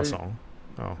show. Gaga song.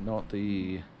 Oh. Not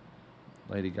the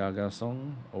Lady Gaga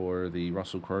song or the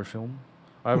Russell Crowe film.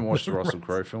 I haven't watched the Russell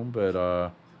Crowe film, but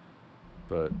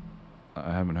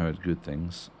I haven't heard good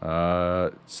things.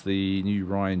 It's the new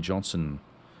Ryan Johnson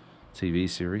TV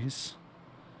series,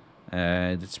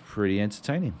 and it's pretty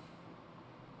entertaining.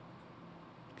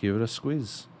 Give it a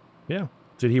squiz. Yeah.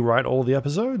 Did he write all the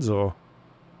episodes, or?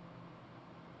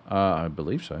 I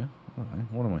believe so. I don't know.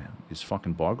 What am I? His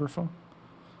fucking biographer?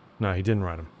 No, he didn't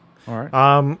write them. All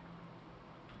right.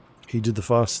 He did the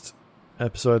first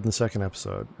episode and the second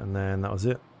episode, and then that was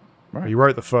it. Right. He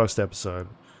wrote the first episode,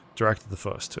 directed the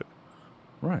first two.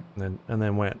 Right. And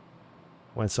then went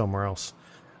somewhere else.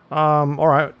 All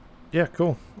right. Yeah,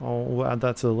 cool. We'll add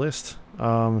that to the list.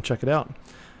 Check it out.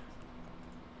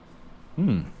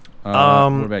 What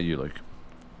about you, Luke?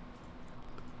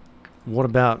 What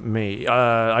about me?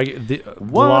 The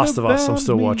Last of Us. I'm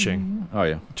still watching. Oh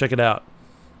yeah. Check it out.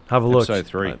 Have a look. Episode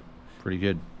 3. Pretty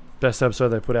good. Best episode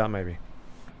they put out, maybe.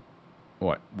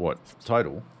 What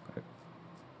title?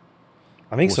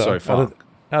 I think so. So far.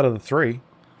 Out of the 3.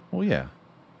 Well, yeah.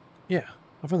 Yeah,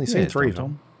 I've only seen 3 of Tom.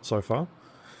 them so far.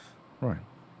 Right.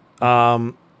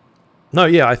 No,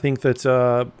 yeah, I think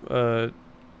that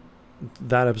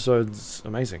that episode's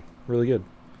amazing. Really good.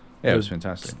 Yeah, it was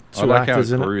fantastic. I Two like how it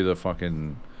actors in grew the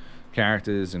fucking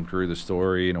characters and grew the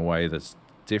story in a way that's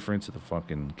different to the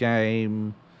fucking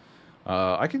game.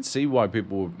 I can see why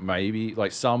people maybe,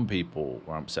 like some people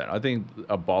were upset. I think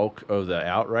a bulk of the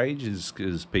outrage is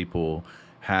because people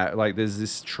have, like, there's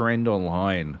this trend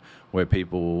online where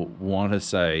people want to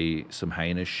say some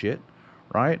heinous shit,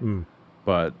 right?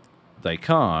 But they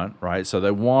can't, right? So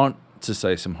they want to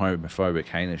say some homophobic,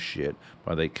 heinous shit,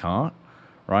 but they can't,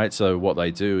 right? So what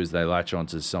they do is they latch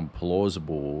onto some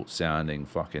plausible sounding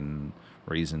fucking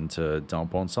reason to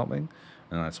dump on something,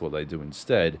 and that's what they do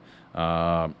instead.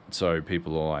 So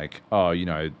people are like, oh, you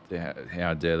know,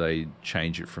 how dare they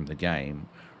change it from the game,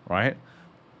 right?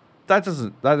 That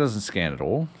doesn't scan at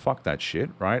all. Fuck that shit,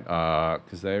 right?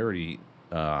 Because they already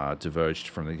diverged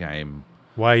from the game.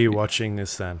 Why are you watching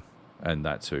this then? And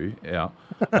that too, yeah.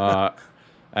 But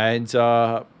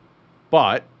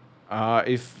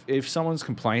if someone's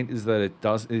complaint is that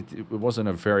it wasn't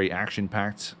a very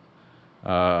action-packed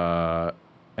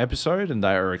episode and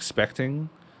they are expecting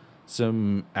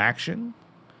some action,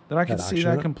 then I can see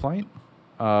that complaint.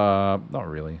 Not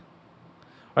really.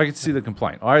 I can see the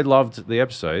complaint. I loved the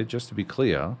episode, just to be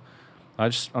clear.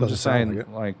 I'm just saying,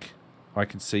 like, I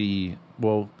can see.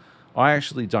 Well, I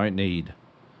actually don't need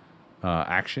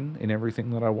action in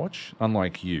everything that I watch.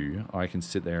 Unlike you, I can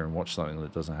sit there and watch something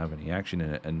that doesn't have any action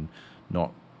in it and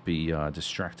not be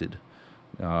distracted.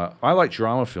 I like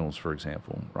drama films, for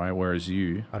example, right? Whereas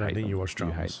I don't think you watch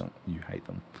dramas. You hate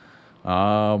them.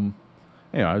 I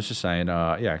was just saying,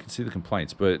 I can see the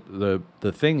complaints, but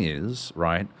the thing is,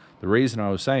 right? The reason I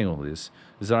was saying all this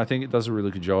is that I think it does a really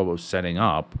good job of setting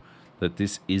up that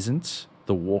this isn't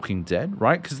The Walking Dead,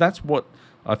 right? Because that's what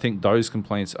I think those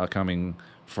complaints are coming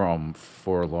from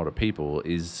for a lot of people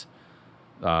is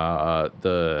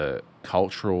the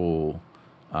cultural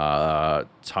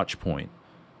touch point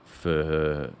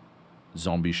for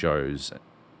zombie shows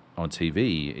on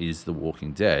TV is The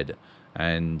Walking Dead,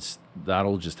 and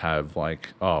that'll just have like,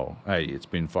 oh, hey, it's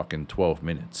been fucking 12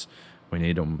 minutes. We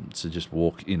need them to just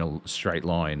walk in a straight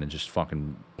line and just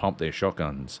fucking pump their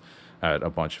shotguns at a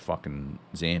bunch of fucking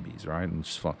zombies, right? And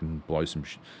just fucking blow some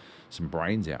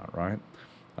brains out, right?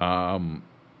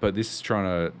 But this is trying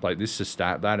to, like,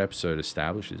 that episode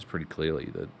establishes pretty clearly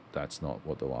that that's not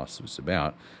what The Last of Us is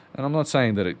about. And I'm not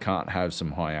saying that it can't have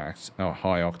some high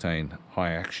octane,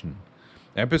 high action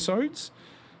episodes.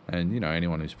 And,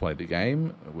 anyone who's played the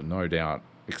game would no doubt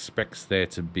expects there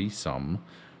to be some.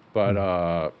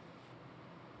 But,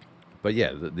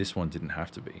 this one didn't have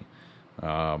to be.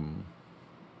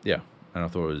 And I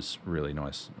thought it was really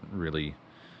nice. Really,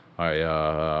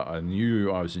 I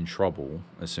knew I was in trouble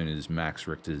as soon as Max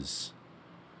Richter's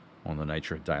On the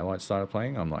Nature of Daylight started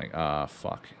playing. I'm like,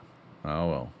 fuck. Oh,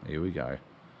 well, here we go.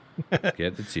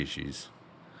 Get the tissues.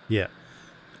 Yeah.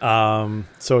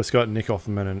 So it's got Nick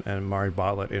Offerman and Murray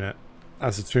Bartlett in it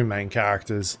as the two main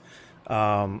characters.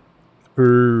 Murray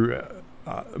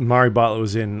Bartlett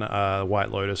was in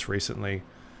White Lotus recently.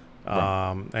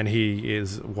 Right. And he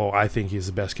is, I think he's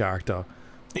the best character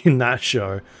in that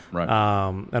show. Right.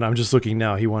 And I'm just looking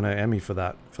now, he won an Emmy for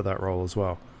that role as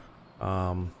well.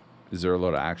 Is there a lot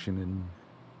of action in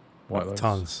White Lotus?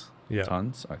 Tons. Yeah.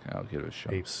 Tons? Okay, I'll give it a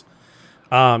shot. Heaps.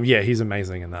 He's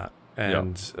amazing in that.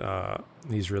 And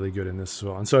he's really good in this as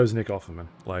well. And so is Nick Offerman.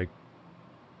 Like,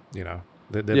 they're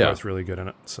both really good in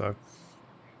it. So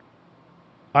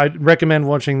I'd recommend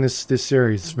watching this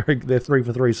series. They're 3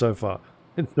 for 3 so far.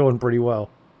 It's doing pretty well.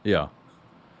 Yeah.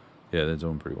 Yeah, they're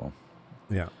doing pretty well.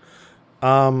 Yeah.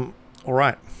 All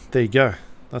right. There you go.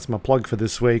 That's my plug for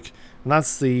this week. And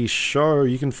that's the show.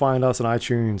 You can find us on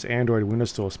iTunes, Android,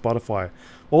 Windows Store, Spotify.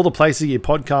 All the places you get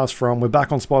podcasts from. We're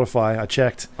back on Spotify. I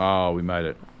checked. Oh, we made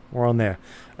it. We're on there.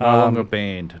 No longer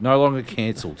banned. No longer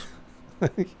cancelled.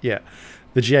 Yeah.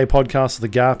 The GA Podcast of The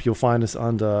Gap. You'll find us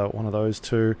under one of those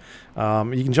two.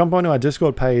 You can jump onto our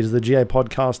Discord page,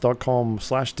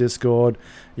 thegapodcast.com/Discord.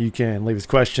 You can leave us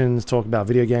questions, talk about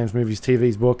video games, movies,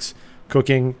 TVs, books,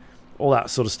 cooking, all that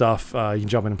sort of stuff. You can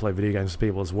jump in and play video games with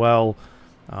people as well.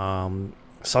 Sons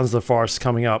of the Forest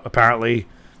coming up. Apparently,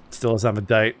 still doesn't have a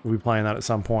date. We'll be playing that at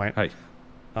some point. Hey,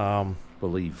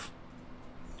 Believer.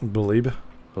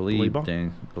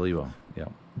 Yeah.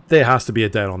 There has to be a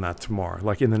date on that tomorrow.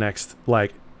 Like in the next,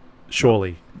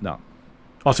 surely. No.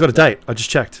 Oh, it's got a date. I just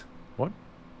checked. What?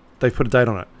 They've put a date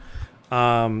on it.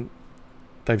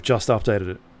 They've just updated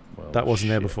it. Well, that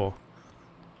wasn't there before.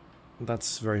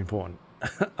 That's very important.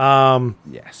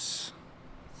 Yes.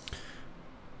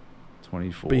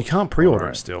 24. But you can't pre-order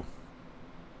it still.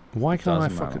 Why can't I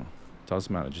fucking...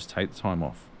 Doesn't matter. Just take the time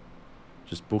off.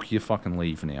 Just book your fucking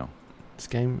leave now. This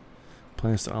game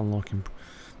plans to unlock him.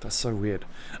 That's so weird.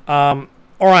 All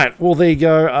right. Well, there you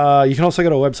go. You can also go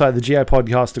to our website,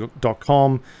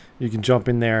 thegapodcast.com. You can jump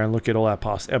in there and look at all our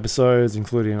past episodes,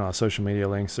 including our social media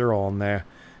links. They're all on there.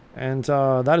 And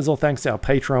that is all thanks to our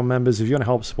Patreon members. If you want to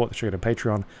help support the show, go to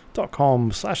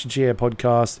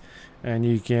patreon.com/GAPodcast. And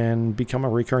you can become a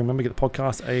recurring member, get the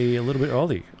podcast a little bit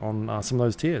early on some of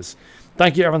those tiers.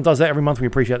 Thank you. Everyone does that every month. We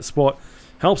appreciate the support.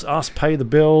 Helps us pay the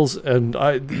bills. And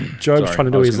Job's trying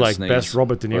to do his best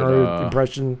Robert De Niro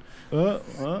impression. Yeah,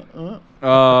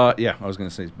 I was going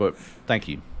to sneeze, but thank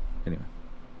you. Anyway.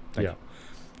 Thank you.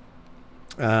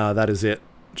 That is it,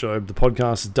 Job. The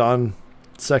podcast is done.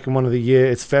 Second one of the year.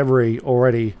 It's February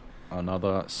already.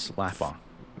 Another slapper.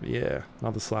 Yeah,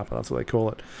 another slapper. That's what they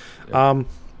call it. Yep.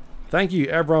 Thank you,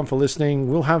 everyone, for listening.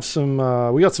 We'll have some...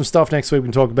 we got some stuff next week we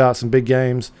can talk about, some big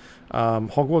games.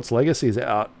 Hogwarts Legacy is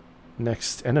out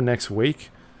end of next week.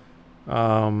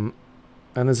 And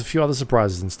there's a few other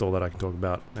surprises in store that I can talk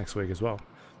about next week as well.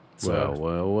 So,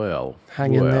 well.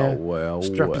 Hang in there.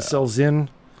 Strap yourselves in.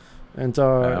 And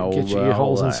get your ear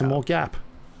holes and some more Gap.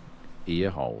 Ear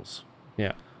holes.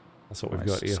 Yeah. That's what we've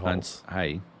got, ear holes.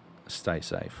 Hey, stay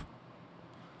safe.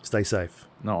 Stay safe.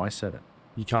 No, I said it.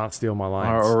 You can't steal my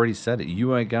lines. I already said it. You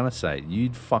weren't going to say it.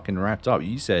 You'd fucking wrapped up.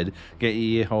 You said, get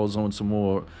your ear holes on some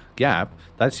more Gap.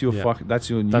 That's your that's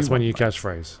your new That's my one, new mate.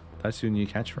 catchphrase. That's your new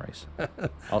catchphrase.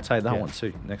 I'll take that one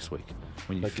too next week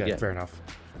when you forget. Fair enough.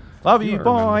 Love you.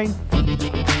 Bye.